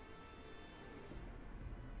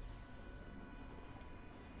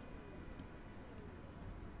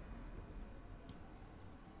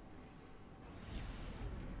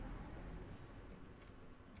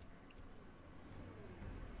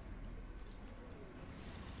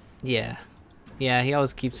 Yeah. Yeah, he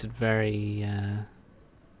always keeps it very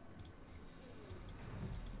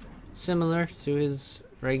similar to his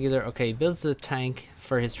regular. Okay, he builds a tank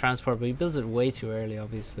for his transport, but he builds it way too early,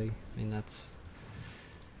 obviously. I mean, that's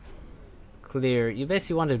clear. You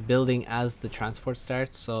basically wanted building as the transport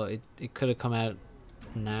starts, so it could have come out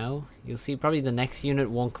now. You'll see probably the next unit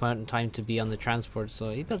won't come out in time to be on the transport, so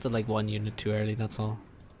he built it like 1 unit too early, that's all.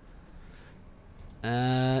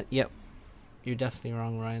 Yep. You're definitely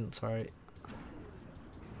wrong, Ryan. Sorry.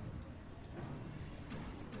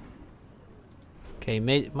 Okay,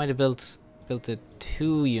 might have built it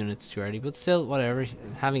 2 units too early, but still, whatever.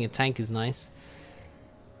 Having a tank is nice.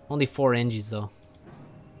 Only 4 NGs though.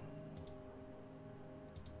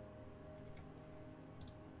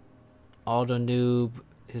 AutoNoob,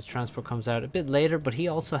 his transport comes out a bit later, but he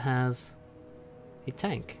also has a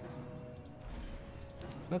tank. So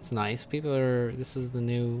that's nice. People are. This is the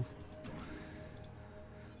new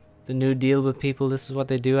deal with people. This is what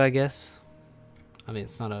they do, I guess. I mean,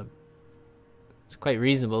 it's quite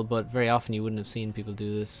reasonable, but very often you wouldn't have seen people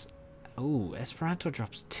do this. Oh, Esperanto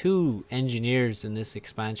drops 2 engineers in this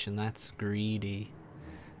expansion. That's greedy.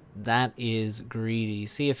 That is greedy.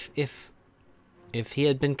 See, if he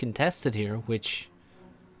had been contested here, which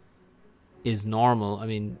is normal. I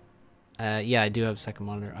mean, yeah, I do have second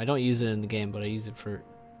monitor. I don't use it in the game, but I use it for,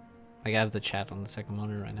 like, I have the chat on the second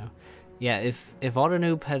monitor right now. Yeah, if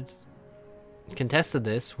AutoNoob had contested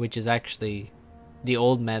this, which is actually the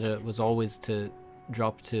old meta was always to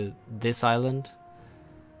drop to this island.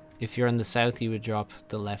 If you're in the south, you would drop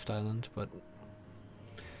the left island, but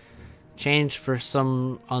changed for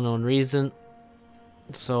some unknown reason.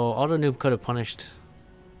 So AutoNoob could have punished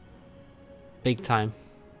big time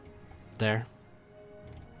there.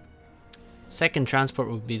 Second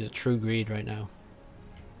transport would be the true greed right now.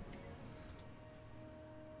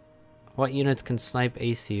 What units can snipe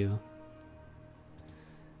ACU?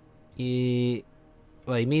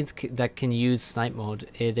 Well, he means that can use snipe mode.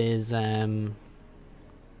 It is, yeah,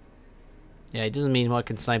 it doesn't mean what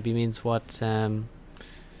can snipe, he means what can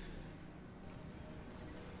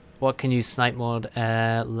use snipe mode.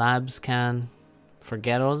 Labs can, for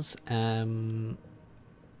ghettos.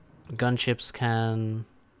 Gunships can,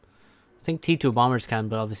 I think T2 bombers can,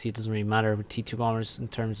 but obviously it doesn't really matter with T2 bombers in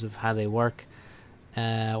terms of how they work.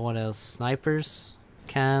 What else? Snipers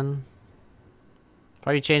can.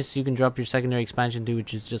 Party change so you can drop your secondary expansion too,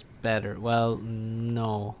 which is just better. Well,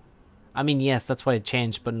 no. I mean, yes, that's why it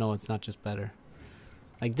changed, but no, it's not just better.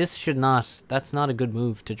 Like, this should not... That's not a good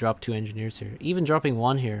move to drop 2 engineers here. Even dropping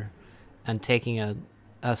 1 here and taking a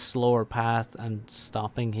slower path and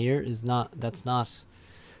stopping here is not... That's not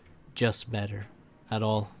just better at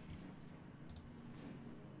all.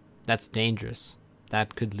 That's dangerous.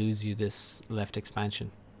 That could lose you this left expansion.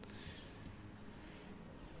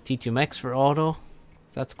 T2 mechs for auto.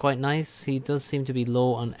 That's quite nice. He does seem to be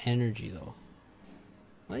low on energy though.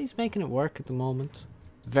 Well, he's making it work at the moment.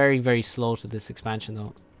 Very, very slow to this expansion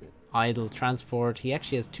though. Idle transport. He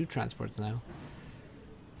actually has 2 transports now,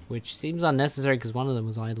 which seems unnecessary because one of them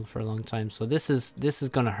was idle for a long time. So this is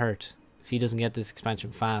gonna hurt if he doesn't get this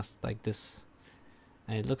expansion fast like this.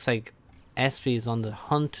 And it looks like SP is on the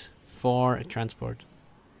hunt for a transport.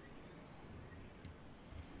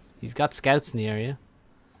 He's got scouts in the area.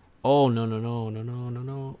 Oh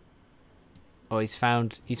no. Oh, he's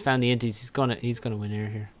found the inties. He's gonna win air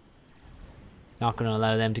here. Not gonna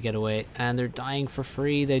allow them to get away. And they're dying for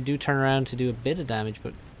free. They do turn around to do a bit of damage,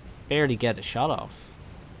 but barely get a shot off.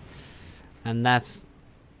 And that's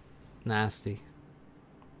nasty.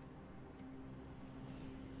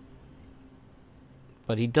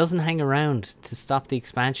 But he doesn't hang around to stop the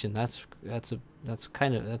expansion. That's a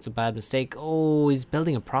bad mistake. Oh, he's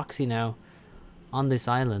building a proxy now on this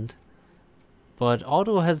island. But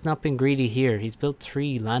Otto has not been greedy here. He's built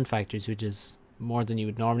 3 land factories, which is more than you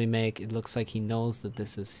would normally make. It looks like he knows that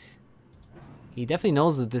this is... He definitely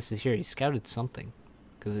knows that this is here. He scouted something.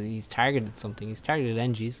 Because he's targeted something. He's targeted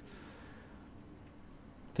NGs.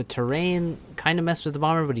 The terrain kind of messed with the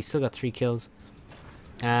bomber, but he still got 3 kills.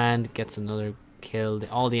 And gets another kill.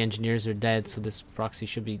 All the engineers are dead, so this proxy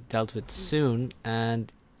should be dealt with soon.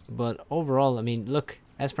 But overall, I mean, look,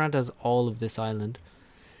 Esperanto has all of this island.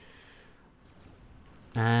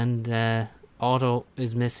 And Otto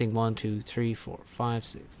is missing 1, 2, 3, 4, 5,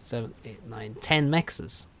 6, 7, 8, 9, 10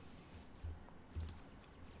 mexes.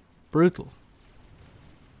 Brutal.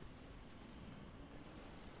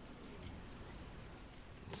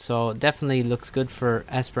 So definitely looks good for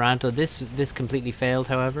Esperanto. This completely failed,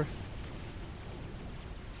 however.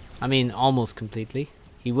 I mean, almost completely.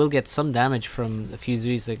 He will get some damage from a few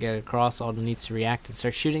Zuis that get across. Otto needs to react and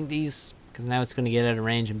start shooting these, because now it's going to get out of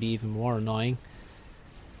range and be even more annoying.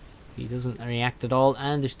 He doesn't react at all,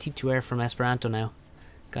 and there's T2 air from Esperanto now.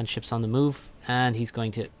 Gunship's on the move, and he's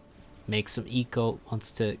going to make some eco.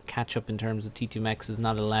 Wants to catch up in terms of T2 mechs, does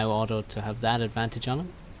not allow Otto to have that advantage on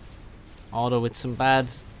him. Otto with some bad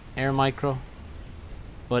air micro,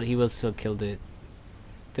 but he will still kill the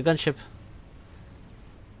gunship.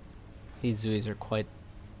 These Zuis are quite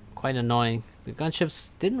annoying. The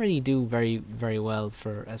gunships didn't really do very, very well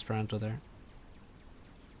for Esperanto there,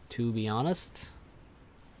 to be honest.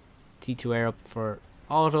 T2 air up for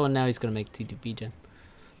Otto, and now he's going to make T2 BGen.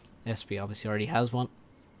 SP obviously already has one.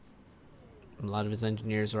 A lot of his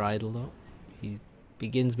engineers are idle though. He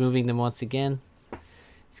begins moving them once again.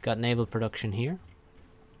 He's got naval production here.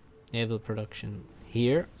 Naval production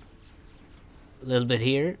here. A little bit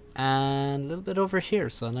here. And a little bit over here.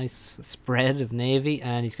 So a nice spread of navy.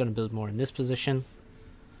 And he's going to build more in this position,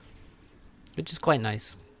 which is quite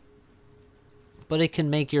nice. But it can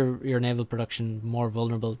make your naval production more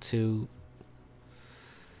vulnerable to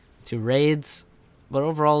raids. But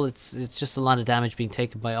overall, it's just a lot of damage being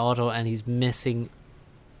taken by Otto, and he's missing,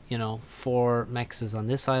 you know, 4 mexes on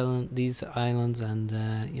this island, these islands, and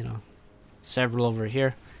you know, several over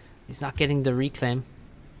here. He's not getting the reclaim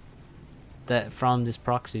that from this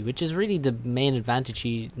proxy, which is really the main advantage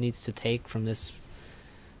he needs to take from this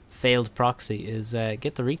failed proxy, is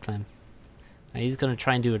get the reclaim. Now he's going to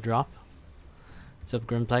try and do a drop. What's up,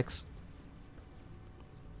 Grimplex?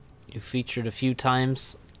 You featured a few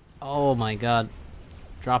times. Oh my god.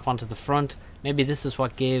 Drop onto the front. Maybe this is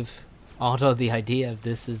what gave Otto the idea of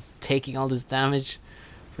this, is taking all this damage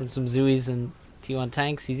from some Zuis and T1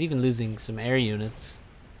 tanks. He's even losing some air units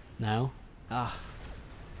now. Ah.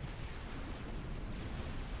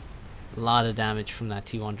 A lot of damage from that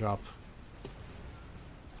T1 drop.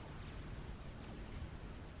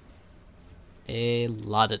 a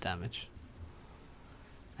lot of damage.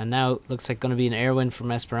 And now looks like going to be an air win from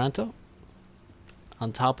Esperanto.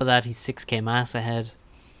 On top of that, he's 6k mass ahead.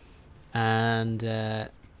 And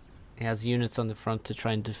he has units on the front to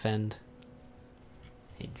try and defend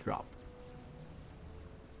a drop.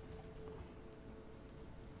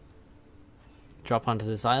 Drop onto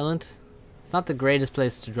this island. It's not the greatest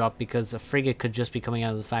place to drop because a frigate could just be coming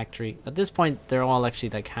out of the factory. At this point, they're all actually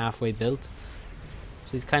like halfway built.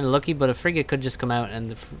 So he's kind of lucky, but a frigate could just come out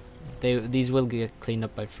and these will get cleaned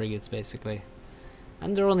up by frigates basically.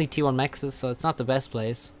 And they're only T1 mexes, so it's not the best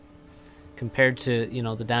place compared to, you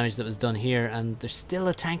know, the damage that was done here. And there's still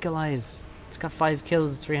a tank alive. It's got 5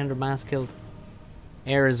 kills, 300 mass killed.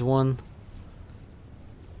 Air is 1.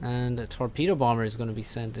 And a torpedo bomber is going to be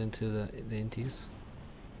sent into the Inties.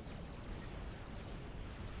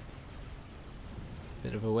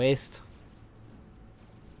 Bit of a waste.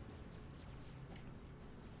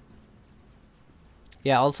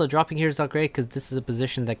 Yeah, also dropping here is not great because this is a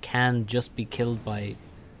position that can just be killed by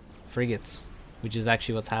frigates, which is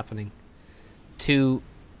actually what's happening. 2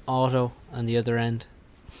 auto on the other end.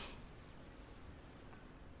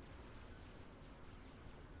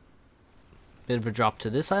 Bit of a drop to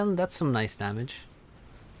this island. That's some nice damage.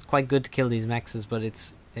 It's quite good to kill these mexes, but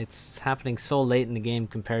it's happening so late in the game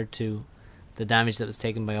compared to the damage that was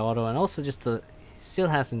taken by auto, and also just he still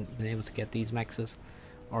hasn't been able to get these mexes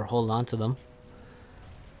or hold on to them.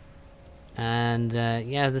 And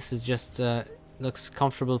yeah, this is just looks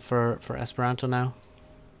comfortable for Esperanto now.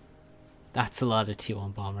 That's a lot of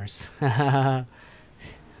T1 bombers.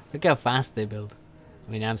 Look how fast they build.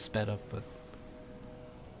 I mean, I'm sped up, but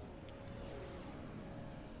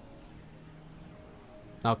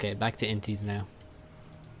okay, back to Inties now.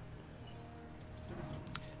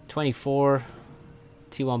 24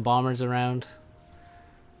 T1 bombers around.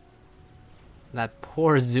 That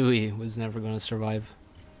poor Zui was never going to survive.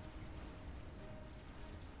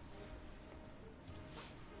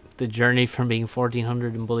 The journey from being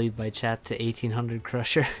 1400 and bullied by chat to 1800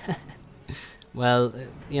 crusher. Well,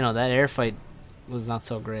 you know, that air fight was not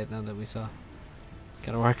so great now that we saw.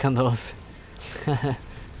 Gotta work on those.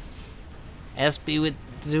 SB with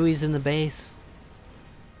Zui's in the base.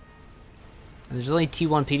 And there's only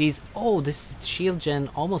T1 PDs. Oh, this shield gen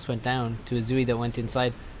almost went down to a Zui that went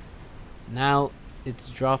inside. Now it's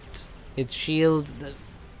dropped its shield,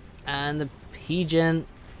 and the P gen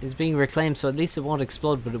is being reclaimed, so at least it won't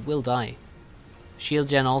explode, but it will die. Shield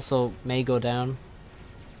gen also may go down.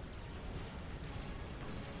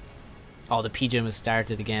 Oh, the P gen was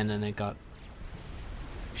started again and it got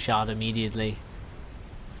shot immediately.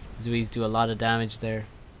 Zui's do a lot of damage there.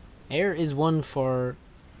 Air is 1 for...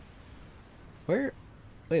 Where?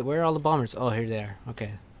 Wait, where are all the bombers? Oh, here they are.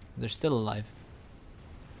 Okay. They're still alive.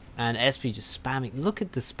 And SP just spamming. Look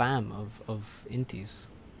at the spam of Inties.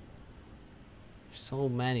 There's so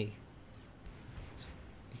many.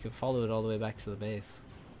 You can follow it all the way back to the base.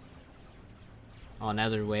 Oh, now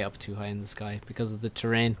they're way up too high in the sky because of the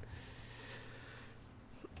terrain.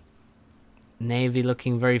 Navy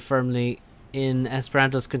looking very firmly in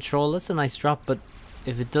Esperanto's control. That's a nice drop, but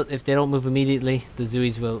if they don't move immediately, the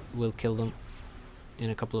Zuis will kill them in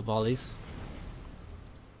a couple of volleys.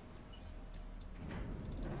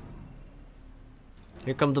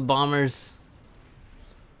 Here come the bombers.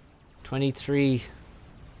 23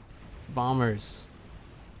 bombers.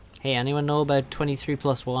 Hey, anyone know about 23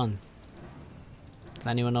 plus 1? Does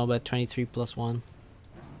anyone know about 23 plus 1?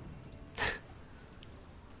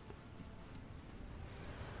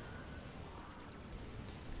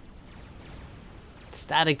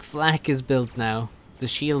 Static flak is built now. The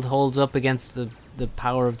shield holds up against the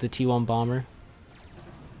power of the T1 bomber.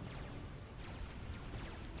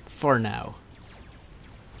 For now.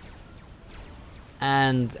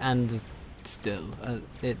 And still,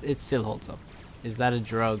 it still holds up. Is that a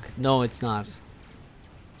drug? No, it's not.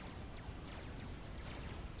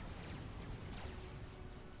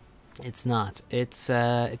 It's not. It's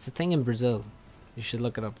a thing in Brazil. You should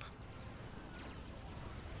look it up.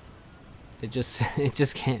 It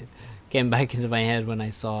just came back into my head when I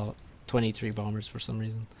saw 23 bombers for some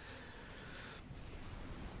reason.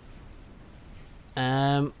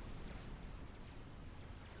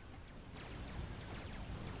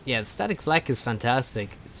 Yeah, the static flak is fantastic.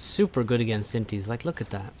 It's super good against Inties. Like, look at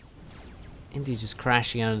that. Inties just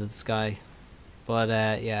crashing out of the sky. But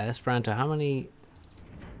yeah, Esperanto, how many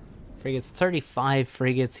frigates? 35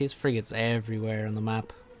 frigates. He has frigates everywhere on the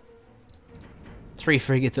map. 3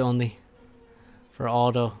 frigates only for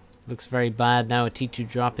auto. Looks very bad. Now a T2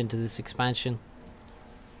 drop into this expansion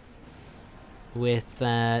with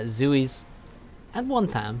Zui's and 1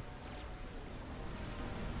 Tham.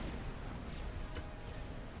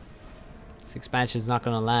 This expansion's not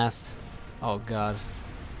gonna last. Oh god.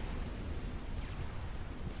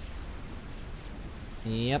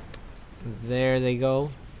 Yep. There they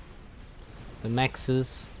go. The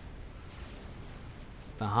mexes.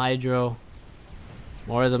 The hydro.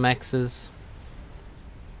 More of the mexes.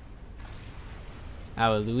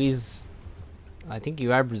 Oh, Louise. I think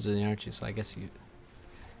you are Brazilian, aren't you? So I guess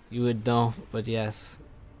you would know, but yes.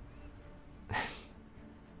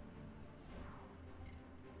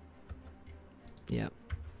 Yep.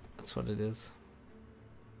 That's what it is.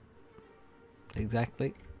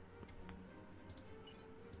 Exactly.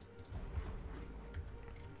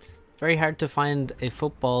 Very hard to find a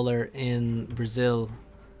footballer in Brazil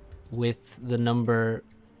with the number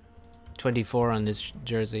 24 on his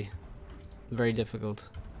jersey. Very difficult.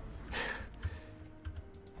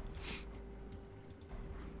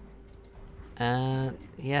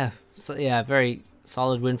 Yeah, so yeah, very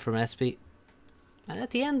solid win from SP. And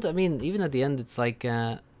at the end, I mean, even at the end, it's like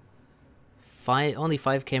only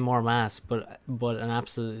 5k more mass, but an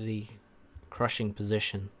absolutely crushing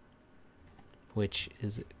position, which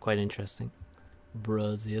is quite interesting.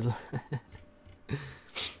 Brazil.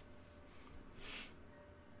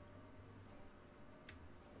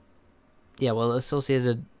 Yeah, well,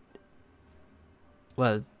 associated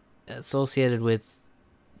with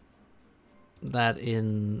that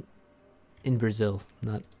in Brazil,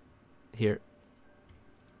 not here.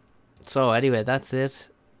 So anyway, that's it.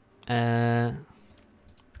 Yeah,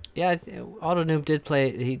 Autonoob did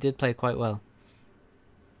play. He did play quite well.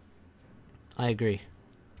 I agree.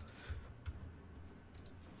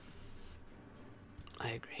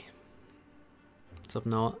 What's up,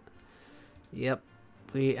 Noah? Yep,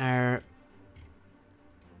 we are.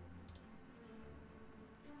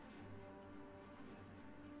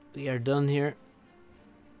 We are done here.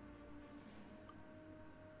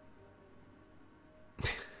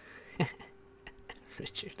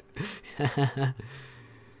 Richard.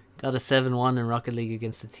 Got a 7-1 in Rocket League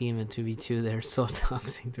against a team in 2v2. They're so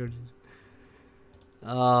toxic.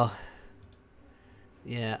 Oh.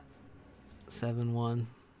 Yeah. 7-1.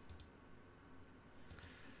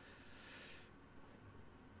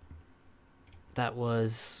 That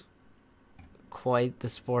was quite the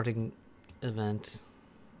sporting event.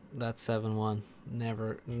 That 7-1.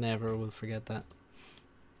 Never will forget that.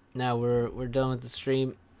 Now we're done with the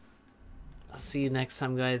stream. I'll see you next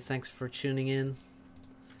time, guys. Thanks for tuning in.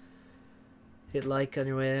 Hit like on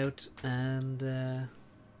your way out, and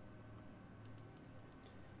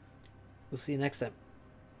we'll see you next time.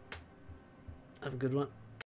 Have a good one.